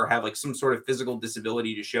wheelchair, or have, like, some sort of physical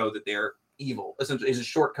disability to show that they're evil. Essentially, is a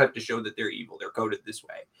shortcut to show that they're evil. They're coded this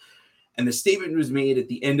way. And the statement was made at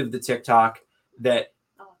the end of the TikTok that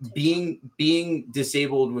being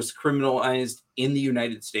disabled was criminalized in the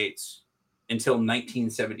United States until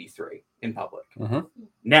 1973 in public. Mm-hmm.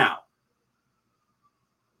 Now,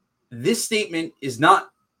 this statement is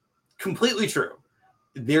not completely true.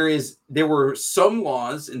 There were some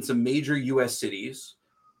laws in some major U.S. cities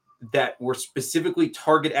that were specifically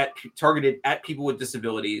targeted at people with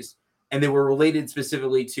disabilities, and they were related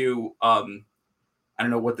specifically to I don't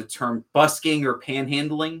know what the term, busking or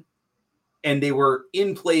panhandling, and they were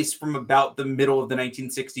in place from about the middle of the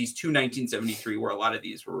 1960s to 1973, where a lot of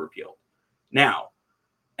these were repealed. Now,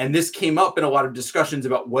 and this came up in a lot of discussions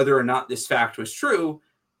about whether or not this fact was true.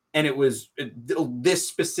 And it was these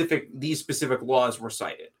specific laws were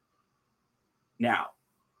cited. Now,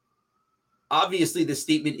 obviously, this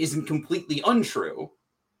statement isn't completely untrue,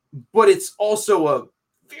 but it's also a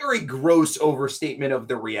very gross overstatement of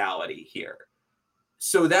the reality here.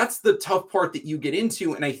 So that's the tough part that you get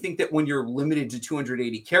into. And I think that when you're limited to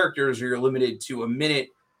 280 characters, or you're limited to a minute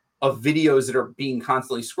of videos that are being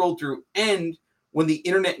constantly scrolled through, and when the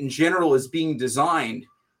internet in general is being designed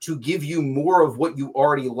to give you more of what you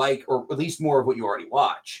already like, or at least more of what you already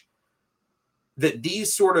watch, that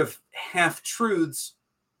these sort of half-truths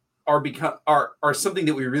are something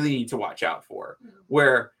that we really need to watch out for,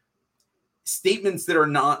 where statements that are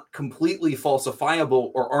not completely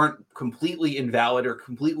falsifiable, or aren't completely invalid, or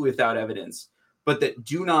completely without evidence, but that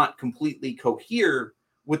do not completely cohere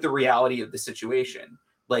with the reality of the situation.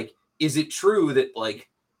 Like, is it true that, like,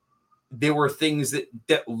 there were things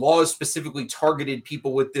that laws specifically targeted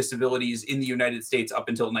people with disabilities in the United States up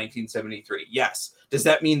until 1973? Yes. Does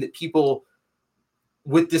that mean that people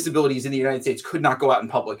with disabilities in the United States could not go out in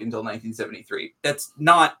public until 1973? That's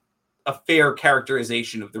not a fair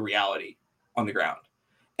characterization of the reality on the ground.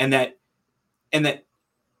 And that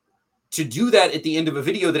to do that at the end of a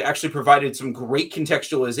video that actually provided some great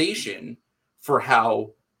contextualization for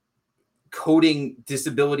how coding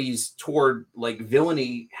disabilities toward, like,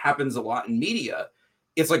 villainy happens a lot in media,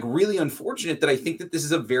 it's, like, really unfortunate that I think that this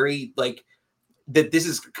is a very, like, that this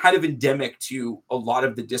is kind of endemic to a lot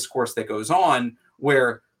of the discourse that goes on,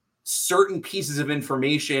 where certain pieces of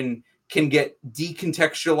information can get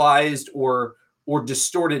decontextualized or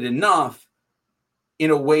distorted enough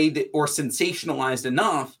in a way that, or sensationalized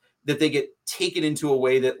enough that they get taken into a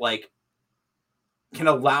way that, like, can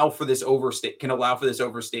allow for this overstatement, can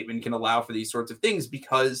allow for these sorts of things,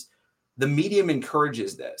 because the medium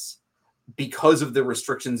encourages this because of the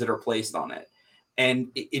restrictions that are placed on it. And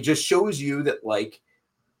it just shows you that, like,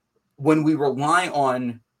 when we rely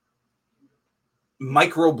on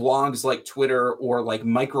micro blogs like Twitter, or like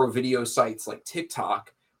micro video sites like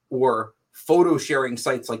TikTok, or photo sharing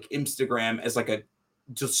sites like Instagram as like a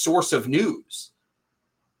just source of news,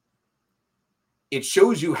 it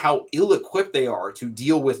shows you how ill-equipped they are to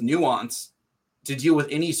deal with nuance, to deal with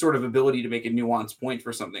any sort of ability to make a nuanced point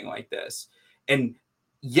for something like this. And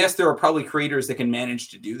yes, there are probably creators that can manage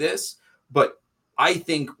to do this, but I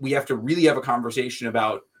think we have to really have a conversation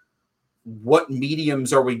about what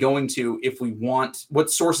mediums are we going to if we want,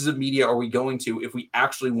 what sources of media are we going to if we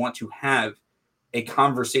actually want to have a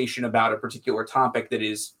conversation about a particular topic that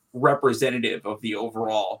is representative of the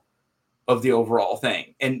overall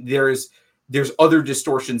thing. And there's other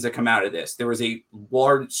distortions that come out of this. There was a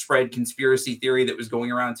large spread conspiracy theory that was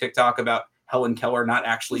going around TikTok about Helen Keller not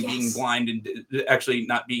actually being blind and actually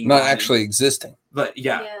not actually existing. But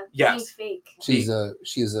being fake. She's a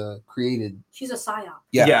created. She's a psyop.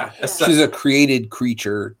 Yeah. She's a created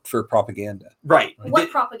creature for propaganda. Right.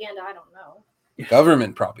 What propaganda? I don't know.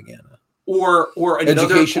 Government propaganda. Or another,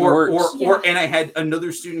 education works. And I had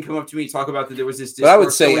another student come up to me and talk about that there was this. But I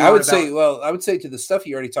would say to the stuff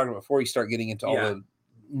you already talked about before you start getting into all the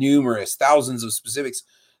numerous thousands of specifics,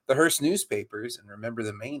 the Hearst newspapers and Remember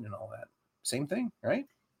the Maine and all that, same thing, right?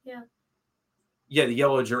 Yeah. Yeah, the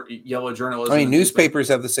yellow journalism. I mean, newspapers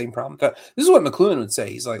have the same problem. This is what McLuhan would say.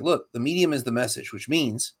 He's like, look, the medium is the message, which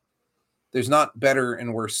means there's not better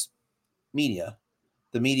and worse media.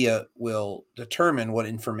 The media will determine what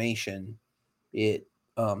information it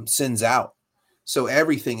sends out. So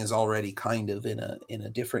everything is already kind of in a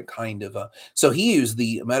different kind of a. So he used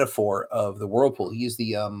the metaphor of the whirlpool. He used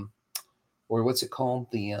the or what's it called?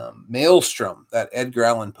 The maelstrom, that Edgar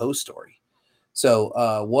Allan Poe story.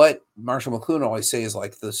 So what Marshall McLuhan always say is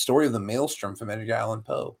like the story of the maelstrom from Edgar Allan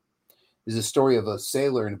Poe is a story of a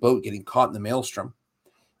sailor in a boat getting caught in the maelstrom,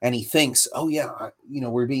 and he thinks, oh yeah,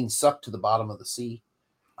 we're being sucked to the bottom of the sea.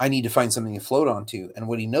 I need to find something to float onto. And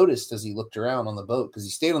what he noticed as he looked around on the boat, because he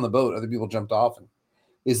stayed on the boat, other people jumped off,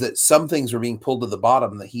 is that some things were being pulled to the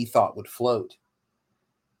bottom that he thought would float,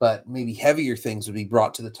 but maybe heavier things would be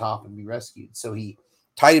brought to the top and be rescued. So he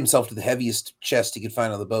tied himself to the heaviest chest he could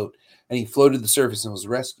find on the boat, and he floated to the surface and was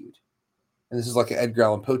rescued. And this is like an Edgar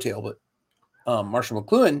Allan Poe tale, but Marshall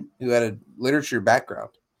McLuhan, who had a literature background,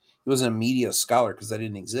 he wasn't a media scholar because that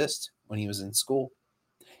didn't exist when he was in school.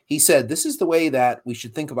 He said, this is the way that we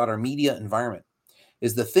should think about our media environment,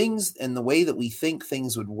 is the things and the way that we think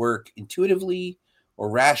things would work intuitively or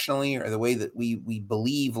rationally, or the way that we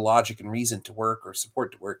believe logic and reason to work or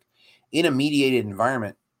support to work in a mediated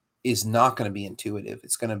environment is not going to be intuitive.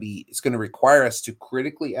 It's going to require us to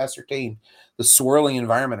critically ascertain the swirling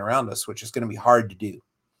environment around us, which is going to be hard to do,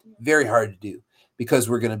 very hard to do, because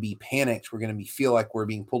we're going to be panicked. We're going to feel like we're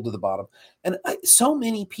being pulled to the bottom. And so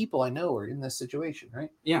many people I know are in this situation,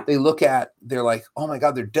 right? Yeah. They're like, oh my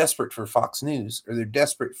God, they're desperate for Fox News, or they're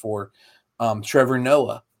desperate for Trevor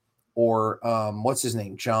Noah, or what's his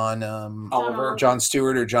name? John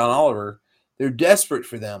Stewart or John Oliver. They're desperate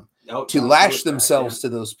for them to lash themselves to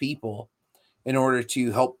those people in order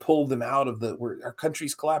to help pull them out of where our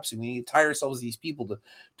country's collapsing. We need to tie ourselves to these people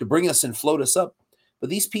to bring us and float us up. But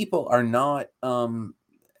these people are not,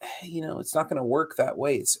 it's not going to work that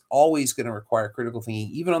way. It's always going to require critical thinking,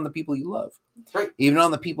 even on the people you love, right? Even on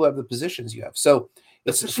the people who have the positions you have. So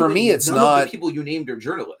for me, it's none not. Of the people you named are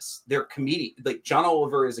journalists. They're comedians. Like John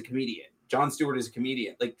Oliver is a comedian. John Stewart is a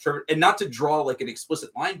comedian. Like Trevor, and not to draw like an explicit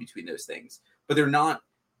line between those things, but they're not.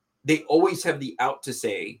 They always have the out to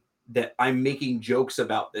say that I'm making jokes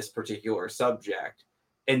about this particular subject,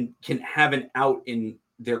 and can have an out in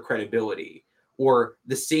their credibility. Or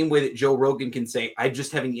the same way that Joe Rogan can say, I'm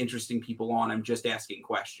just having interesting people on, I'm just asking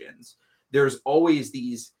questions. There's always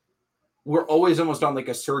we're always almost on like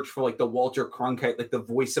a search for like the Walter Cronkite, like the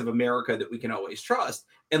voice of America that we can always trust.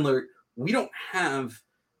 And like, we don't have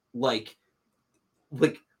like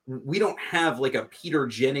a Peter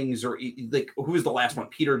Jennings, or like, who was the last one?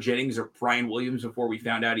 Peter Jennings or Brian Williams before we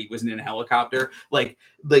found out he wasn't in a helicopter. Like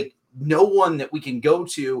no one that we can go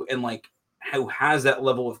to and like who has that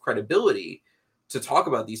level of credibility to talk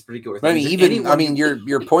about these particular things.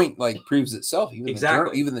 Your point like proves itself.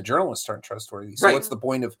 Even the journalists aren't trustworthy. So what's the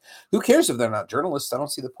point of? Who cares if they're not journalists? I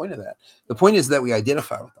don't see the point of that. The point is that we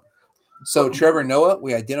identify with them. So Trevor Noah,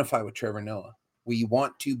 we identify with Trevor Noah. We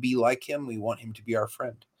want to be like him. We want him to be our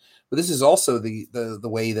friend. But this is also the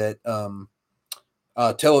way that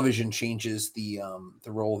television changes the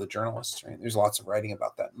role of the journalist. Right? There's lots of writing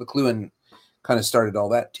about that. McLuhan kind of started all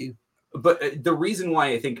that too. But the reason why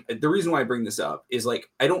I bring this up is like,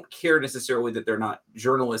 I don't care necessarily that they're not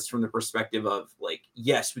journalists from the perspective of like,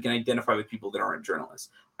 yes, we can identify with people that aren't journalists.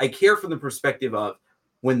 I care from the perspective of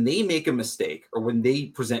when they make a mistake, or when they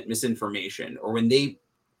present misinformation, or when they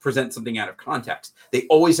present something out of context. They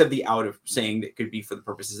always have the out of saying that it could be for the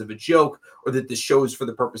purposes of a joke, or that the show is for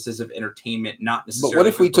the purposes of entertainment, not necessarily. But what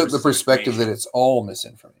if for we took the purposes of perspective that information. it's all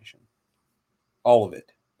misinformation? All of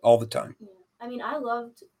it. All the time. Yeah. I mean, I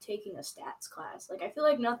loved taking a stats class. Like, I feel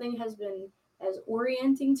like nothing has been as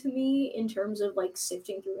orienting to me in terms of like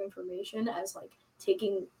sifting through information as like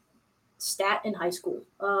taking stat in high school.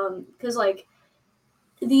 Because like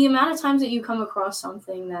the amount of times that you come across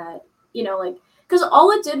something that, you know, like, because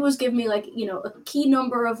all it did was give me like, you know, a key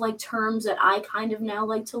number of like terms that I kind of now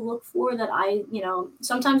like to look for, that I, you know,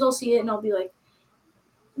 sometimes I'll see it and I'll be like,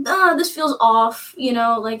 this feels off, you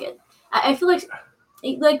know, like I feel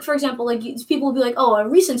like for example, like people will be like, oh, a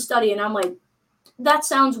recent study, and I'm like, that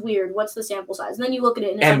sounds weird. What's the sample size? And then you look at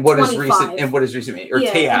it and it's And like what 25. is recent? And what is recent mean? Or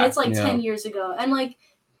yeah, TAF. and it's like Yeah. 10 years ago. And like,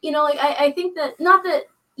 you know, like I think that not that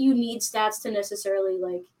you need stats to necessarily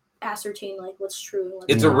like ascertain like what's true and what's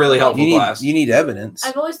It's a not. really Like, helpful You class. need evidence.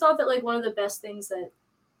 I've always thought that like one of the best things that,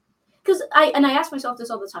 because I ask myself this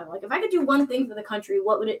all the time, like if I could do one thing for the country,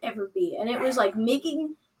 what would it ever be? And it was like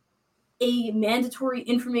making a mandatory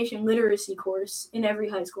information literacy course in every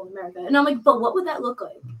high school in America. And I'm like, but what would that look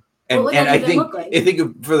like? And, would and that I even think look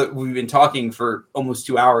like? we've been talking for almost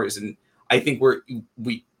 2 hours, and I think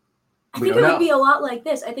we I We think don't it know. would be a lot like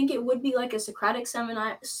this. I think it would be like a Socratic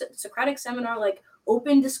seminar, like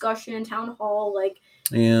open discussion, town hall, like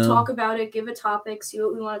Yeah. talk about it, give a topic, see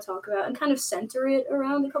what we want to talk about, and kind of center it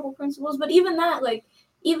around a couple principles. But even that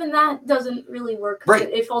doesn't really work. 'Cause Right.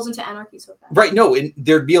 It falls into anarchy so fast. right. No, and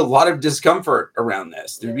there'd be a lot of discomfort around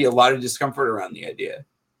this. There'd be Yeah. a lot of discomfort around the idea,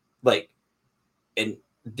 like, and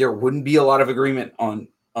there wouldn't be a lot of agreement on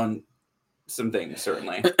some things,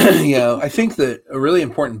 certainly. Yeah, I think that a really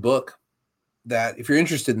important book that, if you're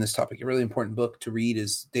interested in this topic, a really important book to read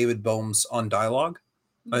is David Bohm's On Dialogue.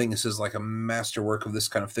 I think this is like a masterwork of this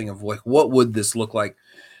kind of thing of like, what would this look like?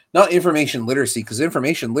 Not information literacy, because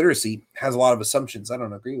information literacy has a lot of assumptions I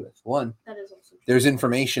don't agree with. One, That is also true. there's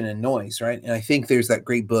information and noise, right? And I think there's that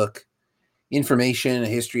great book, Information, A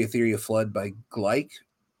History, A Theory of Flood by Gleich,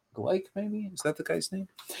 maybe? Is that the guy's name?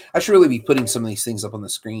 I should really be putting some of these things up on the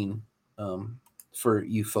screen for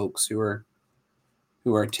you folks who are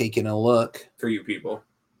taking a look. For you people.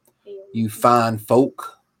 You fine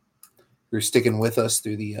folk who are sticking with us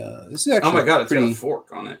through the this is actually Oh my god, it's got pretty a fork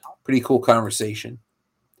on it. pretty cool conversation.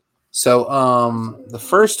 So the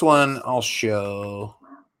first one I'll show.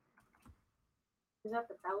 Is that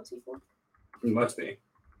the fallacy fork? It must be.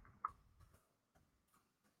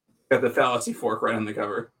 Got the fallacy fork right on the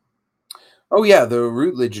cover. Oh yeah, the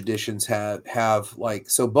Routledge editions have like,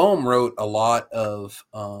 so Bohm wrote a lot of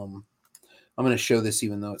I'm going to show this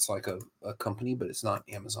even though it's like a company, but it's not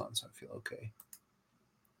Amazon, so I feel okay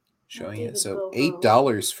showing it. David So Bohm.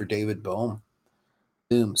 $8 for David Bohm.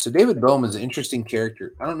 Boom. So David Bohm is an interesting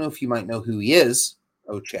character. I don't know if you might know who he is,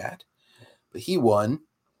 Chat, but he won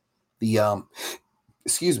the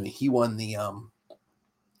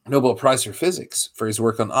Nobel Prize for Physics for his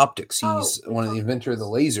work on optics. He's one of the inventor of the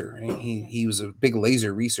laser. Right? He was a big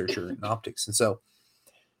laser researcher in optics. And so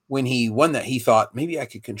when he won that, he thought, maybe I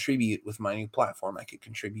could contribute with my new platform. I could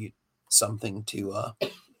contribute something to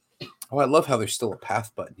I love how there's still a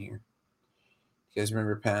Path button here. You guys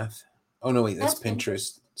remember Path? Oh no, wait, that's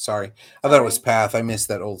Pinterest. Sorry. I thought it was Path. I missed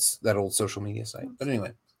that old social media site. But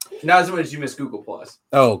anyway. Not as much as you miss Google Plus.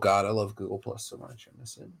 Oh God, I love Google Plus so much. I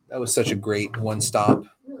miss it. That was such a great one-stop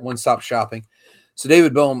shopping. So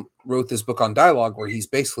David Bohm wrote this book on dialogue where he's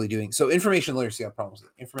basically doing, so information literacy, I promise,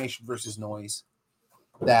 information versus noise.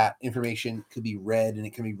 That information could be read, and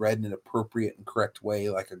it can be read in an appropriate and correct way,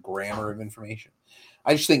 like a grammar of information.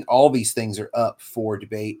 I just think all these things are up for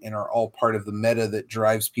debate and are all part of the meta that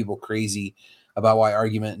drives people crazy about why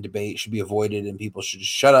argument and debate should be avoided, and people should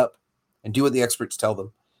just shut up and do what the experts tell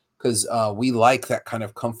them. Because we like that kind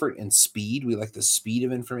of comfort and speed. We like the speed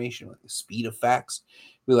of information, like the speed of facts.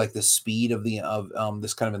 We like the speed of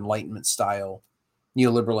this kind of Enlightenment style,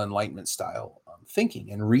 neoliberal Enlightenment style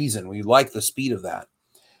thinking and reason. We like the speed of that.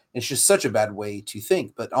 It's just such a bad way to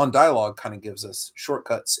think. But On Dialogue kind of gives us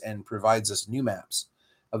shortcuts and provides us new maps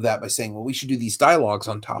of that by saying, well, we should do these dialogues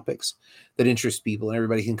on topics that interest people, and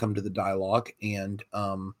everybody can come to the dialogue and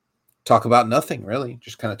talk about nothing, really.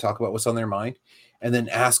 Just kind of talk about what's on their mind. And then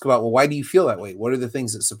ask about, well, why do you feel that way? What are the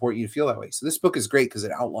things that support you to feel that way? So this book is great because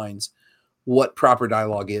it outlines what proper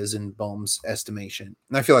dialogue is in Bohm's estimation.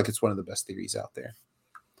 And I feel like it's one of the best theories out there.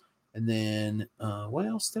 And then what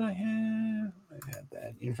else did I have? I had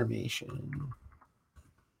that information.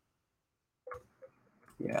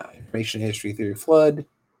 Yeah, information, history, theory of flood.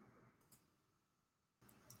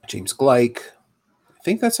 James Gleich. I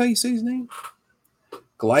think that's how you say his name.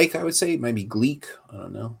 Gleich, I would say. It might be Gleek. I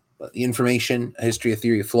don't know. But the information, a history of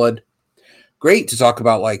theory of flood. Great to talk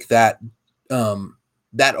about like that,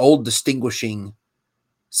 that old distinguishing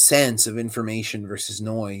sense of information versus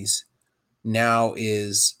noise now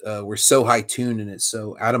is we're so high tuned and it's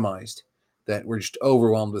so atomized that we're just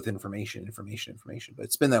overwhelmed with information. But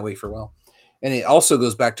it's been that way for a while. And it also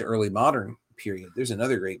goes back to early modern period. There's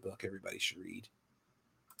another great book everybody should read.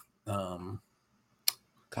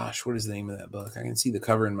 Gosh, what is the name of that book? I can see the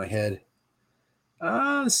cover in my head.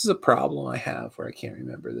 This is a problem I have where I can't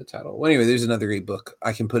remember the title. Well, anyway, there's another great book.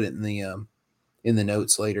 I can put it in the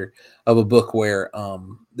notes later of a book where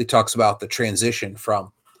it talks about the transition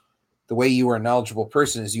from the way you were a knowledgeable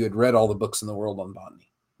person is you had read all the books in the world on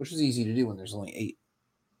botany, which is easy to do when there's only 8.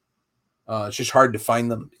 It's just hard to find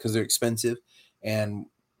them because they're expensive, and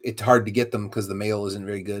it's hard to get them because the mail isn't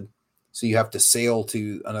very good. So you have to sail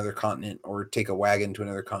to another continent or take a wagon to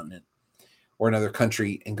another continent or another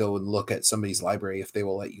country and go and look at somebody's library if they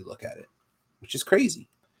will let you look at it, which is crazy.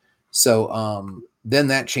 So then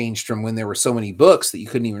that changed from when there were so many books that you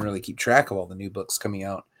couldn't even really keep track of all the new books coming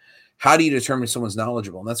out. How do you determine someone's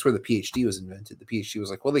knowledgeable? And that's where the PhD was invented. The PhD was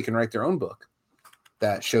like, well, they can write their own book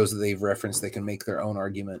that shows that they've referenced, they can make their own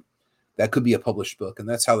argument. That could be a published book. And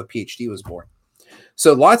that's how the PhD was born.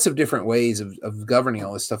 So lots of different ways of governing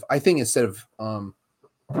all this stuff. I think instead of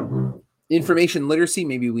information literacy,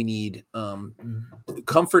 maybe we need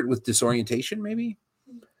comfort with disorientation, maybe,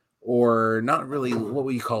 or not really. What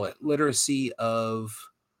would you call it? Literacy of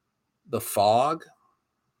the fog.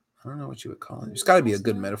 I don't know what you would call it. There's got to be a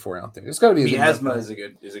good metaphor out there. There's got to be miasma is a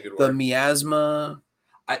good word. The miasma.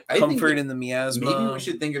 I comfort think in the miasma. Maybe we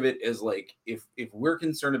should think of it as like if we're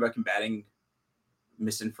concerned about combating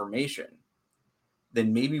misinformation,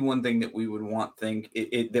 then maybe one thing that we would want to think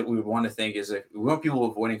is that we want people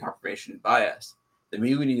avoiding confirmation bias. Then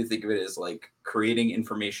maybe we need to think of it as like creating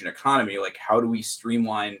information economy. Like how do we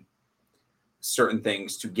streamline certain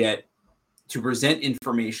things to present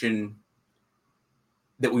information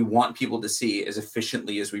that we want people to see as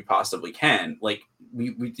efficiently as we possibly can. Like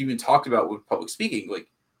we even talked about with public speaking, like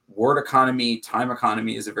word economy, time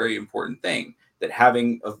economy is a very important thing. That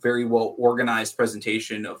having a very well organized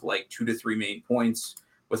presentation of like 2 to 3 main points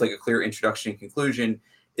with like a clear introduction and conclusion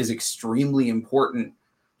is extremely important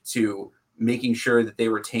to making sure that they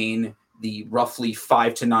retain the roughly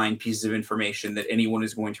 5 to 9 pieces of information that anyone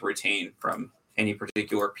is going to retain from any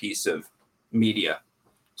particular piece of media.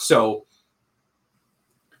 So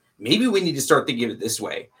maybe we need to start thinking of it this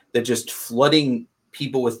way, that just flooding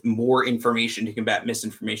people with more information to combat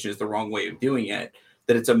misinformation is the wrong way of doing it,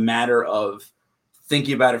 that it's a matter of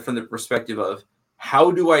thinking about it from the perspective of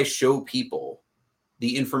how do I show people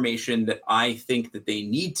the information that I think that they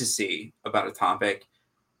need to see about a topic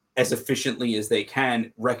as efficiently as they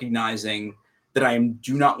can, recognizing that I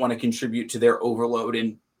do not want to contribute to their overload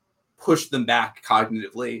and push them back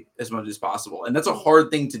cognitively as much as possible. And that's a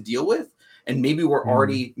hard thing to deal with. And maybe we're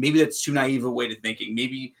already, maybe that's too naive a way to thinking.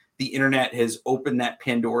 Maybe the internet has opened that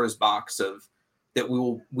Pandora's box of that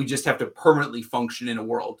we just have to permanently function in a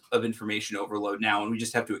world of information overload now. And we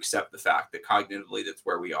just have to accept the fact that cognitively that's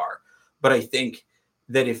where we are. But I think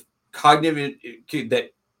that if that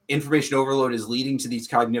information overload is leading to these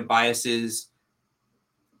cognitive biases,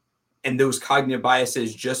 and those cognitive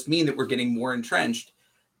biases just mean that we're getting more entrenched,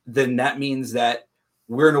 then that means that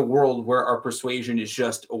we're in a world where our persuasion is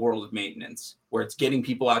just a world of maintenance, where it's getting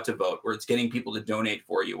people out to vote, where it's getting people to donate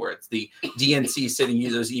for you, where it's the DNC sending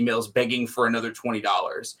you those emails begging for another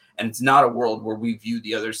 $20. And it's not a world where we view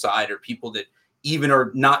the other side or people that even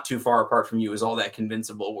are not too far apart from you as all that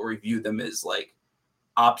convincible, where we view them as like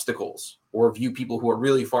obstacles or view people who are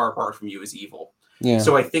really far apart from you as evil. Yeah.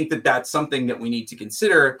 So I think that that's something that we need to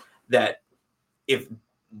consider, that if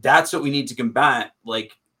that's what we need to combat,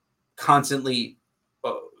 like constantly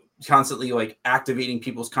like activating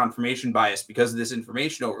people's confirmation bias because of this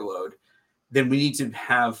information overload, then we need to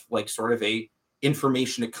have like sort of a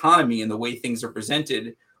information economy in the way things are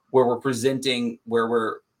presented, where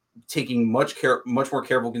we're taking much more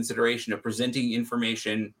careful consideration of presenting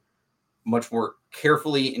information much more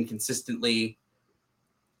carefully and consistently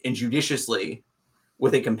and judiciously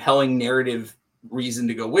with a compelling narrative reason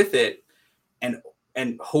to go with it,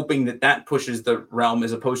 and hoping that pushes the realm,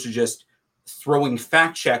 as opposed to just throwing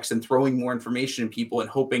fact checks and throwing more information in people and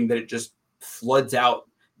hoping that it just floods out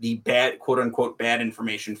the bad, quote unquote, bad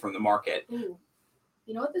information from the market. Ooh.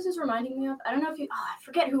 You know what this is reminding me of? I don't know if I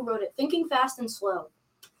forget who wrote it. Thinking Fast and Slow.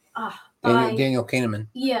 Daniel Kahneman.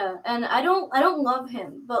 Yeah, and I don't love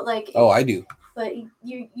him, but like. Oh, I do. But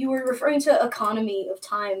you were referring to economy of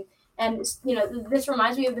time, and this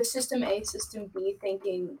reminds me of the System A, System B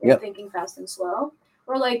thinking, and Thinking Fast and Slow,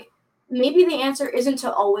 Or like maybe the answer isn't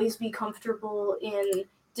to always be comfortable in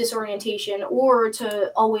disorientation or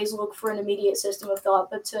to always look for an immediate system of thought,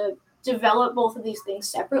 but to develop both of these things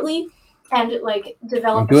separately and like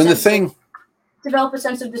I'm doing the thing. Develop a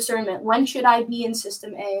sense of discernment. When should I be in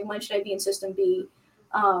system A and when should I be in system B?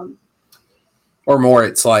 Or more,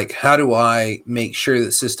 it's like, how do I make sure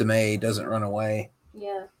that system A doesn't run away?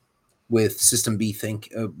 Yeah. With system B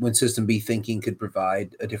when system B thinking could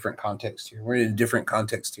provide a different context here. We're in a different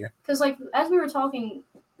context here. Because like as we were talking,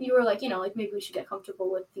 you were like, like maybe we should get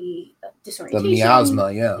comfortable with the disorientation. The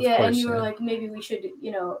miasma, yeah. Yeah, course, and you were like, maybe we should,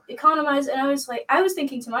 economize. And I was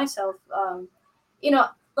thinking to myself,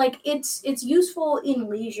 like it's useful in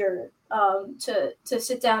leisure to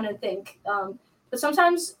sit down and think. But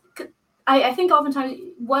sometimes I think oftentimes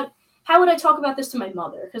how would I talk about this to my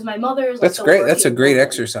mother? Because my mother is like that's great. That's a great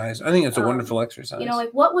exercise. I think it's a wonderful exercise. Like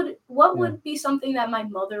what would be something that my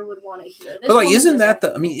mother would want to hear? But like, isn't that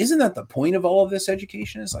the point of all of this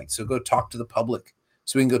education? Is like, so go talk to the public,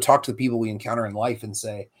 so we can go talk to the people we encounter in life and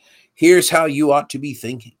say, here's how you ought to be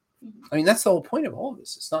thinking. Mm-hmm. I mean, that's the whole point of all of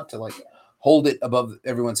this. It's not to like hold it above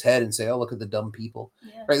everyone's head and say, oh, look at the dumb people.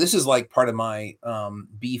 Yeah. Right. This is like part of my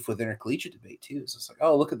beef with intercollegiate debate too. It's just like,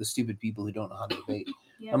 oh, look at the stupid people who don't know how to debate.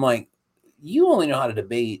 Yeah. I'm like, you only know how to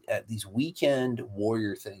debate at these weekend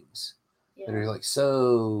warrior things that are like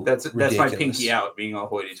so. That's my pinky out being all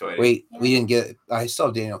hoity-toity. Wait, we didn't get. I still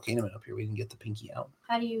have Daniel Kahneman up here. We didn't get the pinky out.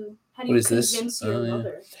 How do you convince your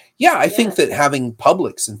mother? Yeah, I think that having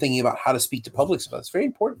publics and thinking about how to speak to publics about it's very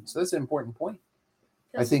important. So that's an important point.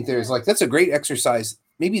 I think there's that's a great exercise.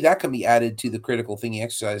 Maybe that can be added to the critical thinking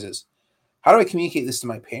exercises. How do I communicate this to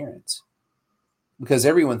my parents? Because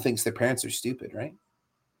everyone thinks their parents are stupid, right?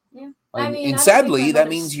 Yeah. And sadly, that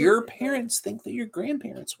means your parents think that your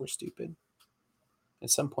grandparents were stupid at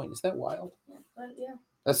some point. Is that wild? Yeah.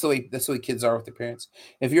 That's the way kids are with their parents.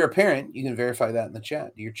 If you're a parent, you can verify that in the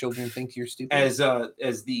chat. Do your children think you're stupid? As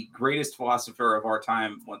the greatest philosopher of our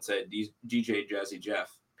time once said, DJ Jazzy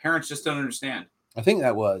Jeff, parents just don't understand. I think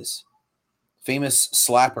that was famous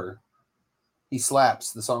slapper. He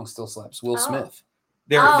slaps. The song still slaps. Will Smith.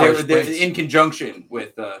 They're in conjunction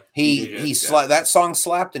with he that song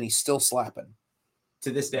slapped and he's still slapping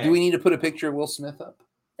to this day. Do we need to put a picture of Will Smith up?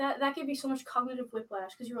 That gave me so much cognitive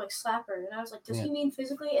whiplash because you were like slapper and I was like, does he mean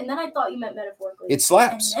physically? And then I thought you meant metaphorically. It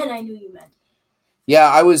slaps. And then I knew you meant. Yeah,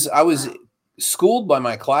 I was schooled by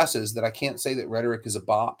my classes that I can't say that rhetoric is a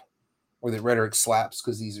bop or that rhetoric slaps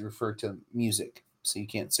because these refer to music. So you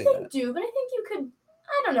can't say that. Do, but I think you could.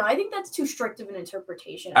 I don't know. I think that's too strict of an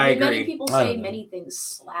interpretation. I agree. Many people say many things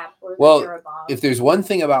slap or they're a bop. If there's one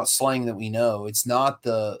thing about slang that we know, it's not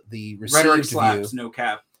the received rhetoric slaps, view. No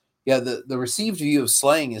cap. Yeah, the received view of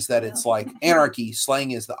slang is that it's like anarchy.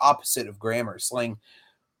 Slang is the opposite of grammar. Slang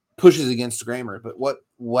pushes against grammar. But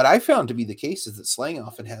what I found to be the case is that slang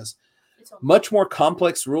often has much more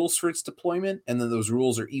complex rules for its deployment, and then those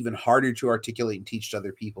rules are even harder to articulate and teach to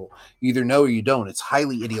other people. You either know or you don't. It's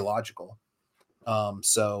highly ideological.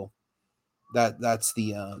 So that's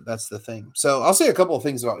the thing. So I'll say a couple of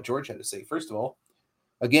things about what George had to say. First of all,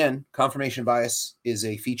 again, confirmation bias is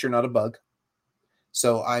a feature, not a bug.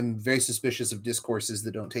 So I'm very suspicious of discourses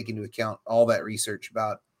that don't take into account all that research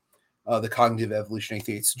about the cognitive evolutionary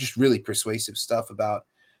theory. It's just really persuasive stuff about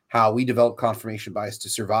how we develop confirmation bias to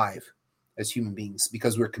survive as human beings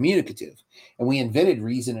because we're communicative and we invented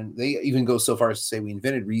reason. And they even go so far as to say we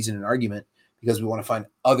invented reason and argument because we want to find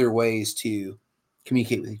other ways to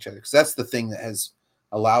communicate with each other. Because that's the thing that has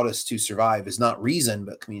allowed us to survive is not reason,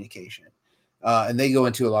 but communication. And they go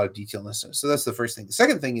into a lot of detail in this. So that's the first thing. The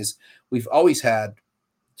second thing is we've always had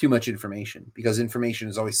too much information because information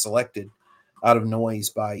is always selected out of noise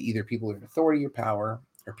by either people in authority or power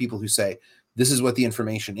or people who say, this is what the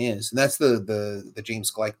information is. And that's the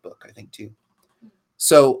James Gleick book, I think, too.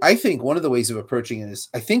 So I think one of the ways of approaching it is,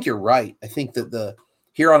 I think you're right. I think that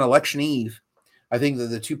here on election eve, I think that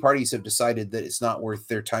the two parties have decided that it's not worth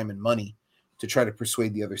their time and money to try to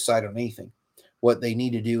persuade the other side on anything. What they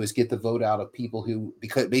need to do is get the vote out of people who,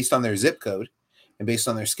 because based on their zip code and based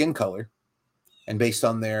on their skin color and based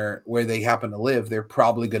on where they happen to live, they're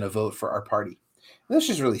probably going to vote for our party. And that's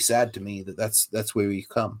just really sad to me that's where we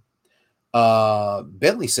come.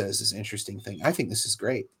 Bentley says this interesting thing. I think this is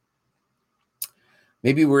great.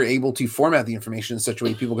 Maybe we're able to format the information in such a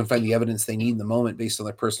way people can find the evidence they need in the moment based on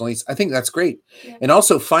their personal needs. I think that's great. Yeah. And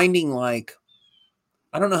also finding I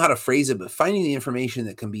don't know how to phrase it, but finding the information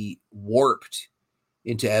that can be warped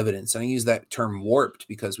into evidence. And I use that term warped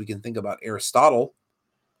because we can think about Aristotle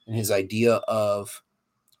and his idea of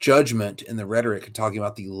judgment in the rhetoric and talking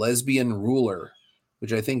about the lesbian ruler,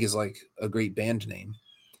 which I think is like a great band name.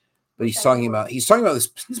 But he's talking about this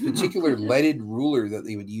particular leaded ruler that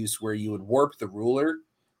they would use, where you would warp the ruler.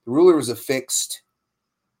 The ruler was a fixed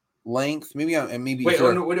length. Maybe we're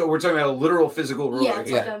talking about a literal physical ruler. Yeah, it's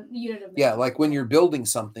like a unit of yeah, like when you're building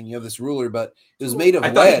something, you have this ruler, but it was made of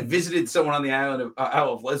lead. I thought he visited someone on the island of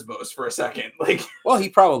Isle of Lesbos for a second. Like, well, he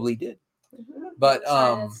probably did, but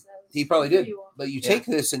That's he probably did. pretty well. But you take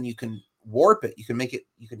this and you can warp it. You can make it.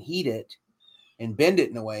 You can heat it and bend it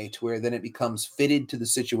in a way to where then it becomes fitted to the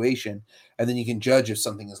situation, and then you can judge if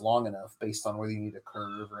something is long enough based on whether you need a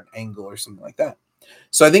curve or an angle or something like that.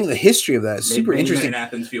 So I think the history of that is super interesting. In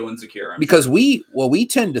Athens, feel insecure because we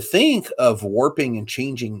tend to think of warping and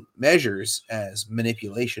changing measures as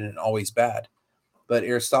manipulation and always bad, but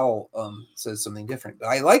Aristotle says something different. But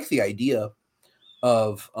I like the idea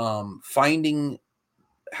of finding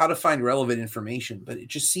how to find relevant information, but it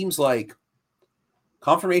just seems like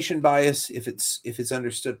confirmation bias, if it's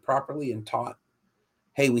understood properly and taught,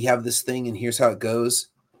 hey, we have this thing and here's how it goes.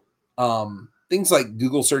 Things like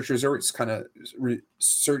Google search results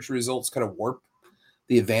search results kind of warp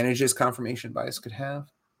the advantages confirmation bias could have.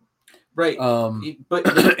 Right.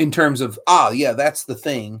 But in terms of, that's the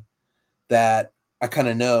thing that I kind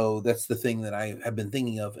of know, that's the thing that I have been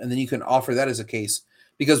thinking of. And then you can offer that as a case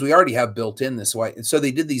because we already have built in this way. And so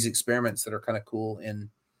they did these experiments that are kind of cool in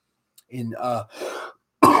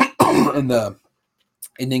the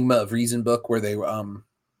Enigma of Reason book, where they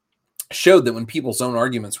showed that when people's own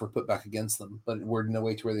arguments were put back against them, but were in a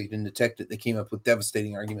way to where they didn't detect it, they came up with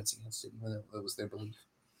devastating arguments against it, even though that was their belief.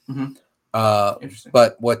 Mm-hmm. Interesting.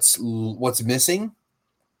 But what's missing,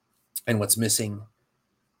 and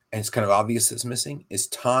it's kind of obvious it's missing, is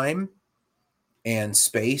time and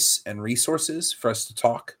space and resources for us to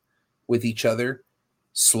talk with each other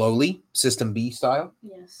slowly, System B style,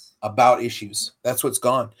 yes, about issues. That's what's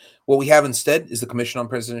gone. What we have instead is the Commission on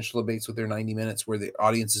Presidential Debates with their 90 minutes where the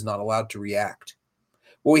audience is not allowed to react.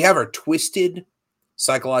 What we have are twisted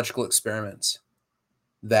psychological experiments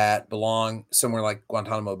that belong somewhere like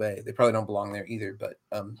Guantanamo Bay. They probably don't belong there either, but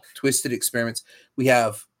twisted experiments. We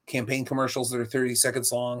have campaign commercials that are 30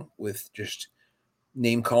 seconds long with just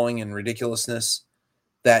name calling and ridiculousness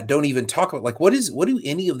that don't even talk about, like, what do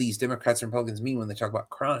any of these Democrats and Republicans mean when they talk about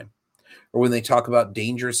crime or when they talk about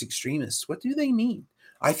dangerous extremists? What do they mean?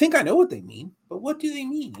 I think I know what they mean, but what do they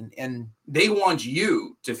mean? And they want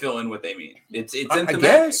you to fill in what they mean. It's I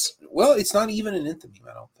guess. Well, it's not even an enthymeme,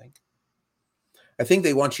 I don't think. I think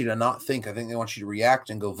they want you to not think. I think they want you to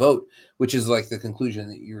react and go vote, which is like the conclusion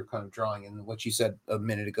that you're kind of drawing. And what you said a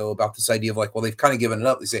minute ago about this idea of like, well, they've kind of given it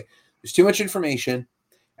up. They say there's too much information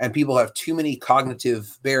and people have too many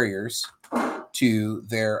cognitive barriers to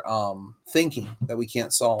their thinking that we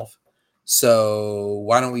can't solve. So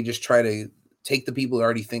why don't we just try to take the people who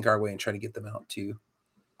already think our way and try to get them out to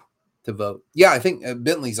vote? Yeah, I think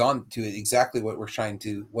Bentley's on to it, exactly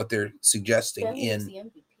what they're suggesting.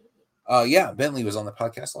 Bentley was on the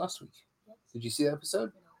podcast last week. Did you see that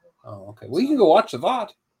episode? Oh, okay. Well, you can go watch the VOD.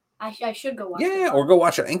 I should go watch it. Or go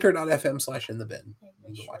watch it, anchor.fm/inthebin.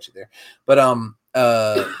 You can watch it there. But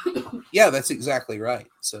that's exactly right.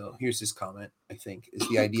 So here's his comment, I think, is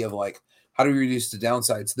the idea of like, how do we reduce the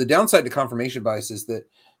downsides? The downside to confirmation bias is that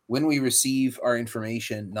when we receive our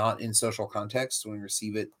information not in social context, when we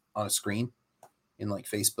receive it on a screen in like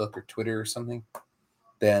Facebook or Twitter or something,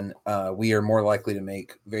 then we are more likely to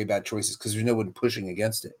make very bad choices because there's no one pushing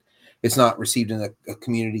against it. It's not received in a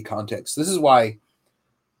community context. This is why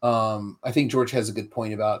I think George has a good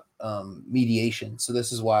point about mediation. So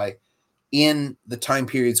this is why in the time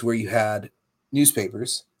periods where you had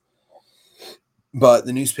newspapers, but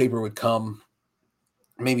the newspaper would come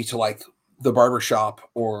maybe to like the barber shop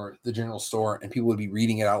or the general store, and people would be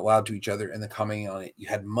reading it out loud to each other and then commenting on it. You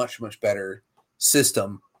had much, much better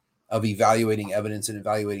system of evaluating evidence and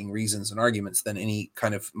evaluating reasons and arguments than any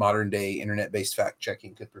kind of modern day internet-based fact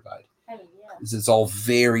checking could provide. It's all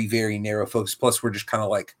very, very narrow focus. Plus, we're just kind of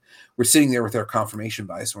like, we're sitting there with our confirmation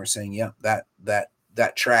bias and we're saying, yeah,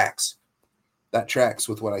 that tracks. That tracks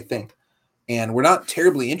with what I think. And we're not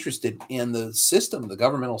terribly interested in the system. The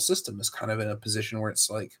governmental system is kind of in a position where it's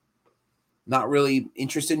like not really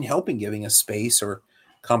interested in helping, giving us space or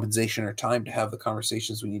compensation or time to have the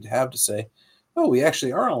conversations we need to have to say, oh, we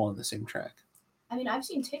actually are all on the same track. I mean, I've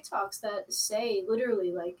seen TikToks that say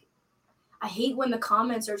literally like, I hate when the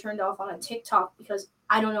comments are turned off on a TikTok because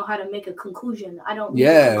I don't know how to make a conclusion. I don't.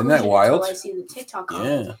 Yeah, isn't that wild? I see the TikTok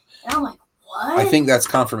comment. Yeah, and I'm like, what? I think that's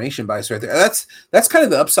confirmation bias right there. That's kind of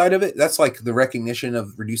the upside of it. That's like the recognition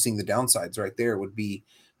of reducing the downsides right there would be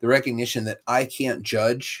the recognition that I can't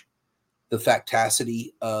judge the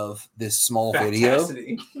factacity of this small video.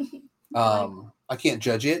 I can't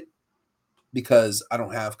judge it. because I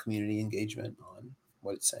don't have community engagement on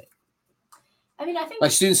what it's saying. I mean, I think My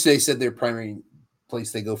students today said their primary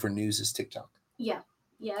place they go for news is TikTok. yeah,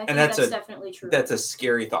 I think And that's that's definitely true. That's a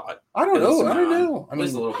scary thought. I don't know. I don't know. I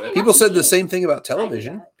Just a mean, little bit. people said the That's same thing about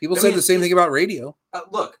television. People said the same thing about radio.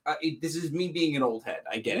 Look, this is me being an old head.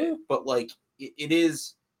 I get Yeah. it, but like it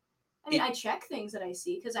is. I mean, I check things that I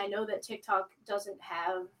see because I know that TikTok doesn't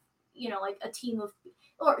have, like a team of,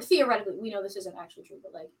 or theoretically, we know this isn't actually true,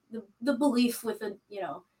 but like the belief with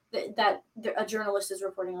that a journalist is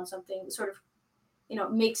reporting on something sort of,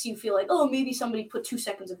 makes you feel like, oh, maybe somebody put 2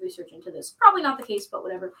 seconds of research into this. Probably not the case, but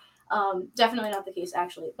whatever. Definitely not the case,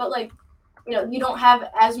 actually. But like, you don't have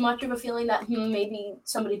as much of a feeling that maybe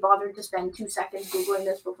somebody bothered to spend 2 seconds Googling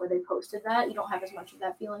this before they posted that. You don't have as much of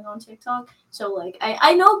that feeling on TikTok. So like,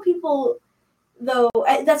 I know people, though,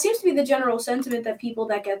 that seems to be the general sentiment that people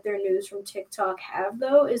that get their news from TikTok have,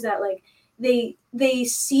 though, is that like they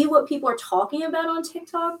see what people are talking about on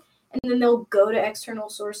TikTok, and then they'll go to external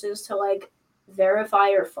sources to like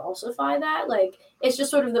verify or falsify that. Like, it's just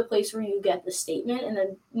sort of the place where you get the statement, and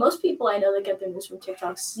then most people I know that get their news from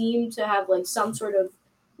TikTok seem to have like some sort of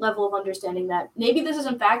level of understanding that maybe this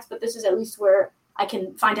isn't fact, but this is at least where I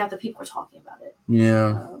can find out that people are talking about it.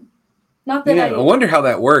 Yeah. Not that I wonder how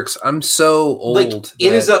that works. I'm so old. Like,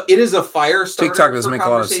 it is a fire starter. TikTok doesn't for make a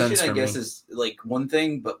lot of conversation, sense for I guess me. is like one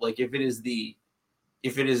thing, but like if it is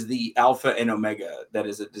the alpha and omega, that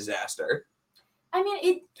is a disaster. I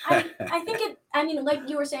mean, I think it. I mean, like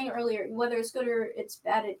you were saying earlier, whether it's good or it's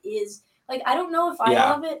bad, it is. Like, I don't know if I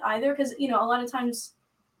love it either, because a lot of times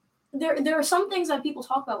there are some things that people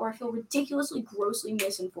talk about where I feel ridiculously, grossly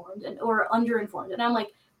misinformed or underinformed, and I'm like,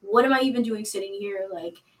 what am I even doing sitting here?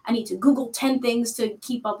 Like, I need to Google 10 things to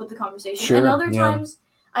keep up with the conversation. Sure, and other times,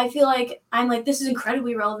 I feel like I'm like, this is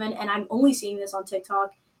incredibly relevant, and I'm only seeing this on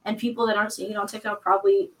TikTok, and people that aren't seeing it on TikTok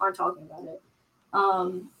probably aren't talking about it.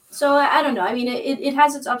 So I don't know. I mean, it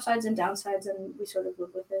has its upsides and downsides, and we sort of live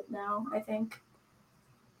with it now, I think.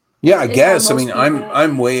 Yeah, I guess. I most mean, people-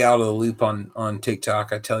 I'm way out of the loop on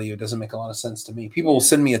TikTok. I tell you, it doesn't make a lot of sense to me. People will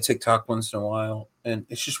send me a TikTok once in a while, and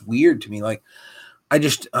it's just weird to me. Like,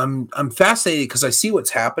 I'm fascinated because I see what's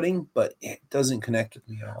happening, but it doesn't connect with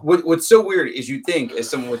me at all. What's so weird is you think as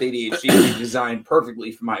someone with ADHD, it's designed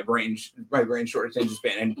perfectly for my brain short attention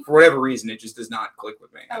span, and for whatever reason, it just does not click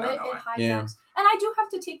with me. I don't know. It hijacks. Yeah. And I do have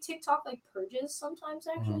to take TikTok like purges sometimes,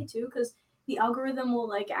 actually, too, because the algorithm will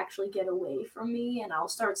like actually get away from me, and I'll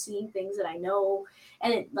start seeing things that I know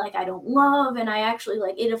and it like I don't love, and I actually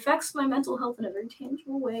like it affects my mental health in a very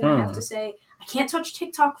tangible way. I have to say I can't touch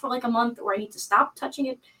TikTok for like a month, or I need to stop touching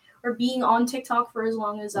it or being on TikTok for as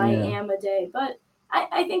long as I am a day. But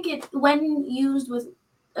I think it, when used with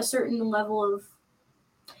a certain level of,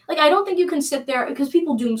 like, I don't think you can sit there, because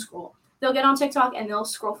people doom scroll. They'll get on TikTok and they'll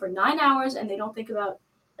scroll for 9 hours and they don't think about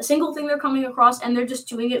a single thing they're coming across, and they're just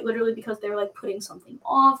doing it literally because they're like putting something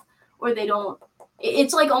off, or they don't.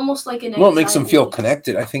 It's like almost like an. Well, it makes them feel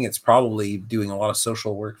connected. I think it's probably doing a lot of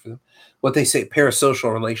social work for them. What they say,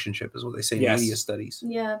 parasocial relationship is what they say in media studies.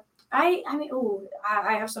 Yeah. I mean,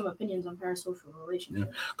 I have some opinions on parasocial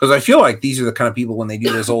relationships. Because I feel like these are the kind of people, when they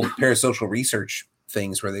do those old parasocial research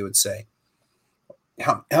things where they would say,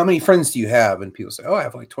 how many friends do you have? And people say, oh, I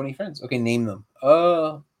have like 20 friends. Okay, name them.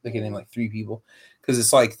 They can name like 3 people. Because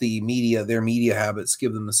it's like their media habits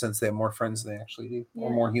give them the sense they have more friends than they actually do,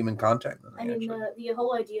 or more human contact than they actually do. The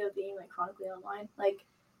whole idea of being like chronically online, like,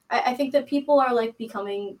 I think that people are like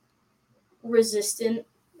becoming resistant.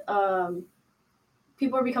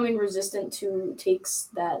 People are becoming resistant to takes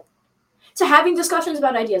that, to having discussions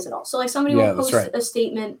about ideas at all. So like somebody will post a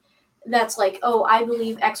statement that's like, oh, I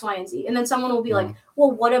believe X, Y, and Z. And then someone will be like,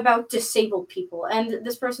 well, what about disabled people? And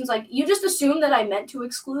this person's like, you just assume that I meant to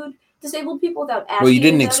exclude disabled people without asking. Well, you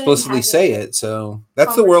didn't explicitly say it. So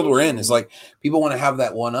that's the world we're in. Is like, people want to have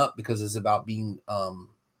that one up because it's about being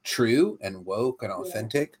true and woke and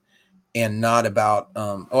authentic, and not about,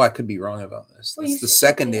 I could be wrong about this. Well, it's the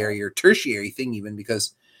secondary or tertiary thing, even,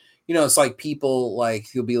 because, it's like people,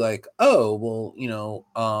 like, you'll be like, oh,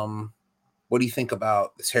 well, what do you think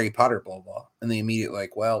about this Harry Potter, blah, blah? And the immediate,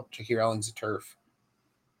 like, well, J.K. Rowling's a TERF.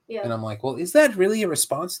 Yeah. And I'm like, well, is that really a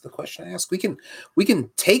response to the question I asked? We can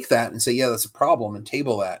take that and say, yeah, that's a problem, and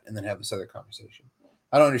table that, and then have this other conversation.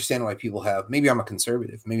 I don't understand why people have, maybe I'm a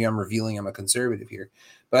conservative. Maybe I'm revealing I'm a conservative here,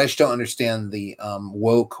 but I just don't understand the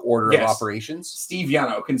woke order of operations. Steve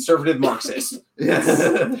Yano, conservative Marxist.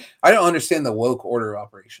 I don't understand the woke order of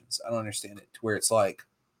operations. I don't understand it, to where it's like,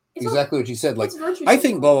 exactly what you said. Like, I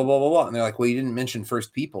think blah, blah, blah, blah, blah. And they're like, well, you didn't mention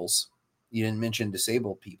First Peoples. You didn't mention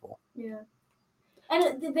disabled people. Yeah.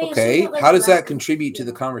 And okay, how does that contribute to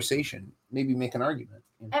the conversation? Maybe make an argument.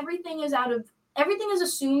 everything is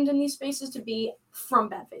assumed in these spaces to be from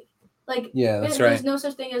bad faith. Like, Yeah, that's there's right. no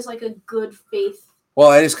such thing as like a good faith.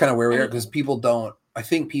 Well, that is kind of where we are because Anything. people don't. I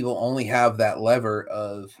think people only have that lever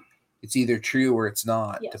of it's either true or it's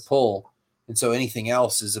not to Yes. pull, and so anything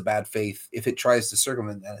else is a bad faith. If it tries to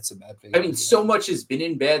circumvent that, it's a bad faith. I mean, so much has been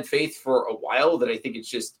in bad faith for a while that I think it's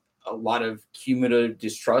just a lot of cumulative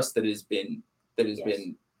distrust that has been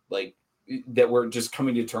like that we're just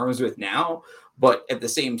coming to terms with now. But at the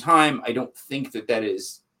same time, I don't think that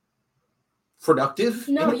is productive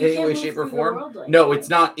No, in you any can't way, move shape, or through the form. world like No, that. it's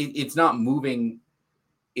not. It's not moving.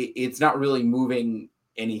 It's not really moving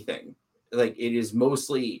anything. Like, it is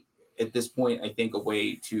mostly at this point, I think, a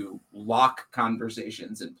way to lock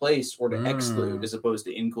conversations in place or to exclude as opposed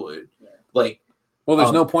to include. Yeah. Like, Well,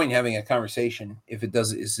 there's no point in having a conversation if it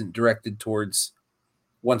isn't directed towards,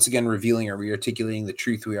 once again, revealing or re-articulating the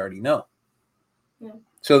truth we already know. Yeah.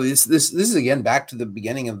 So this is again back to the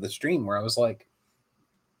beginning of the stream where I was like,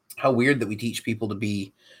 how weird that we teach people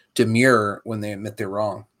to mirror when they admit they're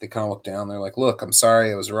wrong. They kind of look down. They're like, look, I'm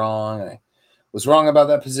sorry, I was wrong. I was wrong about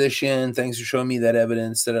that position. Thanks for showing me that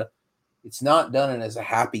evidence. It's not done as a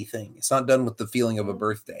happy thing. It's not done with the feeling of a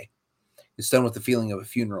birthday. It's done with the feeling of a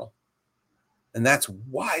funeral. And that's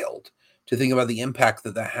wild to think about the impact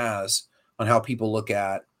that has on how people look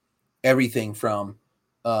at everything from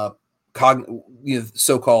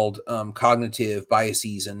so-called cognitive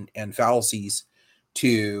biases and fallacies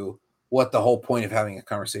to what the whole point of having a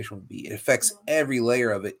conversation would be. It affects every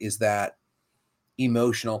layer of it is that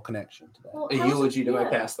emotional connection to that. Well, a eulogy to my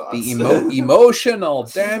past thoughts. The emotional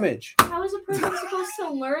damage. How is a person supposed to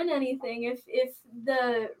learn anything if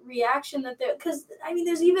the reaction that they're, because I mean,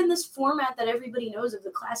 there's even this format that everybody knows of,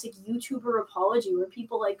 the classic YouTuber apology, where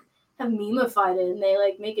people like have memeified it and they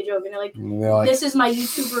like make a joke and they're like, this is my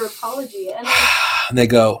YouTuber apology, and like, and they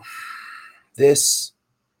go, this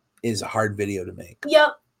is a hard video to make.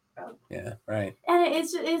 Yep. Yeah, right. And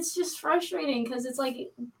it's just frustrating because it's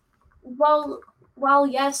like, well,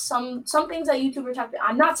 yes, some things that YouTubers have to,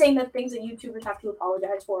 I'm not saying that things that YouTubers have to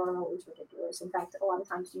apologize for are always ridiculous. In fact, a lot of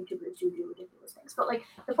times YouTubers do ridiculous things. But like,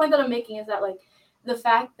 the point that I'm making is that like, the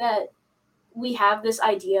fact that we have this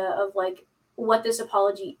idea of like what this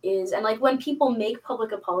apology is, and like when people make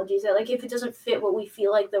public apologies, that like if it doesn't fit what we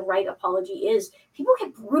feel like the right apology is, people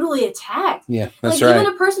get brutally attacked. Yeah, that's like, right.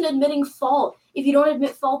 Even a person admitting fault, if you don't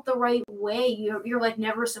admit fault the right way, you're like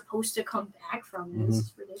never supposed to come back from it.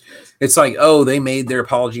 It's ridiculous. It's like, oh, they made their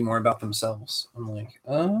apology more about themselves. I'm like,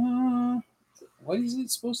 what is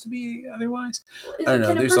it supposed to be otherwise? I don't know.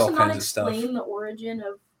 Can There's a all person not kinds of stuff. explain the origin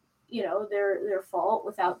of their fault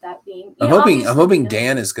without that being? I'm hoping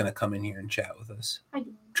Dan is going to come in here and chat with us.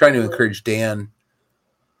 I'm trying to encourage Dan,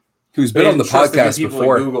 who's been on the podcast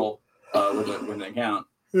before. Google with an account.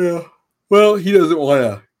 Yeah. Well, he doesn't want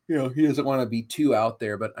to. He doesn't want to be too out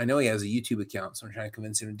there, but I know he has a YouTube account, so I'm trying to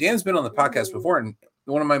convince him. Dan's been on the podcast before, and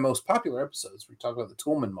one of my most popular episodes, we talked about the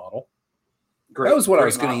Toolman model. That was what I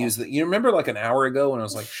was going to use. You remember like an hour ago when I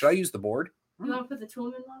was like, should I use the board? You want to put the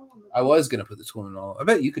Toolman model on the I was going to put the Toolman model. I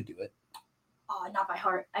bet you could do it. Oh, not by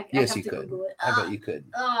heart. Yes, you could. I bet you could.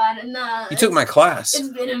 No. You took my class. It's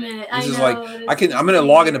been a minute. This is like, I'm going to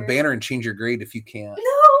log into Banner and change your grade if you can't.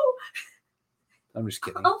 No. I'm just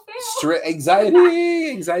kidding. I'll fail.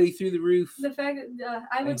 Anxiety through the roof. The fact that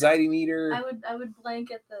anxiety meter. I would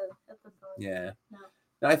blank at the phone. Yeah.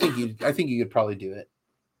 No. I think you could probably do it.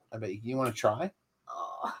 I bet you want to try.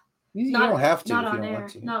 Oh, you don't have to not if you on don't air.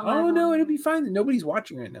 want to. Not Oh live no, on it'll air. be fine. Nobody's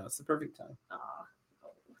watching right now. It's the perfect time. Oh.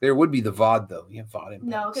 There would be the VOD though. You have VOD impacts.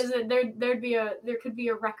 No, because there could be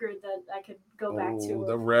a record that I could go back to.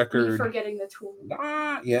 The record. Me forgetting the tool.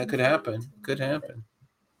 Yeah, it could happen. Could happen.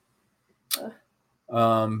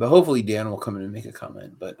 But hopefully Dan will come in and make a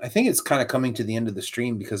comment. But I think it's kind of coming to the end of the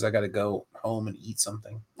stream because I got to go home and eat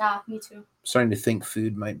something. Me too. I'm starting to think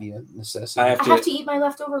food might be a necessity. I have to eat my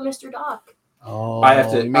leftover Mr. Doc. Oh, I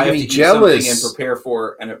have to eat jealous and prepare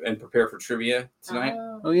for trivia tonight.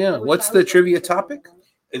 Oh yeah, what's the trivia topic?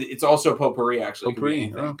 It's also potpourri, actually.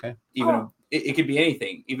 Potpourri. Okay. It could be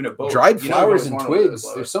anything, even a boat. Dried flowers and twigs.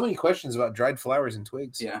 There's so many questions about dried flowers and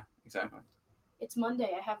twigs. Yeah, exactly. It's Monday.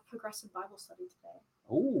 I have progressive Bible study today.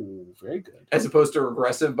 Oh, very good. As opposed to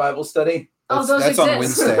regressive Bible study. Those exist. On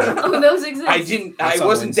Wednesday. Those exist. I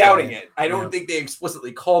wasn't doubting it. I don't think they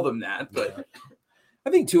explicitly call them that, but yeah. I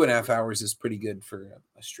think 2.5 hours is pretty good for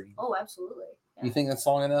a stream. Oh, absolutely. Yeah. You think that's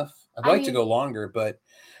long enough? I'd like to go longer, but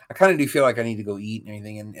I kind of do feel like I need to go eat and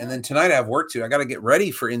everything. And then tonight I have work too. I got to get ready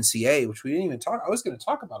for NCA, which we didn't even talk. I was going to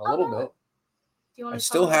talk about a little bit. I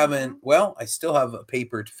still haven't. Well, I still have a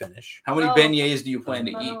paper to finish. How many beignets do you plan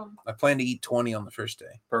to eat? I plan to eat 20 on the first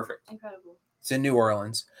day. Perfect. Incredible. It's in New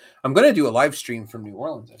Orleans. I'm going to do a live stream from New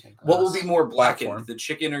Orleans, I think. What will be more blackened, platform. the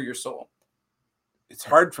chicken or your soul? It's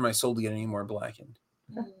hard for my soul to get any more blackened.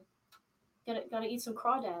 Gotta eat some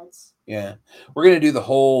crawdads. Yeah. We're going to do the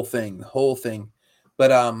whole thing.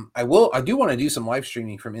 But I do want to do some live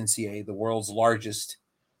streaming from NCA, the world's largest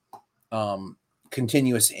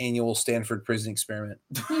continuous annual Stanford prison experiment.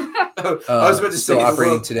 I was about to say still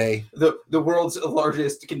operating today. The world's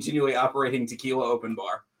largest continually operating tequila open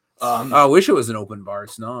bar. I wish it was an open bar.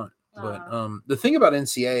 It's not. But the thing about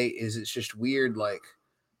NCA is it's just weird, like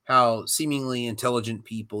how seemingly intelligent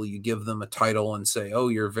people, you give them a title and say, oh,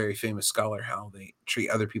 you're a very famous scholar, how they treat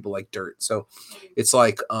other people like dirt. So it's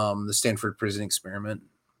like the Stanford prison experiment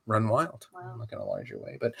run wild. Wow. I'm not going to lie your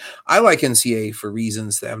way. But I like NCA for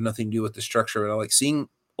reasons that have nothing to do with the structure. But I like seeing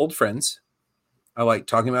old friends. I like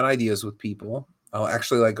talking about ideas with people. I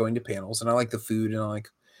actually like going to panels, and I like the food, and I like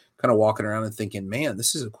kind of walking around and thinking, man,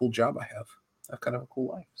 this is a cool job I have. I have kind of a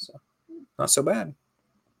cool life. So not so bad.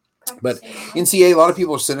 But NCA, a lot of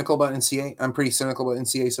people are cynical about NCA. I'm pretty cynical about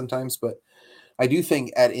NCA sometimes, but I do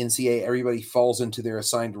think at NCA, everybody falls into their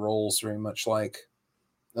assigned roles very much like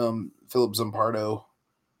Philip Zimbardo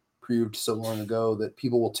proved so long ago, that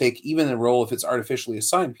people will take, even a role, if it's artificially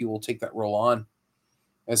assigned, people will take that role on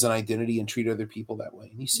as an identity and treat other people that way.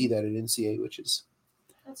 And you see that at NCA, which is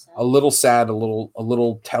a little sad, a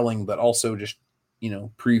little telling, but also just,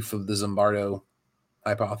 proof of the Zimbardo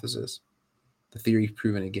hypothesis. The theory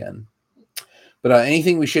proven again. But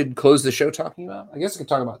anything we should close the show talking about? I guess I could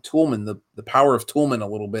talk about Toulmin, the power of Toulmin a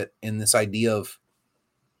little bit, in this idea of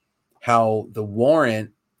how the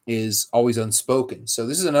warrant is always unspoken. So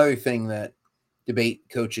this is another thing that debate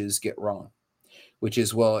coaches get wrong, which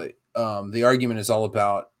is, the argument is all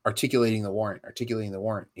about articulating the warrant.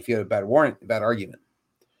 If you have a bad warrant, a bad argument.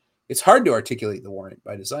 It's hard to articulate the warrant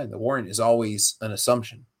by design. The warrant is always an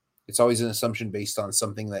assumption. It's always an assumption based on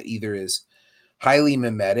something that either is highly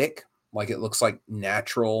mimetic, like it looks like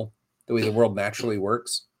natural, the way the world naturally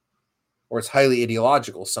works, or it's highly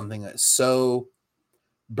ideological, something that's so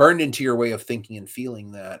burned into your way of thinking and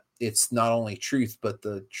feeling that it's not only truth, but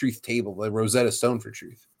the truth table, the Rosetta Stone for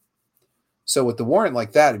truth. So with the warrant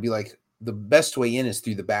like that, it'd be like the best way in is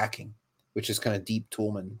through the backing, which is kind of deep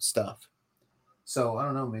Toulmin stuff. So I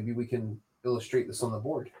don't know, maybe we can illustrate this on the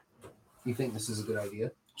board. You think this is a good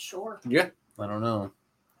idea? Sure. Yeah. I don't know.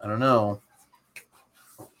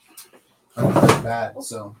 I'm not bad,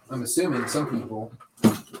 so I'm assuming some people.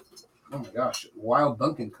 Oh my gosh, Wild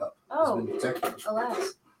Dunkin' Cup has been detected.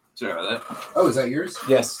 Alas. Sorry about that. Oh, is that yours?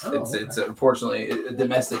 Yes, Oh, it's unfortunately a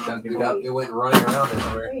domestic Dunkin' Cup. It went running around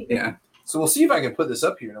everywhere. Great. Yeah. So we'll see if I can put this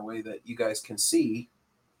up here in a way that you guys can see.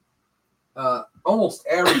 Almost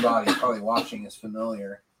everybody probably watching is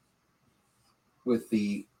familiar with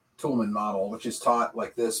the Toulmin model, which is taught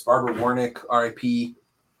like this. Barbara Warnick, RIP.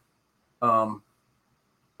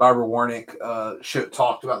 Barbara Warnick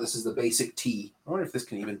talked about this as the basic T. I wonder if this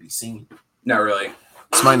can even be seen. Not really.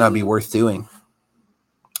 This might not be worth doing.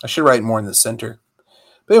 I should write more in the center.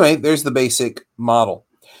 But anyway, there's the basic model.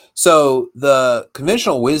 So the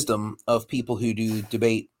conventional wisdom of people who do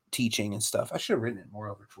debate teaching and stuff, I should have written it more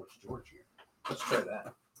over towards George here. Let's try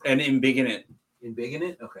that. And embiggen it. Embiggen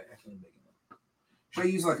it? Okay, I can embiggen it. Should I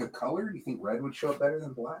use like a color? Do you think red would show up better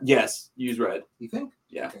than black? Yes, use red. You think?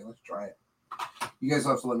 Yeah. Okay, let's try it. You guys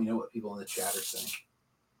will have to let me know what people in the chat are saying.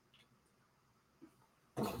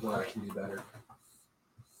 What I can do better.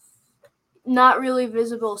 Not really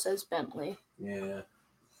visible, says Bentley. Yeah.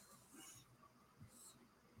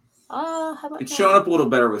 How about It's that? showing up a little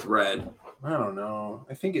better with red. I don't know.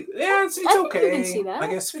 I think it's I think okay. you can see that I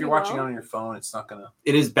guess if pretty you're watching well. on your phone, it's not gonna.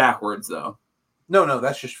 It is backwards though. No,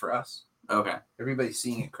 that's just for us. Okay. Everybody's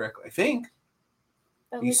seeing it correctly. I think.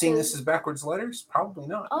 Are Bentley you seeing says- this as backwards letters? Probably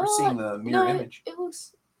not. We're seeing the mirror no, image. It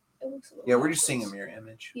looks a little Yeah, we're just seeing a backwards. mirror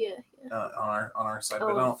image Yeah. on our side, but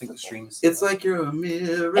I Oh, don't think the okay. stream is. It's like you're a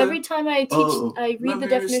mirror. Every time I teach, Oh, I my read the mirror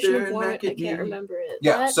definition of staring warrant. back I at can't me. remember it.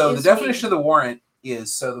 Yeah. That So the is definition me. of the warrant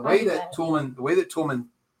is the way Not that bad. Toulmin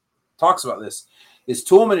talks about this is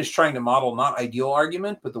Toulmin is trying to model not ideal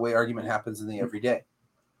argument, but the way argument happens in the everyday.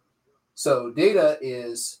 So data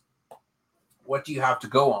is what do you have to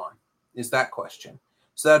go on? Is that question.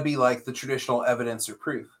 So that'd be like the traditional evidence or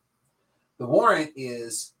proof. The warrant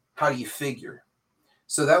is how do you figure?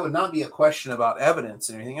 So that would not be a question about evidence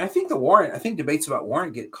and everything. I think debates about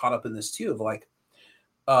warrant get caught up in this too, of like,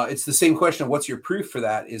 it's the same question of what's your proof for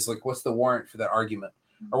that is like, what's the warrant for that argument?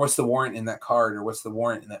 Or what's the warrant in that card? Or what's the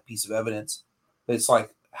warrant in that piece of evidence? But it's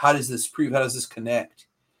like, how does this prove? How does this connect?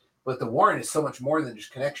 But the warrant is so much more than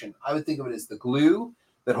just connection. I would think of it as the glue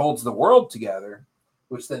that holds the world together.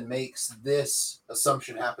 which then makes this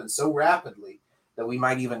assumption happen so rapidly that we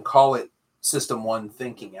might even call it System 1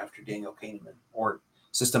 thinking after Daniel Kahneman, or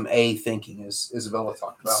System A thinking, as Isabella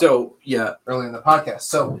talked about earlier in the podcast.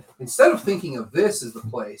 So instead of thinking of this as the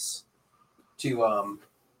place to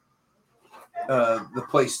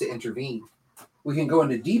intervene, we can go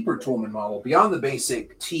into deeper Toulmin model beyond the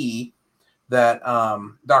basic T that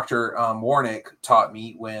Dr. Warnick taught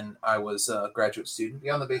me when I was a graduate student.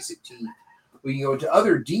 Beyond the basic T, we can go into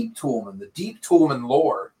other deep Toulmin, the deep Toulmin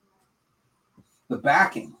lore, the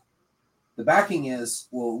backing. The backing is,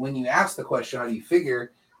 well, when you ask the question, how do you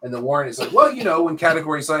figure? And the warrant is like, well, when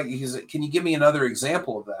categories like, can you give me another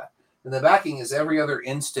example of that? And the backing is every other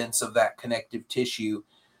instance of that connective tissue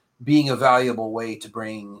being a valuable way to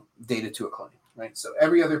bring data to a claim, right? So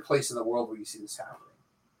every other place in the world where you see this happening,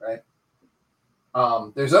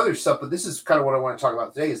 right? There's other stuff, but this is kind of what I want to talk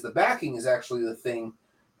about today, is the backing is actually the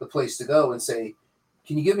place to go and say,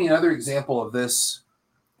 can you give me another example of this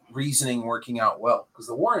reasoning working out well? Because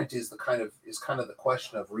the warrant is kind of the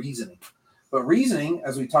question of reasoning. But reasoning,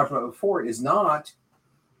 as we talked about before, is not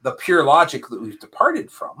the pure logic that we've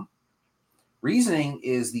departed from. Reasoning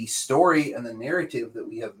is the story and the narrative that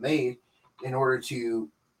we have made in order to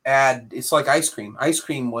add. It's like ice cream. Ice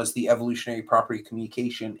cream was the evolutionary property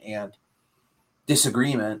communication and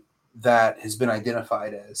disagreement that has been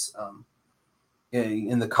identified as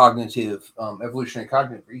in the cognitive evolutionary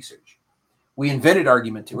cognitive research. We invented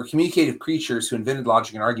argument. We're communicative creatures who invented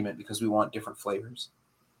logic and argument because we want different flavors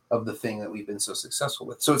of the thing that we've been so successful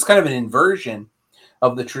with. So it's kind of an inversion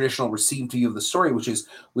of the traditional received view of the story, which is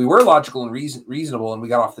we were logical and reasonable and we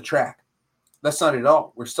got off the track. That's not at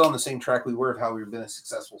all. We're still on the same track we were of how we've been a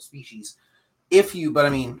successful species.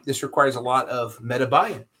 This requires a lot of meta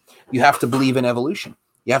buy-in. You have to believe in evolution.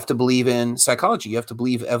 You have to believe in psychology. You have to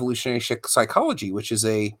believe evolutionary psychology, which is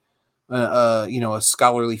a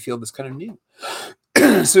scholarly field that's kind of new.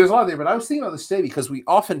 So there's a lot there, but I was thinking about this today because we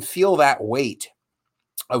often feel that weight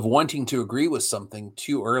of wanting to agree with something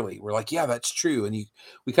too early. We're like, yeah, that's true. And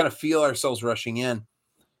we kind of feel ourselves rushing in.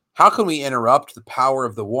 How can we interrupt the power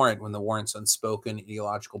of the warrant when the warrant's unspoken,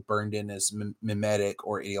 ideological, burned in as mimetic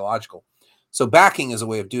or ideological? So backing is a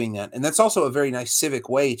way of doing that. And that's also a very nice civic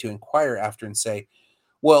way to inquire after and say,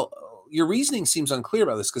 well, your reasoning seems unclear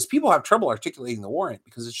about this, because people have trouble articulating the warrant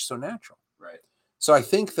because it's just so natural. Right. So I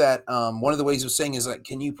think that one of the ways of saying is like,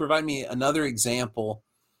 can you provide me another example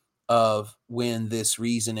of when this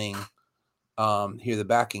reasoning, here, the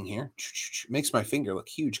backing here, makes my finger look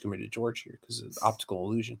huge compared to George here because of optical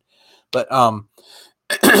illusion. But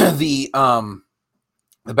the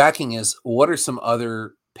backing is, what are some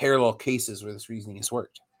other parallel cases where this reasoning has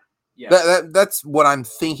worked? Yeah. That's what I'm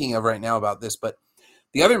thinking of right now about this. But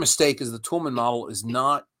the other mistake is the Toulmin model is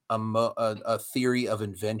not a theory of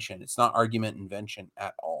invention. It's not argument invention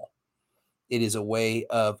at all. It is a way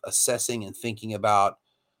of assessing and thinking about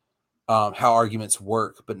how arguments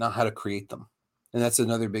work, but not how to create them. And that's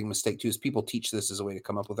another big mistake too, is people teach this as a way to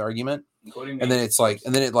come up with argument. Including and then it's like,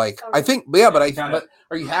 I think, but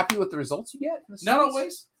are you happy with the results you get? Not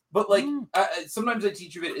always, but like, sometimes I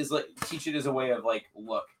teach it as a way of like,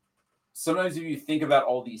 look, sometimes if you think about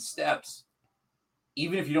all these steps,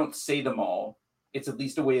 even if you don't say them all, it's at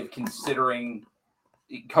least a way of considering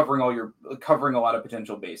covering a lot of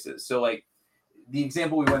potential bases. So like the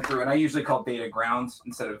example we went through, and I usually call data grounds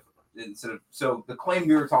instead of, so the claim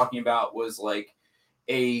we were talking about was like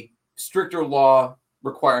a stricter law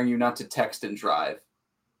requiring you not to text and drive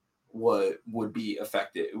would be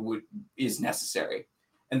effective, is necessary.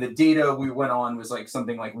 And the data we went on was like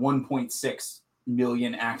something like 1.6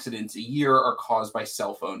 million accidents a year are caused by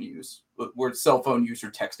cell phone use, where cell phone use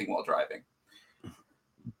or texting while driving.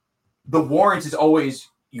 The warrant is always,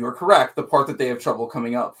 you're correct, the part that they have trouble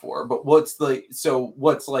coming up for. But what's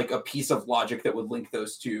like a piece of logic that would link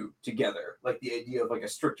those two together? Like the idea of like a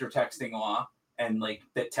stricter texting law and like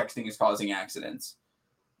that texting is causing accidents.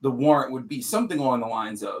 The warrant would be something along the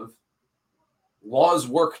lines of laws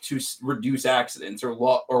work to reduce accidents, or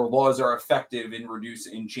laws are effective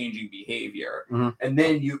in changing behavior. Mm-hmm. And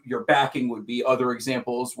then your backing would be other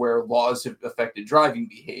examples where laws have affected driving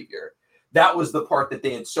behavior. That was the part that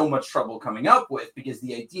they had so much trouble coming up with, because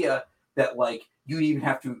the idea that like you'd even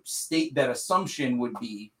have to state that assumption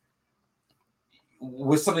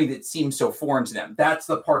was something that seemed so foreign to them. That's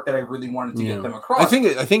the part that I really wanted to get them across. I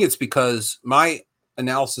think it's because my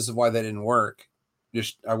analysis of why that didn't work,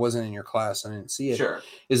 just I wasn't in your class, I didn't see it. Sure.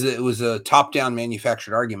 Is that it was a top-down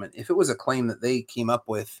manufactured argument. If it was a claim that they came up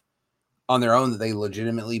with on their own that they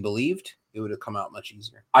legitimately believed, it would have come out much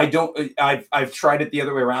easier. I've tried it the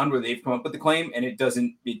other way around, where they've come up with the claim and it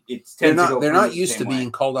doesn't. They're not used to being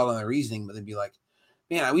called out on their reasoning, but they'd be like,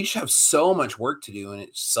 man, we just have so much work to do and it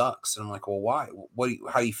sucks. And I'm like, well, why?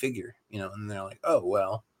 How do you figure? And they're like, oh,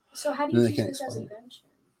 well. So how do you teach this as invention?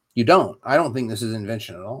 You don't. I don't think this is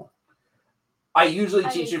invention at all. I usually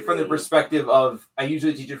teach it from the perspective of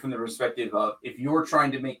if you're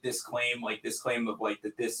trying to make this claim of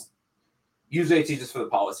that this. Usually I teach this for the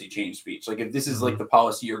policy change speech. Like if this is like the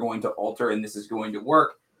policy you're going to alter and this is going to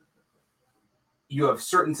work, you have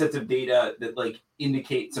certain sets of data that like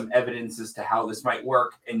indicate some evidence as to how this might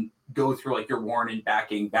work and go through like your warrant and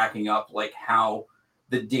backing up like how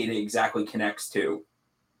the data exactly connects to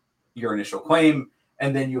your initial claim.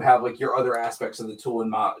 And then you have like your other aspects of the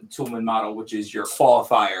Toulmin model, which is your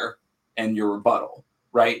qualifier and your rebuttal,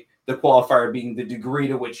 right? The qualifier being the degree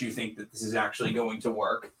to which you think that this is actually going to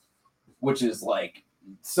work, which is like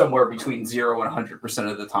somewhere between 0 and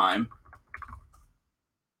 100% of the time.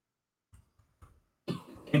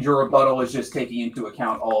 And your rebuttal is just taking into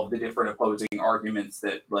account all of the different opposing arguments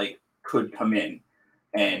that like could come in,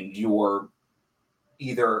 and you're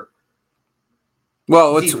either.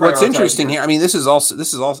 Well, what's interesting here, I mean, this is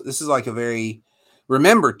like a very,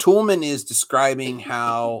 remember, Toulmin is describing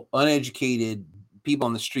how uneducated people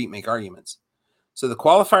on the street make arguments. So the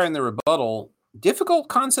qualifier and the rebuttal, difficult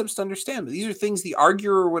concepts to understand, but these are things the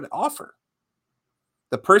arguer would offer.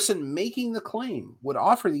 The person making the claim would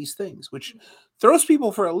offer these things, which throws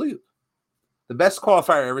people for a loop. The best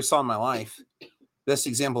qualifier I ever saw in my life, best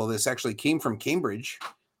example of this actually came from Cambridge,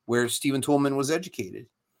 where Stephen Toulmin was educated.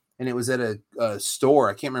 And it was at a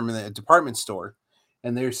store, I can't remember, a department store,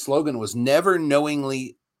 and their slogan was never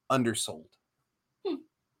knowingly undersold. And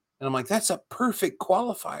I'm like, that's a perfect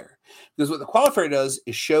qualifier. Because what the qualifier does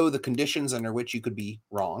is show the conditions under which you could be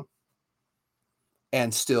wrong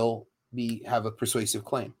and still have a persuasive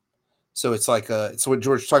claim. So it's like it's what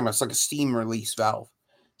George was talking about. It's like a steam release valve.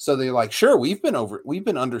 So they're like, sure, we've been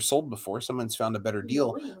undersold before. Someone's found a better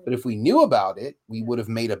deal. But if we knew about it, we would have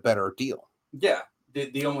made a better deal. Yeah.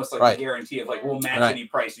 The almost like a guarantee of like, we'll match any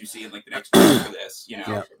price you see in like the next year for this,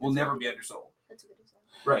 we'll never be undersold. That's a good example.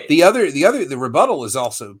 Right. The rebuttal is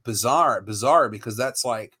also bizarre because that's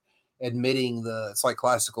like admitting it's like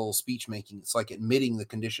classical speech making. It's like admitting the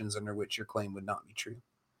conditions under which your claim would not be true.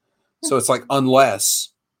 So it's like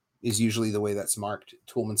unless is usually the way that's marked.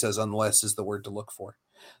 Toulmin says unless is the word to look for.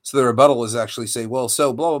 So the rebuttal is actually say, well,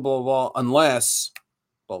 so blah, blah, blah, blah, unless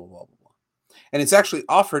blah, blah, blah, blah. And it's actually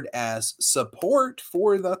offered as support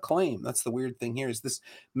for the claim. That's the weird thing here is this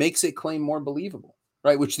makes a claim more believable,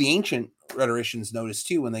 right? Which the ancient rhetoricians noticed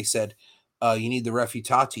too when they said you need the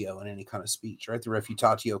refutatio in any kind of speech, right? The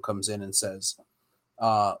refutatio comes in and says,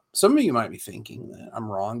 some of you might be thinking that I'm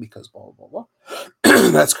wrong because blah, blah, blah,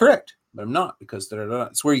 blah. That's correct, but I'm not because da-da-da.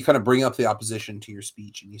 It's where you kind of bring up the opposition to your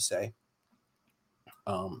speech and you say,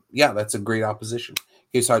 yeah, that's a great opposition.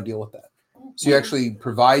 Here's how I deal with that. So you actually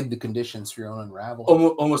provide the conditions for your own unraveling.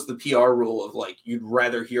 Almost the PR rule of like, you'd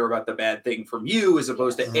rather hear about the bad thing from you as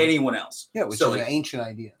opposed to anyone else. Yeah, which is an ancient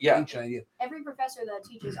idea. Yeah. Ancient idea. Every professor that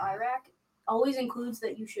teaches IRAC always includes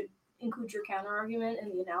that you should include your counter argument in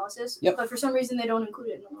the analysis. Yep. But for some reason, they don't include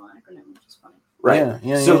it in the little acronym, which is funny. Right.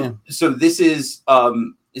 Yeah. So this is,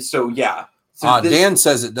 Dan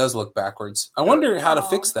says it does look backwards. I wonder how to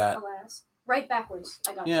fix that. Alas. Write backwards.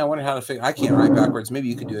 I wonder how to fix. I can't write backwards. Maybe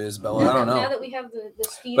you could do it, Isabella. I don't know. Now that we have the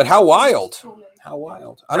speed. But how wild! How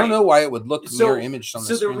wild! I don't know why it would look mirror image on the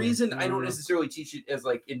screen. So the reason I don't necessarily teach it as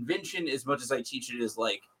like invention as much as I teach it as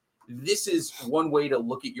like this is one way to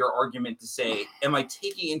look at your argument to say, am I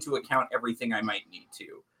taking into account everything I might need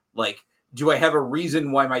to? Like, do I have a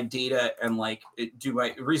reason why my data and like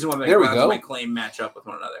reason why my claim match up with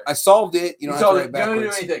one another? I solved it. You don't have to write backwards.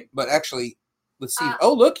 Don't do anything. But actually, let's see.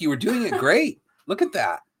 Oh, look, you were doing it great. Look at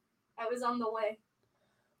that. I was on the way.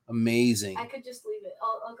 Amazing. I could just leave it.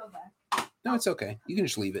 I'll go back. No, it's okay. You can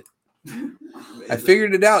just leave it. I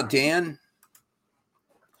figured it out, Dan.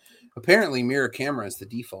 Apparently, mirror camera is the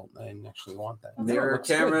default. I didn't actually want that. Mirror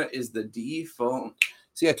camera is the default.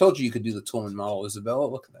 See, I told you could do the Toulmin model, Isabella.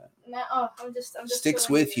 Look at that. No, I'm just sticks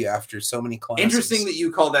with you after so many classes. Interesting that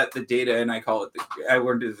you call that the data and I call it I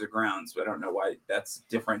learned it as the grounds, but I don't know why that's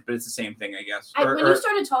different, but it's the same thing, I guess. When you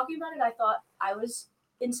started talking about it, I thought I was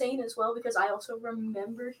insane as well because I also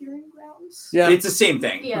remember hearing grounds. Yeah, it's the same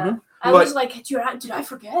thing. Yeah, mm-hmm. I was like, did I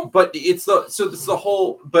forget? But the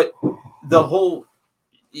whole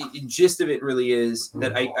gist of it really is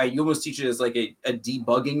that I almost teach it as like a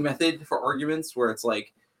debugging method for arguments where it's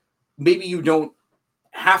like maybe you don't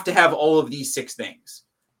have to have all of these 6 things,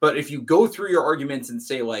 but if you go through your arguments and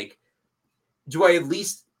say like, am I at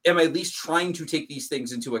least trying to take these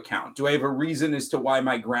things into account? Do I have a reason as to why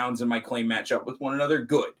my grounds and my claim match up with one another?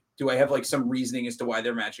 Good. Do I have like some reasoning as to why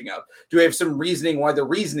they're matching up? Do I have some reasoning why the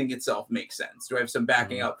reasoning itself makes sense? Do I have some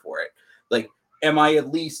backing up for it? Like, am I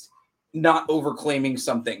at least not overclaiming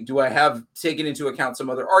something? Do I have taken into account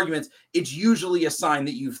some other arguments? It's usually a sign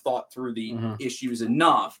that you've thought through the issues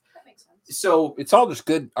enough. That makes sense. So it's all just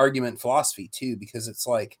good argument philosophy too, because it's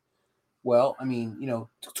like, well, I mean, you know,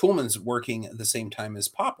 Toulmin's working at the same time as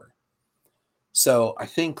Popper. So I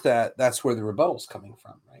think that that's where the rebuttal's coming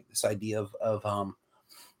from, right? This idea of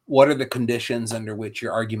what are the conditions under which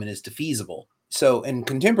your argument is defeasible? So in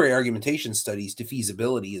contemporary argumentation studies,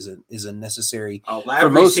 defeasibility is a necessary. Oh,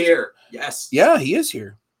 Lavery's here. Yes. Yeah, he is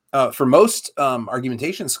here. For most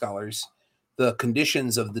argumentation scholars, the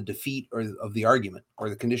conditions of the defeat or of the argument, or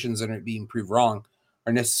the conditions that are being proved wrong,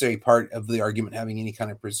 are necessary part of the argument having any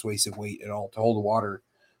kind of persuasive weight at all. To hold water,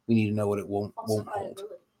 we need to know what it won't hold.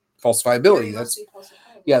 Falsifiability.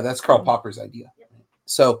 That's Karl Popper's idea. Yep.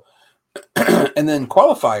 So, and then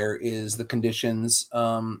qualifier is the conditions,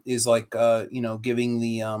 is like giving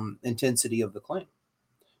the intensity of the claim,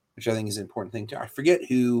 which I think is an important thing too. I forget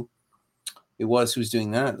who it was who's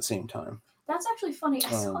doing that at the same time. That's actually funny. I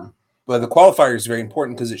saw. But the qualifier is very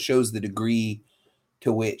important because it shows the degree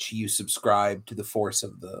to which you subscribe to the force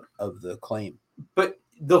of the claim. But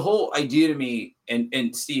the whole idea to me,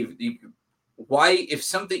 and Steve, why,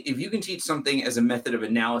 if you can teach something as a method of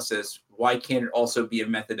analysis, why can't it also be a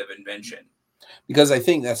method of invention? Because I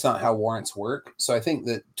think that's not how warrants work. So I think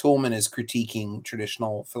that Toulmin is critiquing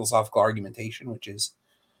traditional philosophical argumentation, which is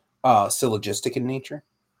syllogistic in nature.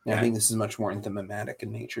 And I think this is much more enthymematic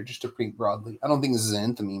in nature, just to pretty broadly. I don't think this is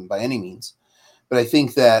an enthymeme by any means. But I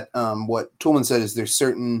think that what Toulmin said is there's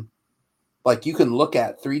certain, like you can look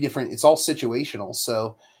at three different, it's all situational.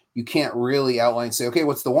 So you can't really outline, say, okay,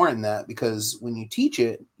 what's the warrant in that? Because when you teach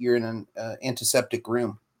it, you're in an antiseptic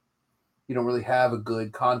room. You don't really have a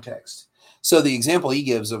good context. So the example he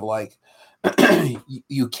gives of like,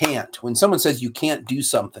 you can't, when someone says you can't do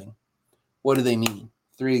something, what do they mean?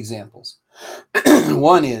 3 examples.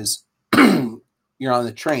 One is you're on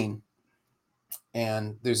the train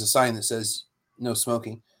and there's a sign that says no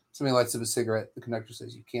smoking. Somebody lights up a cigarette. The conductor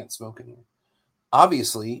says you can't smoke in here.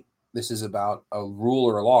 Obviously, this is about a rule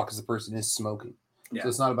or a law because the person is smoking. Yeah. So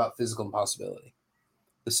it's not about physical impossibility.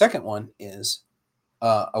 The second one is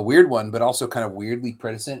a weird one, but also kind of weirdly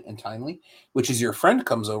present and timely, which is your friend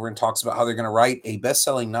comes over and talks about how they're going to write a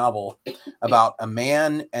best-selling novel about a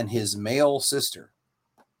man and his male sister.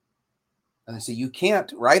 And they say, you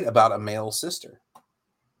can't write about a male sister.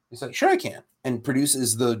 He's like, sure I can. And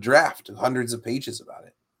produces the draft of hundreds of pages about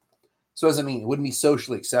it. So what does it mean? It wouldn't be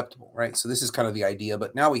socially acceptable, right? So this is kind of the idea.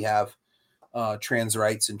 But now we have trans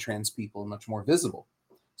rights and trans people much more visible.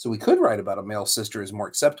 So we could write about a male sister as more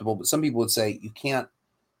acceptable, but some people would say you can't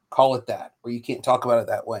call it that, or you can't talk about it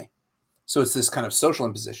that way. So it's this kind of social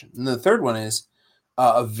imposition. And the third one is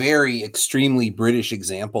a very extremely British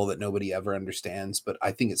example that nobody ever understands, but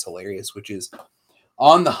I think it's hilarious, which is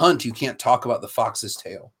on the hunt, you can't talk about the fox's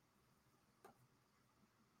tail.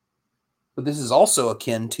 But this is also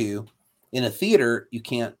akin to, in a theater, you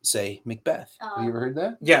can't say Macbeth. Have you ever heard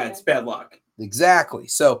that? Yeah, it's bad luck. Exactly.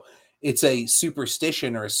 So it's a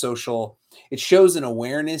superstition or a social, it shows an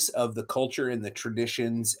awareness of the culture and the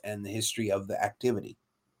traditions and the history of the activity.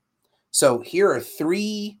 So here are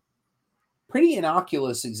 3 pretty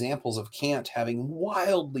innocuous examples of Kant having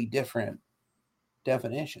wildly different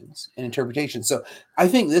definitions and interpretations. So I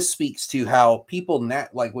think this speaks to how people,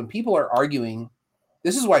 like when people are arguing,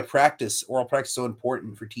 this is why oral practice is so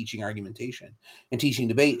important for teaching argumentation and teaching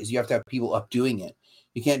debate, is you have to have people up doing it.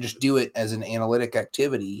 You can't just do it as an analytic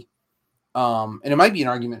activity. And it might be an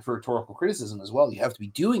argument for rhetorical criticism as well. You have to be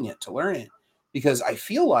doing it to learn it, because I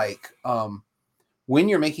feel like when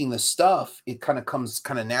you're making the stuff, it kind of comes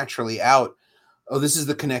kind of naturally out. Oh, this is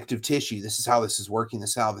the connective tissue. This is how this is working. This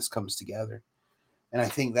is how this comes together. And I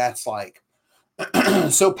think that's like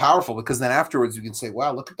so powerful, because then afterwards you can say,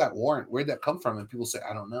 wow, look at that warrant. Where'd that come from? And people say,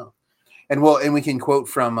 I don't know. And we can quote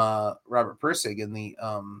from Robert Pirsig in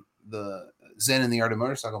the Zen and the Art of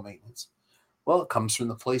Motorcycle Maintenance. Well, it comes from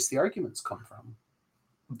the place the arguments come from.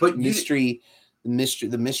 But the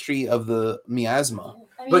mystery of the miasma.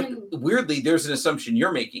 But weirdly, there's an assumption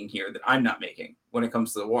you're making here that I'm not making when it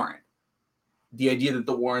comes to the warrant. The idea that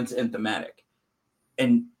the warrant's enthematic.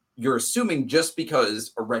 And you're assuming just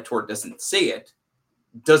because a rhetor doesn't say it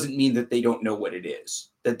doesn't mean that they don't know what it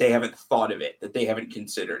is, that they haven't thought of it, that they haven't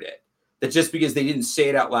considered it. That just because they didn't say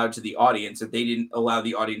it out loud to the audience, that they didn't allow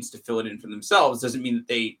the audience to fill it in for themselves, doesn't mean that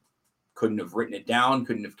they couldn't have written it down,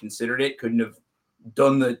 couldn't have considered it, couldn't have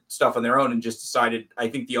done the stuff on their own and just decided, I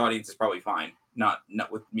think the audience is probably fine, not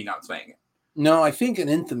with me not saying it. No, I think an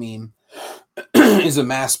enthymeme is a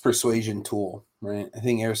mass persuasion tool, right? I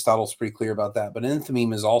think Aristotle's pretty clear about that. But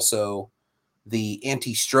enthymeme is also the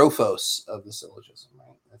antistrophos of the syllogism,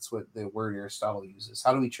 right? That's what the word Aristotle uses.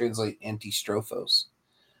 How do we translate antistrophos?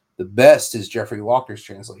 The best is Jeffrey Walker's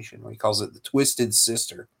translation, where he calls it the twisted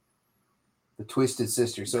sister. The twisted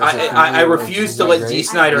sister. So I refuse to let D.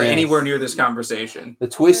 Snyder Yes. anywhere near this conversation. The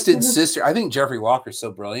twisted sister. I think Jeffrey Walker's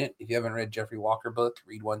so brilliant. If you haven't read Jeffrey Walker book,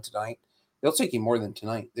 read one tonight. They'll take you more than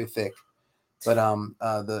tonight. They're thick. But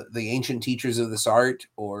the ancient teachers of this art,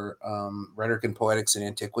 or Rhetoric and Poetics in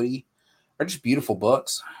Antiquity, are just beautiful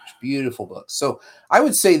books. Just beautiful books. So I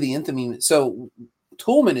would say the enthymeme. So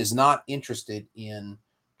Toulmin is not interested in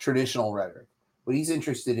traditional rhetoric. What he's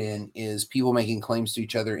interested in is people making claims to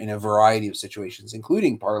each other in a variety of situations,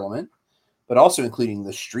 including Parliament, but also including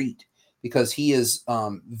the street, because he is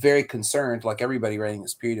very concerned, like everybody writing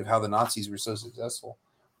this period, of how the Nazis were so successful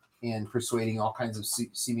in persuading all kinds of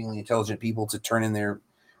seemingly intelligent people to turn in their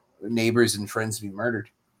neighbors and friends to be murdered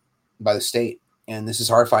by the state. And this is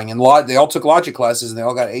horrifying. And they all took logic classes, and they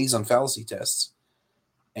all got A's on fallacy tests.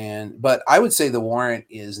 But I would say the warrant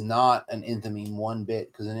is not an enthymeme one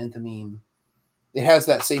bit, because an enthymeme, it has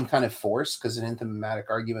that same kind of force, because an enthymematic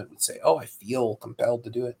argument would say, oh, I feel compelled to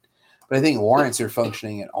do it. But I think warrants are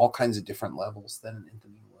functioning at all kinds of different levels than an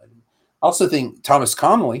enthymeme would. I also think Thomas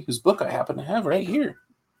Connolly, whose book I happen to have right here,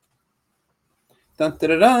 dun, da,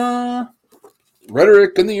 da, da,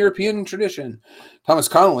 Rhetoric in the European Tradition. Thomas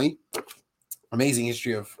Connolly, amazing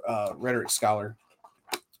history of rhetoric scholar,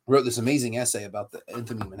 wrote this amazing essay about the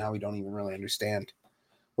enthymeme and how we don't even really understand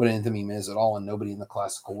what an enthymeme is at all, and nobody in the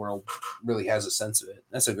classical world really has a sense of it.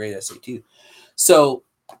 That's a great essay too. So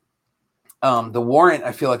the warrant,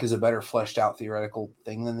 I feel like, is a better fleshed out theoretical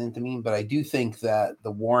thing than the enthymeme, but I do think that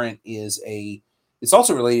the warrant is it's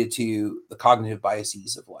also related to the cognitive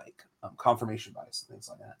biases of like confirmation bias and things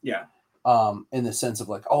like that. Yeah. In the sense of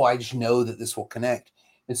like, oh, I just know that this will connect.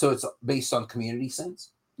 And so it's based on community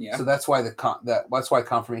sense. Yeah. So that's why that's why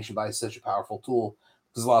confirmation bias is such a powerful tool,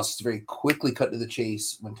 because it allows us to very quickly cut to the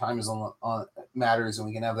chase when time is on matters, and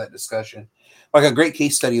we can have that discussion. Like a great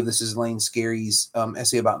case study of this is Elaine Scarry's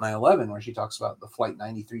essay about 9/11, where she talks about the Flight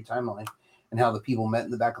 93 timeline and how the people met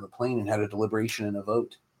in the back of the plane and had a deliberation and a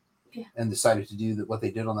vote, and decided to do what they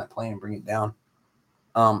did on that plane and bring it down.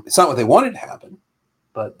 It's not what they wanted to happen,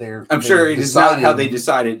 but I'm sure it is not how they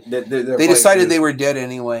decided that they decided they were dead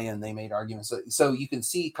anyway, and they made arguments. So you can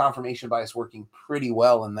see confirmation bias working pretty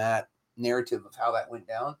well in that narrative of how that went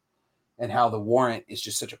down, and how the warrant is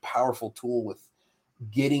just such a powerful tool with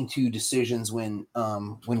getting to decisions when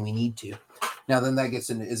we need to. Now then that gets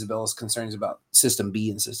into Isabella's concerns about system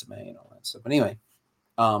B and system A and all that stuff. But anyway,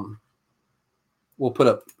 we'll put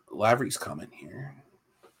up Lavery's comment here.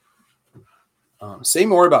 Say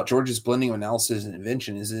more about George's blending of analysis and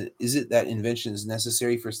invention. Is it that invention is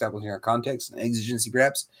necessary for establishing our context and exigency,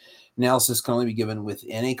 perhaps? Analysis can only be given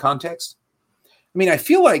within a context. I mean, I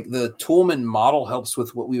feel like the Toulmin model helps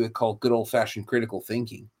with what we would call good old-fashioned critical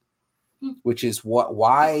thinking, which is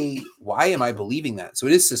why am I believing that? So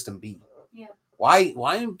it is system B. Yeah. Why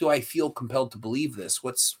do I feel compelled to believe this?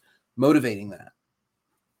 What's motivating that?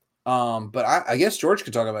 But I guess George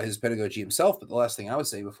could talk about his pedagogy himself. But the last thing I would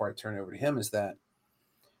say before I turn it over to him is that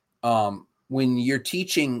when you're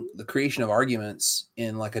teaching the creation of arguments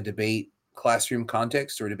in like a debate classroom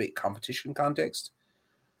context or a debate competition context,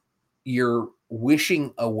 you're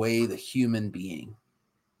wishing away the human being.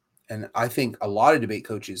 And I think a lot of debate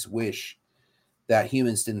coaches wish that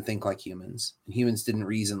humans didn't think like humans, and humans didn't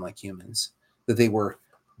reason like humans, that they were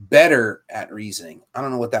better at reasoning. I don't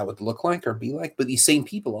know what that would look like or be like, but these same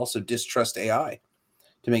people also distrust AI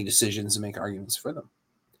to make decisions and make arguments for them.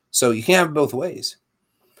 So you can't have it both ways.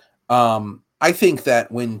 I think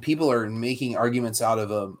that when people are making arguments out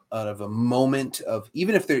of a moment of,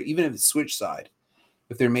 even if it's switch side,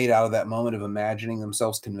 if they're made out of that moment of imagining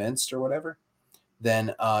themselves convinced or whatever,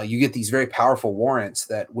 then you get these very powerful warrants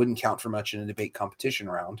that wouldn't count for much in a debate competition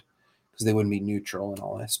round because they wouldn't be neutral and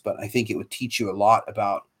all this. But I think it would teach you a lot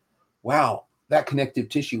about, wow, that connective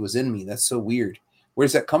tissue was in me. That's so weird. Where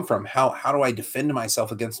does that come from? How do I defend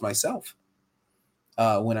myself against myself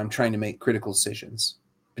when I'm trying to make critical decisions,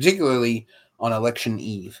 particularly on election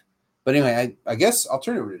eve? But anyway, I guess I'll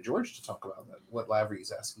turn it over to George to talk about that, what Lavery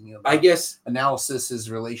is asking you about. I guess analysis's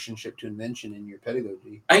relationship to invention in your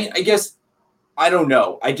pedagogy. I guess I don't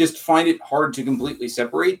know. I just find it hard to completely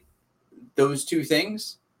separate those two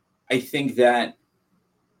things. I think that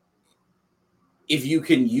if you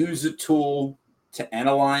can use a tool to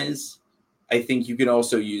analyze, I think you can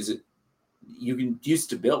also use it. You can use it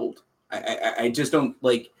to build. I just don't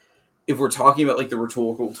like, if we're talking about like the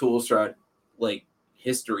rhetorical tool strat, like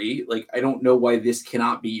history, like I don't know why this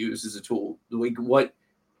cannot be used as a tool. Like what,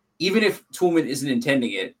 even if Toulmin isn't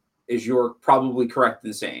intending it, as you're probably correct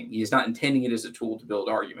in saying, he is not intending it as a tool to build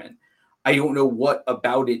argument. I don't know what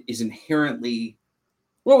about it is inherently.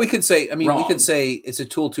 Well, we could say, we wrong. could say it's a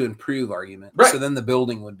tool to improve argument. Right. So then the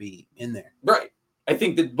building would be in there. Right. I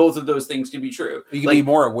think that both of those things can be true. You can be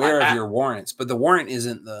more aware of your warrants, but the warrant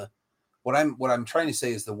isn't what I'm trying to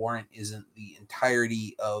say is the warrant isn't the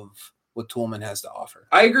entirety of what Toulmin has to offer.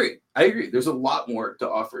 I agree. There's a lot more to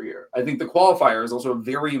offer here. I think the qualifier is also a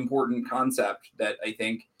very important concept that I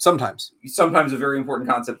think sometimes a very important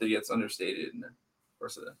concept that gets understated in the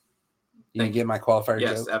course of the. You can get my qualifier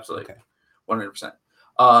Yes, joke? absolutely. Okay.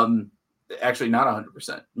 100%. Actually, not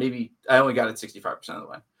 100%. Maybe I only got it 65% of the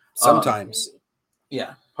way. Sometimes.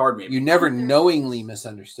 Yeah. Pardon me. You never knowingly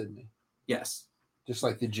misunderstood me. Yes. Just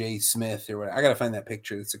like the Jay Smith or whatever. I got to find that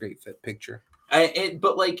picture. That's a great fit picture.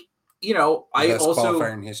 But like, I Best also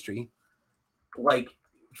qualifier in history. Like,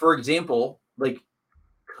 for example, like,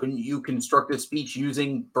 couldn't you construct a speech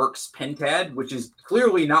using Burke's Pentad, which is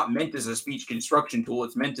clearly not meant as a speech construction tool?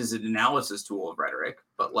 It's meant as an analysis tool of rhetoric.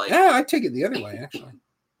 But like, yeah, I take it the other way. Actually,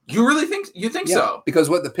 you really think so? Because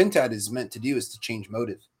what the Pentad is meant to do is to change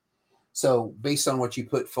motive. So based on what you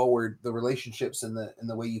put forward, the relationships and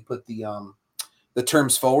the way you put the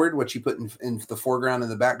terms forward, what you put in the foreground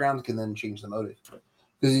and the background can then change the motive.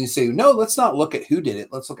 Because you say, no, let's not look at who did it.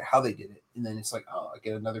 Let's look at how they did it. And then it's like, oh, I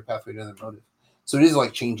get another pathway to another motive. So it is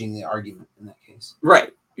like changing the argument in that case.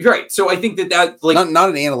 Right. So I think that like not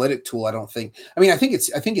an analytic tool. I don't think. I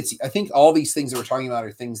think all these things that we're talking about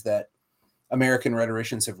are things that American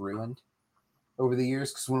rhetoricians have ruined over the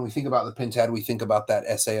years. Because when we think about the Pentad, we think about that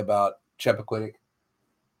essay about Chappaquiddick.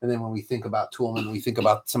 And then when we think about Toulmin, we think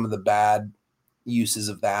about some of the bad uses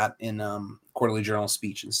of that in Quarterly Journal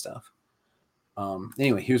speech and stuff.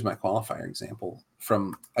 Anyway, here's my qualifier example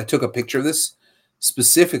I took a picture of this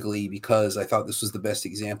specifically because I thought this was the best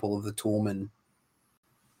example of the Toulmin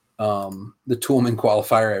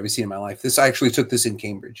qualifier I've ever seen in my life. I actually took this in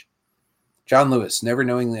Cambridge. John Lewis, never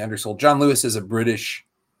knowingly undersold. John Lewis is a British.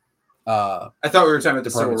 I thought we were talking about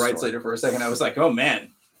the civil rights leader for a second. I was like, oh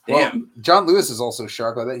man, damn. Well, John Lewis is also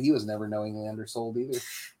sharp. I bet he was never knowingly undersold either.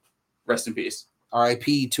 Rest in peace.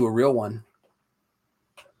 R.I.P. to a real one.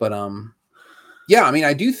 But yeah,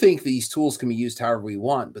 I do think these tools can be used however we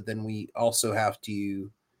want, but then we also have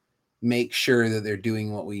to make sure that they're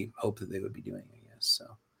doing what we hope that they would be doing, I guess. So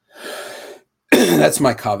that's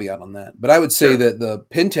my caveat on that. But I would say that the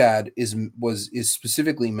Pentad is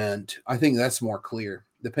specifically meant, I think that's more clear.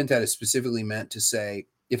 The Pentad is specifically meant to say,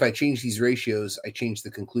 if I change these ratios, I change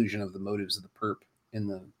the conclusion of the motives of the perp in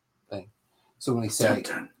the thing. So when they say,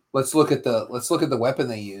 let's look at the weapon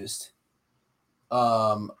they used.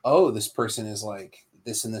 This person is like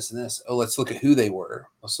this and this and this. Oh, let's look at who they were.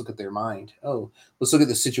 Let's look at their mind. Oh, let's look at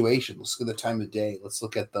the situation. Let's look at the time of day. Let's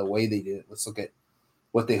look at the way they did it. Let's look at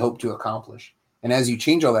what they hope to accomplish. And as you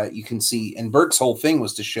change all that, you can see, and Burke's whole thing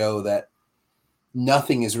was to show that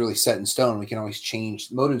nothing is really set in stone. We can always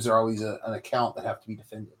change. Motives are always an account that have to be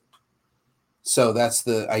defended. So that's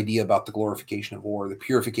the idea about the glorification of war. The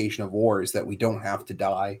purification of war is that we don't have to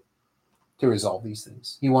die to resolve these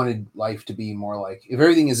things. He wanted life to be more like, if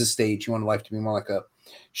everything is a stage, he wanted life to be more like a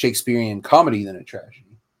Shakespearean comedy than a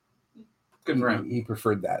tragedy. Good for him. He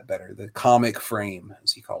preferred that better, the comic frame,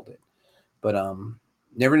 as he called it. But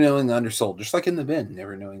never knowingly undersold, just like in the bin,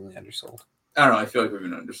 never knowingly undersold. I don't know. I feel like we've been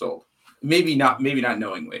undersold. Maybe not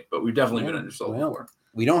knowingly, but we've definitely been undersold before.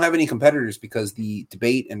 We don't have any competitors because the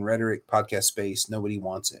debate and rhetoric podcast space, nobody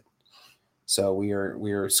wants it. So we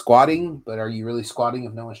are squatting, but are you really squatting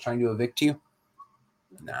if no one's trying to evict you?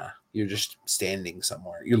 Nah, you're just standing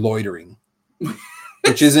somewhere. You're loitering,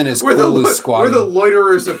 which isn't as cool as squatting. We're the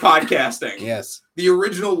loiterers of podcasting. Yes. The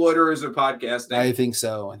original loiterers of podcasting. I think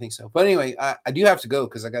so. But anyway, I do have to go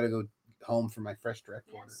because I got to go home for my fresh direct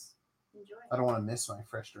order. Enjoy. I don't want to miss my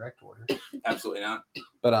fresh direct order. Absolutely not.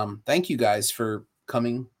 But thank you guys for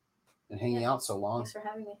coming and hanging out so long. Thanks for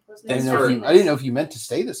having me. I didn't know if you meant to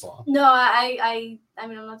stay this long. No, I mean,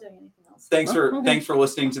 I'm not doing anything else. Thanks for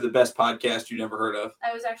listening to the best podcast you never heard of.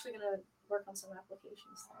 I was actually going to work on some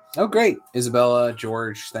applications. Oh, great. Isabella,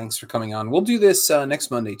 George, thanks for coming on. We'll do this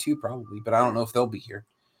next Monday too, probably, but I don't know if they'll be here.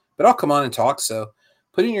 But I'll come on and talk. So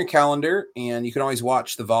put in your calendar, and you can always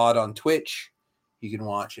watch the VOD on Twitch. You can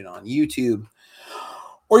watch it on YouTube,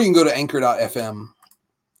 or you can go to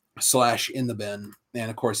anchor.fm/inthebin. And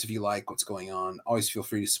of course, if you like what's going on, always feel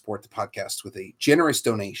free to support the podcast with a generous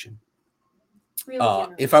donation. Really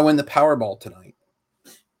generous. If I win the Powerball tonight,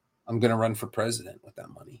 I'm going to run for president with that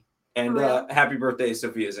money. And happy birthday,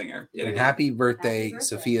 Sophia Zinger. And happy birthday,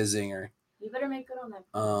 Sophia Zinger. You better make good on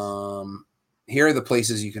that. Here are the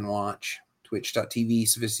places you can watch. Twitch.tv,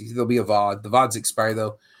 Sophisticated. There'll be a VOD. The VODs expire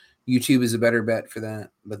though. YouTube is a better bet for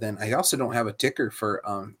that. But then I also don't have a ticker for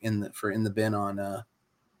in the bin on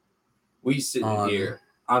We sit here.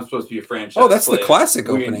 I'm supposed to be a franchise. Oh, that's the player. classic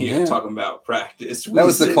We opening. here Yeah. talking about practice. That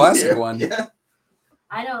was the sit classic here. one. Yeah.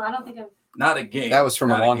 I don't think I've. Not a game. That was from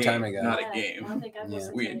Not a long game. time ago. Not yeah, a I game. don't think I've Yeah.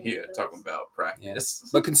 listened We to in any here of those. talking about practice.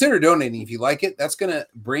 But consider donating if you like it. That's going to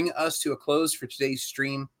bring us to a close for today's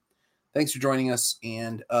stream. Thanks for joining us.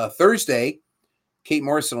 And Thursday, Kate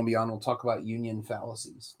Morrison will be on. We'll talk about union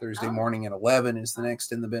fallacies. Thursday morning at 11 is the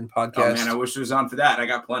next In the Bin podcast. Oh man, I wish it was on for that. I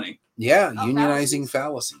got plenty. Yeah, Oh, unionizing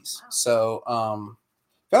fallacies. Wow. So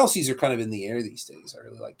fallacies are kind of in the air these days. I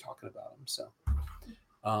really like talking about them.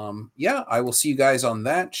 So yeah, I will see you guys on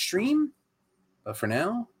that stream. But for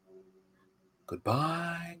now,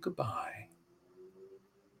 goodbye.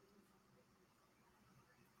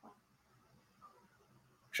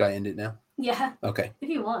 Should I end it now? Yeah, Okay. if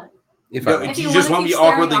you want. If Yo, I If do you you just wanna want me keep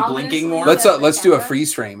staring awkwardly ominously blinking more? at let's the do a camera.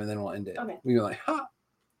 freeze frame and then we'll end it. Okay. We'll be like, ha.